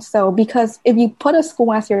also because if you put a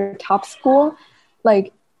school as your top school,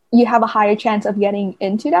 like you have a higher chance of getting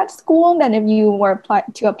into that school than if you were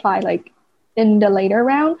to apply like in the later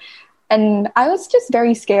round. And I was just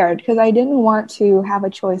very scared because I didn't want to have a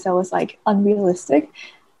choice that was like unrealistic.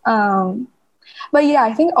 But yeah,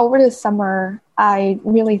 I think over the summer, I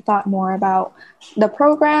really thought more about the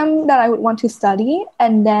program that I would want to study.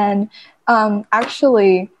 And then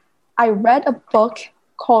actually, I read a book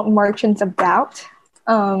called Merchants of Doubt.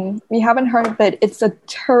 If you haven't heard of it, it's a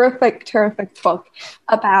terrific, terrific book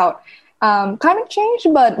about climate change,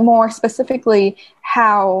 but more specifically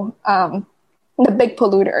how the big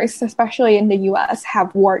polluters, especially in the US,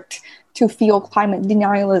 have worked to fuel climate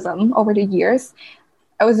denialism over the years.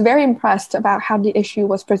 I was very impressed about how the issue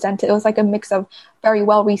was presented. It was like a mix of very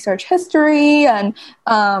well-researched history and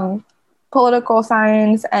political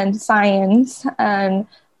science, and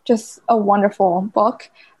just a wonderful book.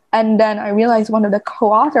 And then I realized one of the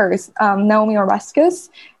co-authors, Naomi Oreskes,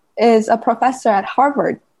 is a professor at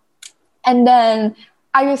Harvard. And then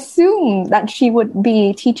I assumed that she would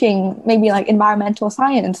be teaching maybe like environmental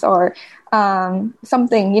science or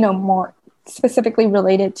something, you know, more specifically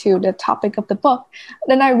related to the topic of the book.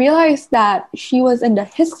 Then I realized that she was in the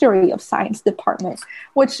history of science department,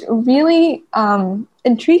 which really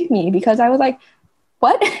intrigued me because I was like,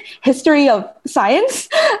 what? History of science?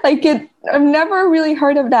 I've never really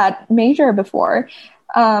heard of that major before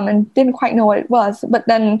and didn't quite know what it was. But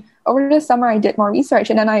then over the summer, I did more research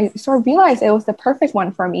and then I sort of realized it was the perfect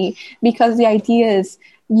one for me because the idea is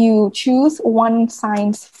you choose one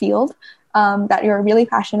science field that you're really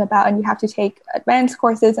passionate about and you have to take advanced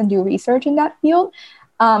courses and do research in that field.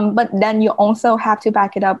 But then you also have to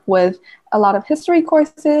back it up with a lot of history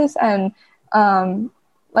courses and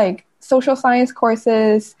social science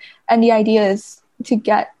courses, and the idea is to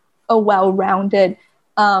get a well-rounded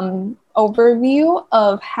overview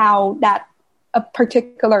of how that a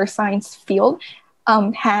particular science field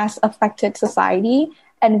has affected society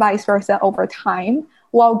and vice versa over time,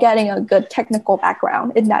 while getting a good technical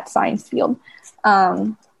background in that science field.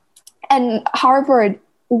 And Harvard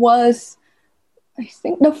was, I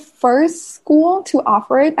think, the first school to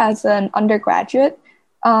offer it as an undergraduate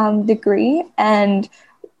degree, and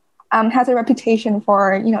has a reputation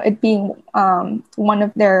for, you know, it being one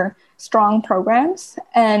of their strong programs.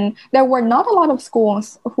 And there were not a lot of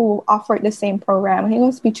schools who offered the same program. I think it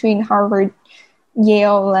was between Harvard,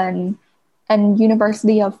 Yale, and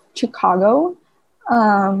University of Chicago.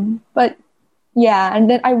 But yeah, and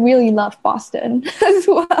then I really loved Boston as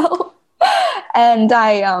well. And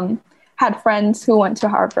I had friends who went to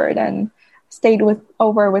Harvard and stayed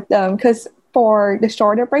over with them, because for the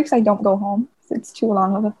shorter breaks, I don't go home. It's too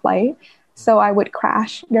long of a flight. So I would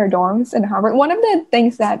crash their dorms in Harvard. One of the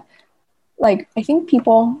things that, like, I think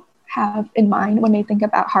people have in mind when they think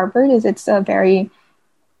about Harvard is it's a very,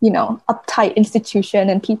 you know, uptight institution,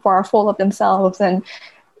 and people are full of themselves and,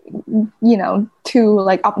 you know, too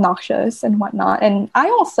like obnoxious and whatnot. And I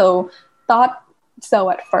also thought so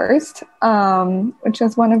at first, which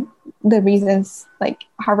was one of the reasons like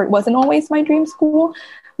Harvard wasn't always my dream school.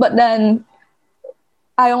 But then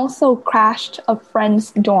I also crashed a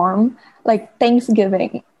friend's dorm like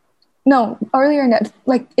Thanksgiving. No, earlier in that,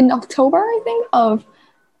 like in October, I think, of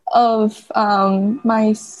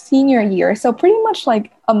my senior year. So pretty much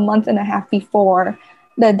like a month and a half before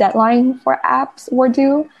the deadline for apps were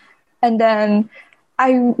due. And then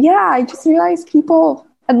I just realized people,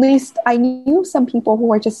 at least I knew some people who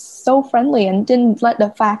were just so friendly and didn't let the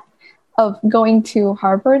fact of going to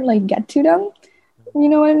Harvard like get to them. You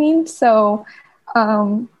know what I mean? So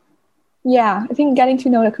yeah, I think getting to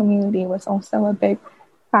know the community was also a big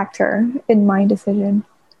factor in my decision.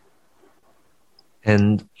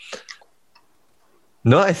 And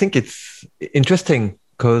no, I think it's interesting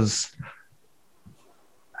because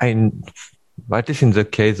at least in the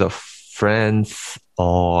case of France,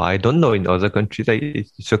 or I don't know in other countries,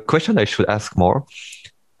 it's a question I should ask more.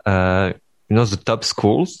 You know, the top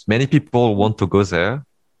schools, many people want to go there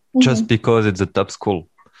just because it's a top school.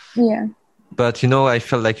 Yeah. But, you know, I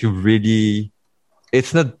felt like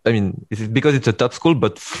it's not, I mean, it's because it's a top school,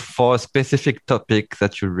 but for a specific topic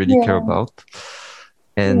that you really care about.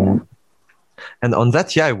 And on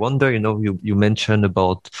that, I wonder, you know, you mentioned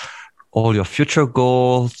about all your future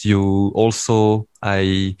goals. You also,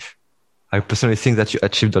 I personally think that you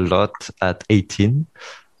achieved a lot at 18.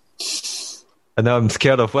 And now I'm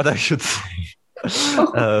scared of what I should say.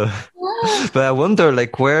 But I wonder,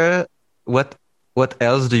 like, what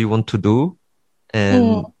else do you want to do?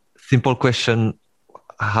 And simple question,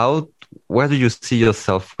 where do you see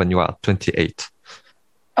yourself when you are 28?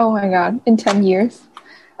 Oh my God, in 10 years?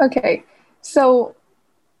 Okay, so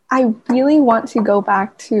I really want to go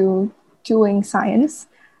back to doing science,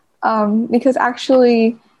 because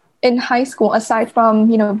actually in high school, aside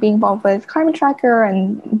from, you know, being involved with Climate Tracker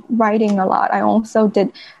and writing a lot, I also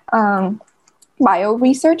did bio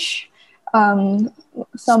research,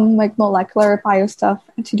 some like molecular bio stuff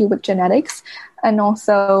to do with genetics. And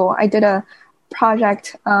also I did a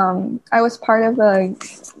project. I was part of a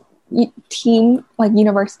team, like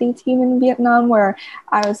university team in Vietnam, where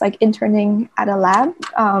I was like interning at a lab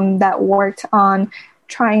that worked on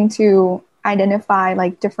trying to identify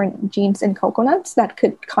like different genes in coconuts that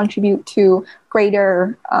could contribute to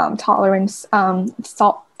greater tolerance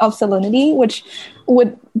salt of salinity, which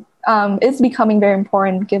is becoming very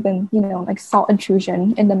important given, you know, like salt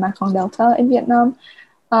intrusion in the Mekong Delta in Vietnam.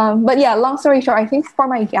 But yeah, long story short, I think for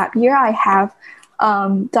my gap year, I have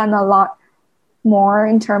done a lot more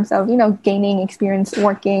in terms of, you know, gaining experience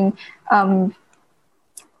working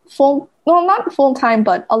not full time,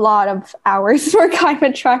 but a lot of hours for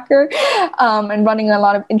Climate Tracker, and running a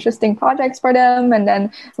lot of interesting projects for them, and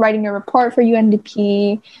then writing a report for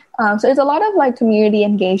UNDP. So it's a lot of like community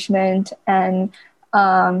engagement and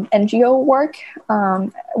NGO work,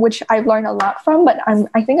 which I've learned a lot from. But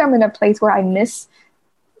I think I'm in a place where I miss,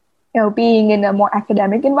 you know, being in a more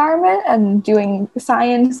academic environment and doing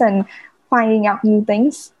science and finding out new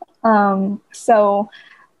things. So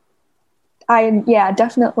I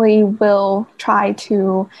definitely will try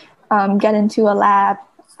to get into a lab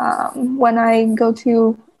when I go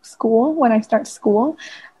to school, when I start school.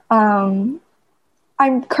 I'm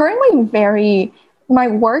currently my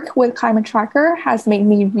work with Climate Tracker has made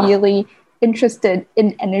me really interested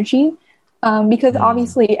in energy, because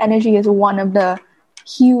obviously energy is one of the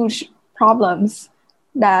huge problems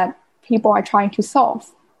that people are trying to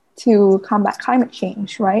solve to combat climate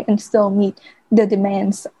change, right? And still meet the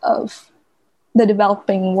demands of the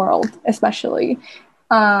developing world, especially.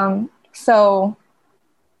 So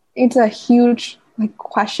it's a huge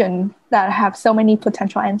question that have so many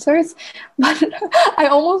potential answers, but I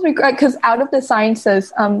almost regret, because out of the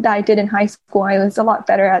sciences that I did in high school, I was a lot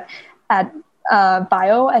better at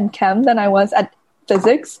bio and chem than I was at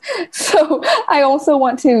physics. So I also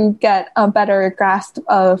want to get a better grasp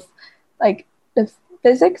of the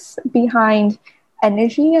physics behind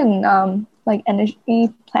energy and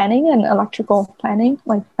energy planning and electrical planning,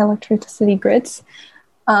 like electricity grids.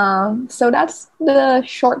 So that's the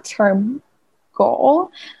short-term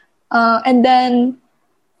goal. And then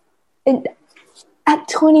at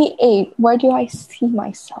 28, where do I see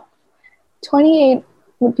myself? 28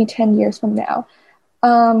 would be 10 years from now.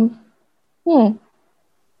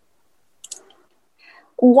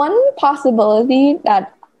 One possibility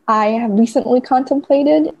that I have recently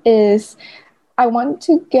contemplated is I'm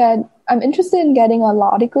interested in getting a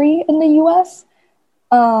law degree in the US,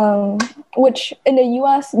 which in the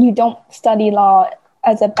US, you don't study law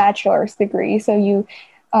as a bachelor's degree. So you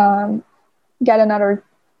get another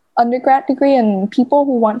undergrad degree, and people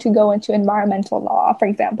who want to go into environmental law, for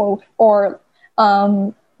example, or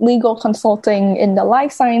legal consulting in the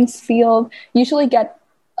life science field, usually get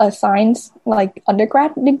a science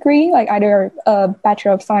undergrad degree, either a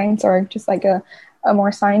Bachelor of Science or just a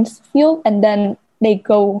more science field, and then they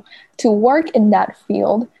go to work in that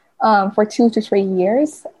field for 2 to 3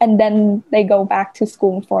 years, and then they go back to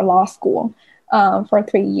school for law school for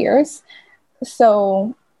 3 years.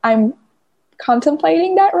 So I'm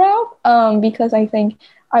contemplating that route because I think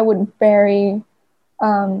I would very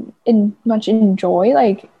much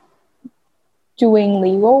enjoy doing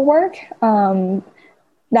legal work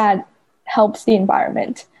that helps the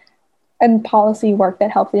environment and policy work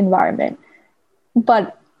that helps the environment.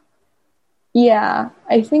 But yeah,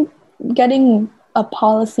 I think getting a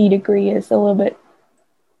policy degree is a little bit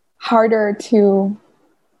harder to,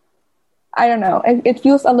 I don't know, it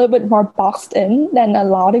feels a little bit more boxed in than a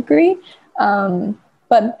law degree.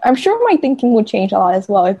 But I'm sure my thinking would change a lot as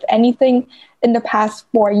well. If anything in the past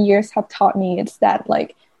 4 years have taught me, it's that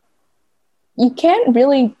you can't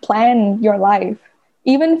really plan your life,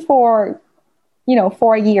 even for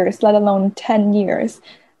 4 years, let alone 10 years.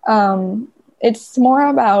 It's more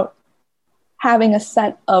about having a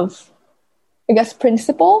set of, I guess,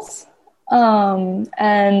 principles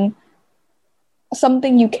and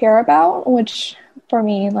something you care about, which for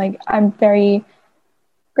me, I'm very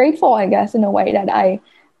grateful, I guess, in a way that I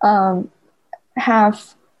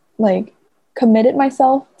have committed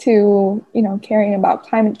myself to, caring about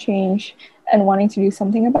climate change and wanting to do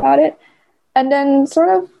something about it. And then sort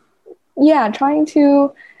of, trying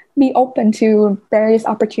to be open to various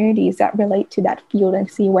opportunities that relate to that field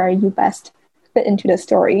and see where you best fit into the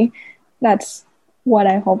story. That's what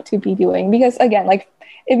I hope to be doing. Because again,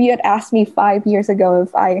 if you had asked me 5 years ago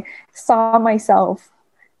if I saw myself,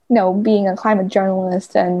 being a climate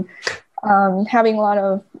journalist and having a lot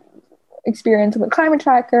of experience with Climate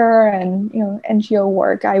Tracker and NGO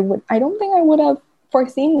work, I don't think I would have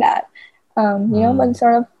foreseen that. But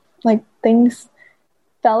sort of things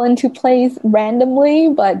fell into place randomly,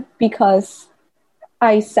 but because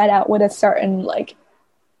I set out with a certain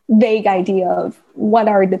vague idea of what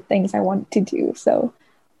are the things I want to do. So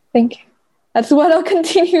I think that's what I'll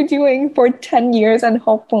continue doing for 10 years, and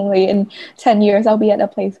hopefully in 10 years I'll be at a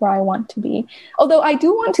place where I want to be. Although I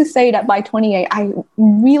do want to say that by 28, I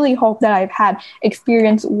really hope that I've had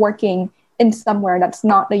experience working in somewhere that's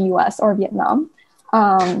not the US or Vietnam.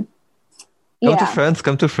 Come to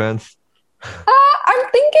France.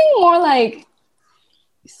 I'm thinking more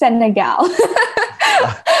Senegal.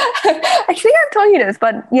 I think I've told you this,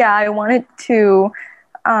 but yeah, I wanted to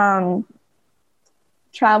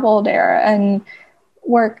travel there and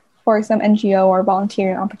work for some NGO or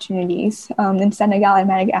volunteering opportunities in Senegal and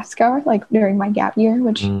Madagascar, during my gap year,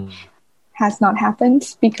 which has not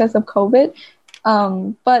happened because of COVID.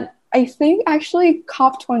 But I think actually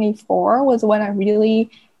COP24 was when I really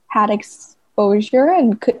had exposure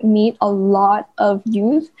and could meet a lot of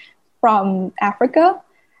youth from Africa.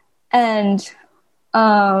 And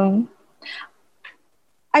I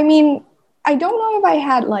mean, I don't know if I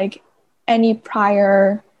had any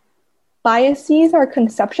prior biases or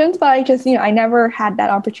conceptions, but I just, I never had that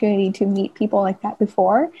opportunity to meet people like that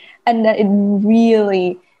before. And that it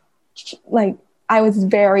really, I was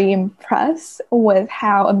very impressed with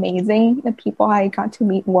how amazing the people I got to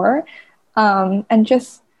meet were. And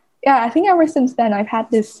just, I think ever since then, I've had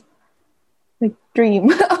this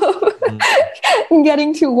dream of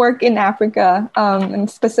getting to work in Africa, and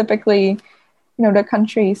specifically the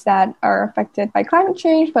countries that are affected by climate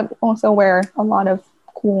change, but also where a lot of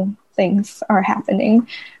cool things are happening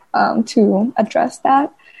to address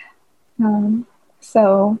that.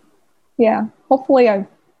 So, yeah, hopefully I've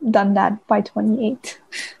done that by 28.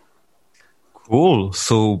 Cool.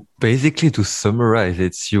 So basically, to summarize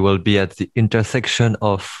it, you will be at the intersection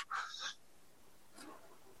of,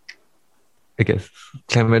 I guess,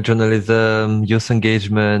 climate journalism, youth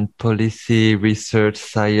engagement, policy, research,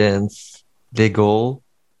 science, legal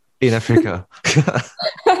in Africa.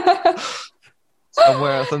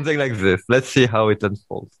 Somewhere, something like this. Let's see how it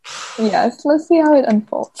unfolds. Yes, let's see how it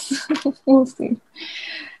unfolds. We'll see.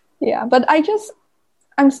 Yeah, but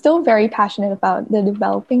I'm still very passionate about the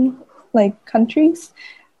developing countries.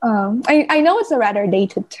 I know it's a rather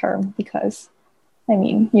dated term because, I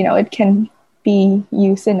mean, it can be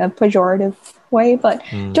used in a pejorative way, but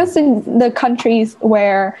just in the countries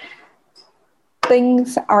where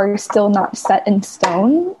things are still not set in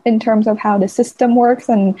stone in terms of how the system works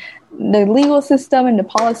and the legal system and the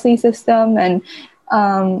policy system and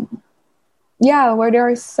where there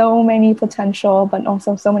are so many potential but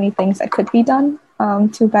also so many things that could be done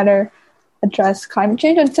to better address climate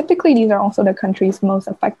change. And typically these are also the countries most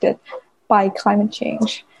affected by climate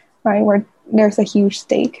change, right, where there's a huge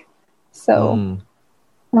stake. So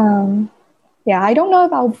I don't know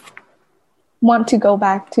if I'll want to go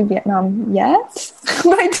back to Vietnam yet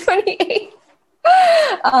by 28.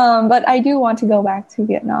 But I do want to go back to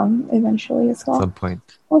Vietnam eventually as well. At some point.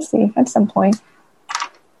 We'll see at some point.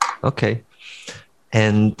 Okay.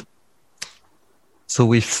 And so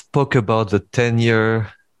we spoke about the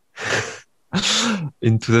 10-year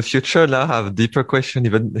into the future. Now I have a deeper question.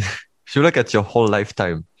 Even if you look at your whole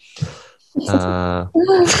lifetime, how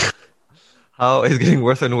it's getting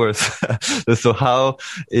worse and worse. So how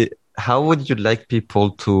would you like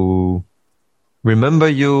people to remember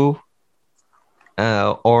you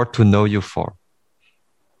or to know you for?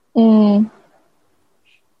 Well,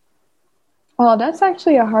 that's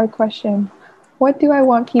actually a hard question. What do I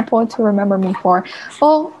want people to remember me for?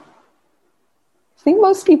 Well, I think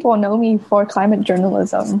most people know me for climate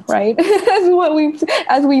journalism, right?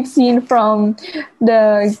 as we've seen from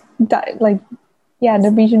the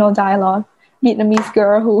regional dialogue Vietnamese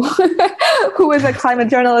girl who is a climate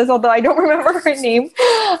journalist, although I don't remember her name.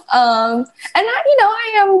 And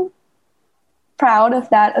I am proud of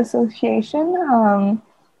that association. I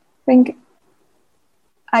think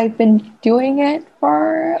I've been doing it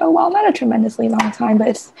for a while, not a tremendously long time, but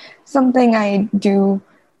it's something I do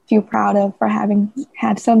feel proud of for having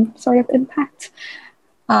had some sort of impact.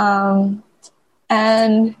 And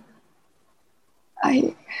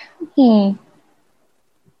I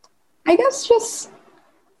guess just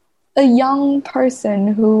a young person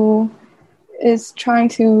who is trying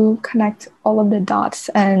to connect all of the dots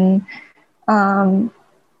and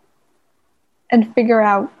figure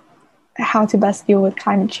out how to best deal with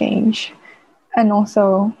climate change and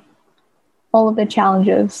also all of the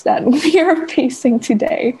challenges that we are facing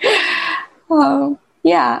today.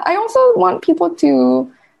 I also want people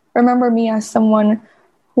to remember me as someone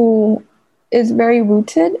who is very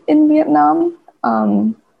rooted in Vietnam,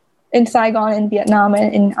 in Saigon, in Vietnam,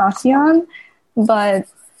 and in ASEAN, but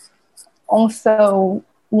also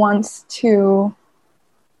wants to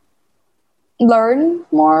learn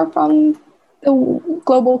more from the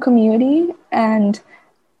global community. And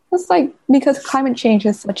it's because climate change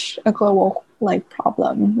is such a global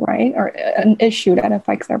problem, right? Or an issue that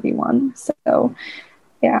affects everyone. So,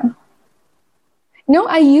 yeah.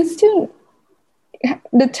 I used to,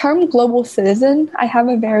 the term global citizen, I have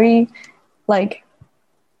a very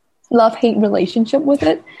love-hate relationship with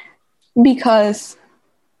it because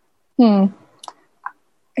I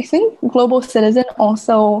think global citizen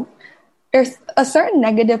also, there's a certain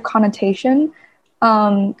negative connotation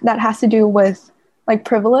that has to do with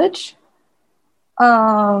privilege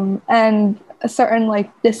and a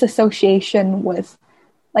certain disassociation with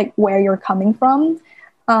where you're coming from,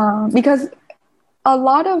 because a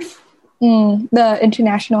lot of the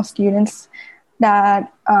international students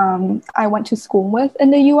that I went to school with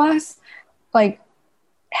in the US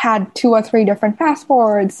had 2 or 3 different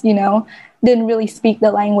passports, didn't really speak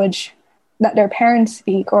the language that their parents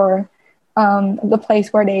speak or the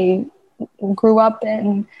place where they grew up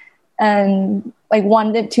in, and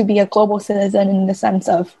wanted to be a global citizen in the sense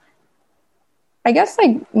of, I guess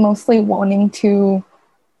mostly wanting to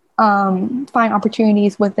find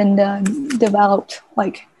opportunities within the developed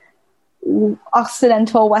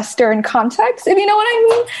Occidental Western context, if you know what I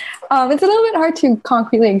mean. It's a little bit hard to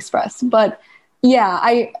concretely express, but yeah,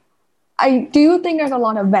 I do think there's a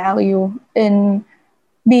lot of value in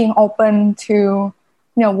being open to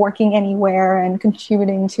working anywhere and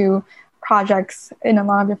contributing to projects in a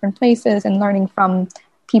lot of different places and learning from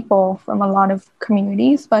people from a lot of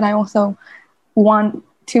communities. But I also want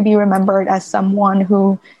to be remembered as someone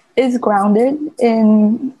who is grounded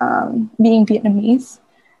in being Vietnamese.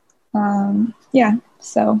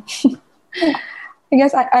 So I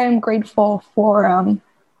guess I am grateful for,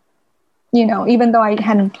 even though I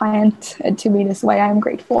hadn't planned it to be this way, I'm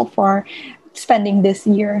grateful for spending this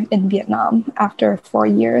year in Vietnam after 4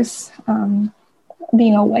 years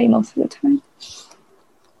being away most of the time.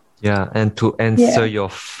 Yeah, and to answer your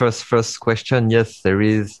first question, yes, there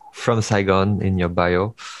is From Saigon in your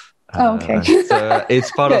bio. Okay.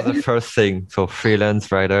 It's part of the first thing. So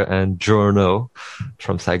freelance writer and journal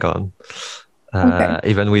from Saigon. Okay.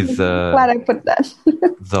 Even with glad I put that.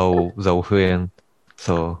 Dầu Huyên.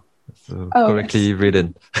 So correctly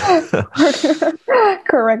written.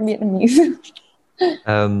 Correct Vietnamese.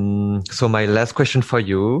 So my last question for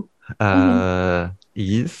you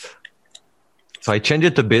is, so I changed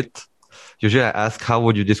it a bit. Usually I ask, how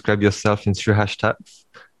would you describe yourself in 3 hashtags?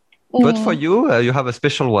 But for you, you have a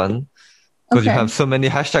special one because you have so many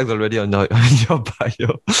hashtags already on your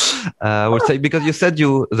bio. I would say, because you said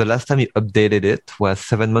the last time you updated it was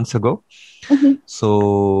 7 months ago.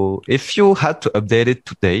 So if you had to update it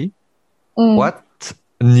today, what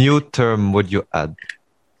new term would you add?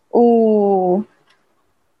 Ooh.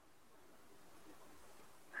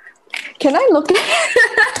 Can I look at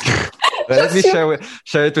it? Let me share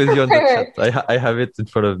it with you on the chat. I have it in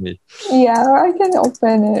front of me. Yeah, I can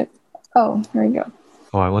open it. Oh, here we go.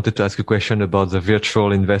 Oh, I wanted to ask a question about the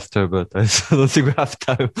virtual investor, but I don't think we have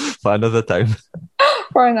time for another time.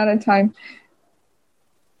 For another time.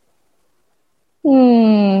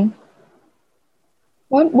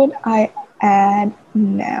 What would I add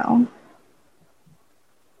now?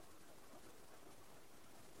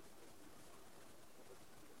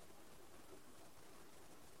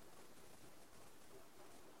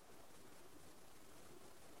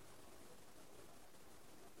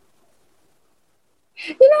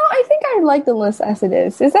 I think I like the list as it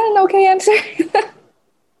is. Is that an okay answer?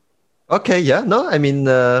 Okay, yeah, no, I mean,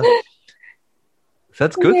 that's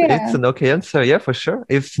good. Yeah. It's an okay answer, yeah, for sure.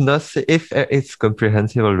 If it's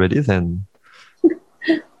comprehensive already, then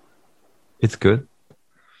it's good.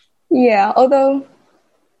 Yeah, although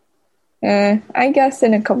I guess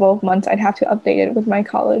in a couple of months I'd have to update it with my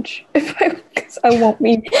college because I won't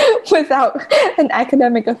be without an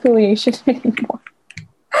academic affiliation anymore.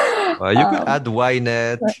 You could add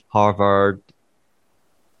Ynet, Harvard.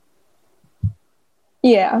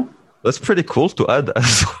 Yeah. That's pretty cool to add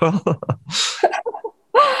as well.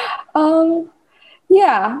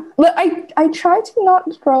 Yeah, but I try to not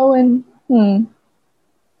throw in.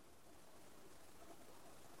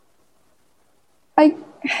 I'm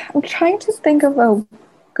trying to think of a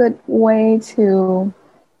good way to,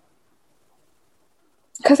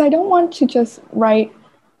 because I don't want to just write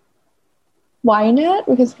Ynet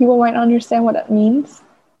because people might not understand what that means,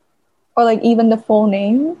 or like even the full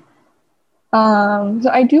name. So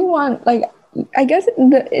I do want, like, I guess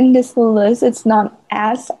in this list it's not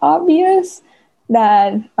as obvious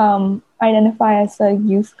that identify as a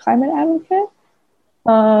youth climate advocate.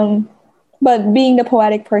 But being the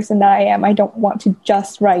poetic person that I am, I don't want to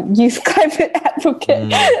just write youth climate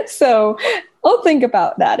advocate. So I'll think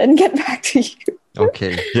about that and get back to you.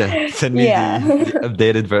 Okay, yeah. Send me the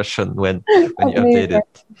updated version when you update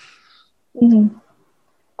it.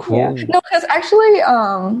 Cool. Yeah. No, because actually,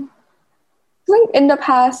 I think in the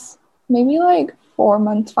past, maybe like 4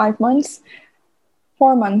 months, 5 months,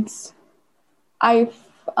 4 months, I've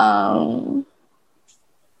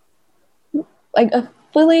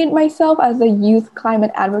affiliate myself as a youth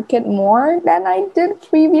climate advocate more than I did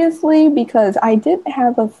previously, because I did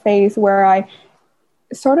have a phase where I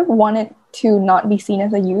sort of wanted to not be seen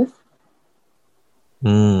as a youth.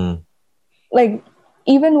 Like,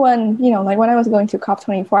 even when, when I was going to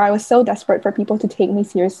COP24, I was so desperate for people to take me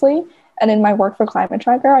seriously. And in my work for Climate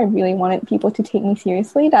Tracker, I really wanted people to take me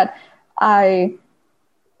seriously, that I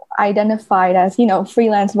identified as,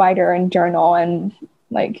 freelance writer and journal and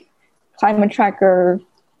like Climate Tracker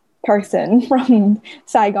person from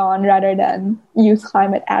Saigon rather than youth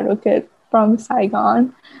climate advocate from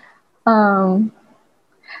Saigon.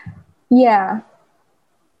 Yeah,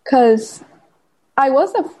 because I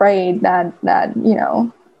was afraid that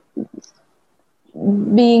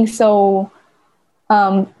being so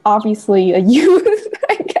obviously a youth,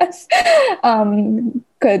 I guess,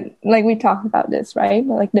 could, like, we talked about this, right?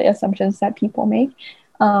 Like the assumptions that people make.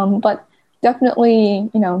 But definitely,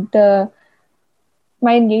 my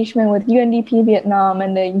engagement with UNDP Vietnam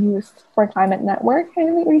and the Youth for Climate Network, I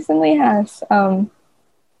think recently has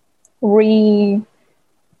like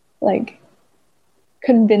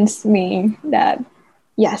convinced me that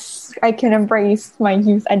yes, I can embrace my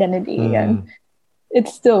youth identity, and it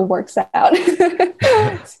still works out.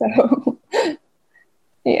 So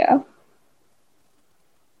yeah.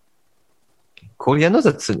 Cool. Yeah, no,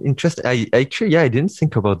 that's an interesting. I actually, yeah, I didn't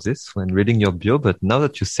think about this when reading your bio, but now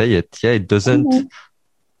that you say it, yeah, it doesn't. Mm-hmm.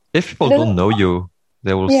 If people don't know you,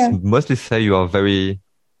 they will mostly say you are very,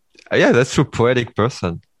 yeah, that's true, poetic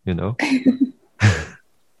person, you know.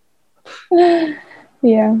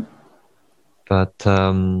 Yeah. But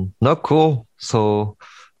no, cool. So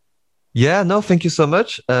yeah, no, thank you so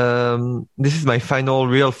much. This is my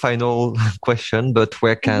real final question. But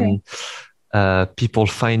where can people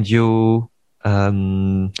find you?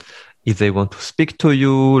 If they want to speak to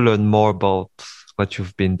you, learn more about what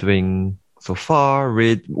you've been doing so far,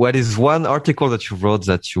 read what is one article that you wrote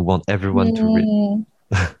that you want everyone to read?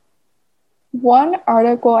 One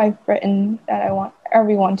article I've written that I want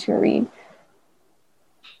everyone to read.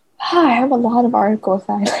 I have a lot of articles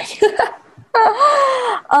that I like.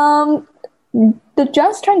 The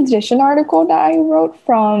Just Transition article that I wrote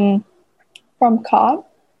from COP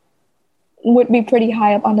would be pretty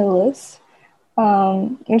high up on the list.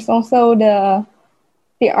 There's also the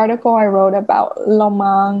article I wrote about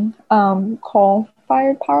Lomang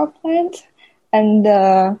coal-fired power plant and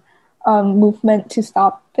the movement to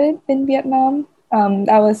stop it in Vietnam.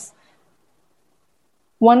 That was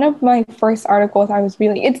one of my first articles.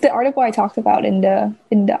 It's the article I talked about in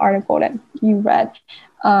the article that you read.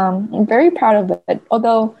 I'm very proud of it,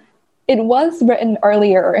 although it was written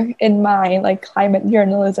earlier in my climate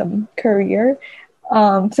journalism career.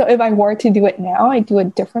 So if I were to do it now, I'd do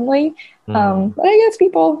it differently. But I guess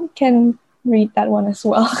people can read that one as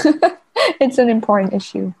well. It's an important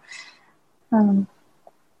issue.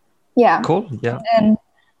 Yeah. Cool. Yeah.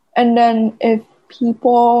 And then if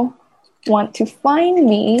people want to find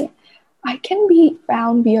me, I can be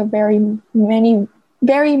found via very many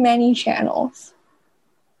channels.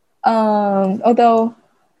 Although,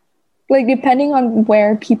 depending on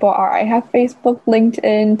where people are, I have Facebook,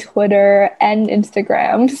 LinkedIn, Twitter, and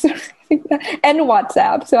Instagram, and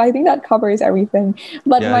WhatsApp. So I think that covers everything.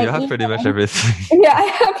 But yeah, you have pretty much everything. Yeah, I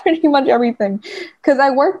have pretty much everything because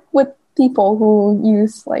I work with people who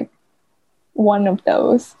use one of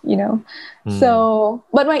those, you know. So,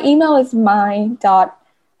 but my email is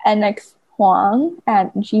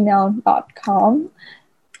my.nxhuang@gmail.com.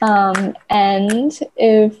 And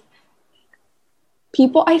if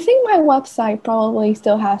people, I think my website probably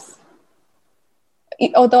still has,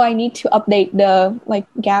 although I need to update the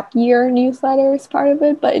gap year newsletters part of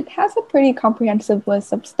it, but it has a pretty comprehensive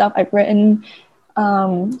list of stuff I've written.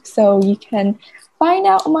 So you can find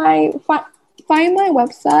out find my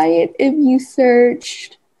website if you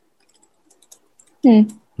search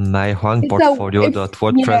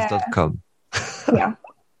myhuangportfolio.wordpress.com. Yeah.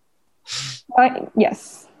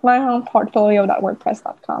 Yes.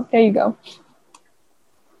 myhuangportfolio.wordpress.com. There you go.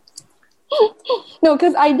 No,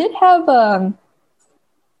 because I did have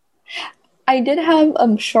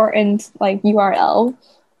shortened URL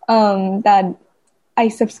that I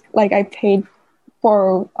paid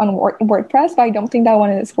for on WordPress, but I don't think that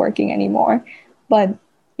one is working anymore. But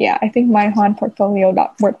yeah, I think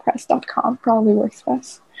myhuangportfolio.wordpress.com probably works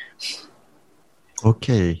best.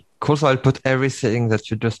 Okay, cool. So I'll put everything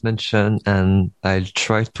that you just mentioned, and I'll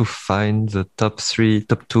try to find the top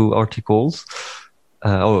 2 articles.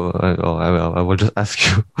 I will just ask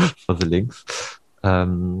you for the links.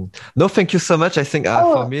 No, thank you so much. I think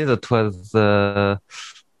for me that was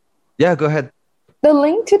yeah. Go ahead. The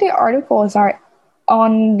link to the articles are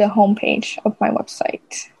on the homepage of my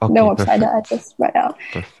website. Okay, the website perfect. that I just read out.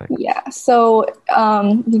 Perfect. Yeah. So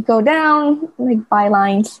you go down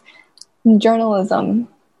bylines, journalism.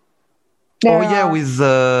 I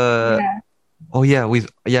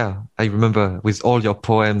remember with all your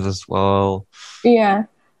poems as well. Yeah.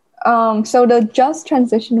 So the Just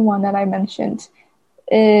Transition one that I mentioned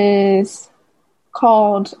is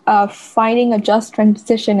called Fighting a Just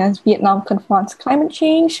Transition as Vietnam Confronts Climate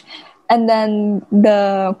Change. And then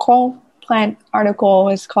the coal plant article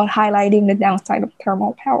is called Highlighting the Downside of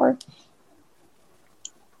Thermal Power.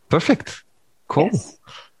 Perfect. Cool. Yes.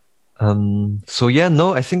 So yeah,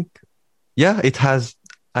 no, I think, yeah, it has,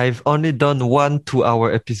 I've only done 1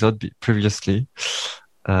 2-hour episode previously.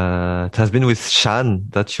 It has been with Shan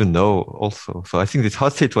that you know also. So I think this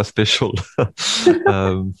hot seat was special.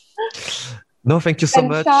 No, thank you so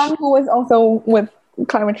much. And Shan, who was also with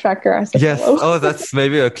Climate Tracker as a fellow. Oh, that's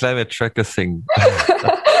maybe a Climate Tracker thing.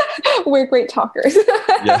 We're great talkers.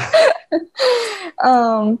 Yeah.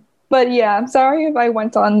 But yeah, I'm sorry if I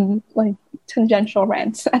went on tangential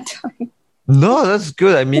rants at times. No, that's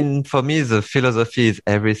good. I mean, for me, the philosophy is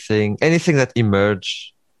everything. Anything that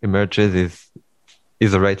emerges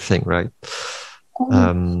is the right thing, right?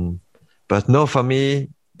 But no, for me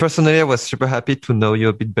personally, I was super happy to know you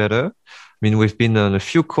a bit better. I mean, we've been on a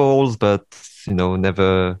few calls, but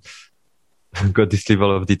never got this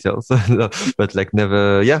level of details. But like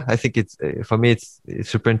never, yeah. I think it's for me, it's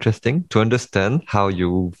super interesting to understand how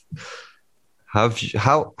you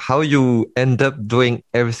end up doing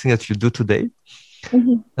everything that you do today.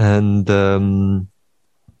 And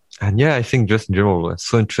yeah, I think just in general, it's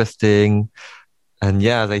so interesting. And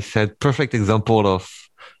yeah, as I said, perfect example of,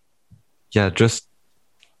 yeah, just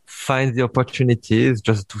find the opportunities,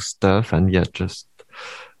 just do stuff, and yeah, just,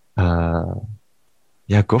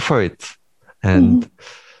 yeah, go for it. And,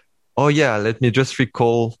 oh yeah, let me just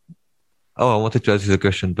recall. Oh, I wanted to ask you the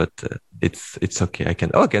question, but it's okay. I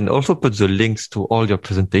can also put the links to all your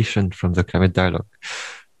presentation from the Climate Dialogue.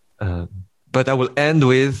 But I will end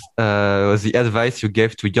with the advice you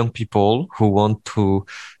gave to young people who want to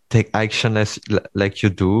take action like you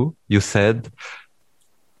do. You said,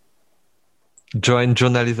 join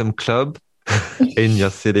journalism club in your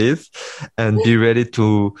cities and be ready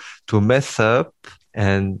to mess up.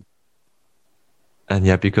 And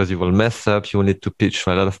yeah, because you will mess up, you will need to pitch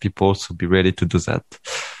for a lot of people. So be ready to do that.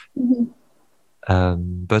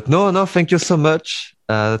 But no, thank you so much.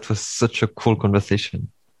 That was such a cool conversation.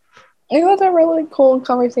 It was a really cool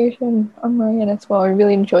conversation on my end as well. I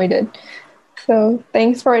really enjoyed it. So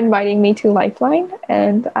thanks for inviting me to Lifeline,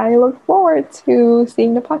 and I look forward to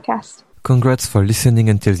seeing the podcast. Congrats for listening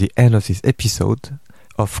until the end of this episode.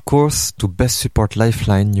 Of course, to best support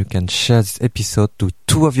Lifeline, you can share this episode to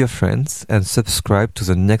 2 of your friends and subscribe to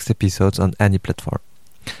the next episodes on any platform.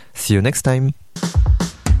 See you next time!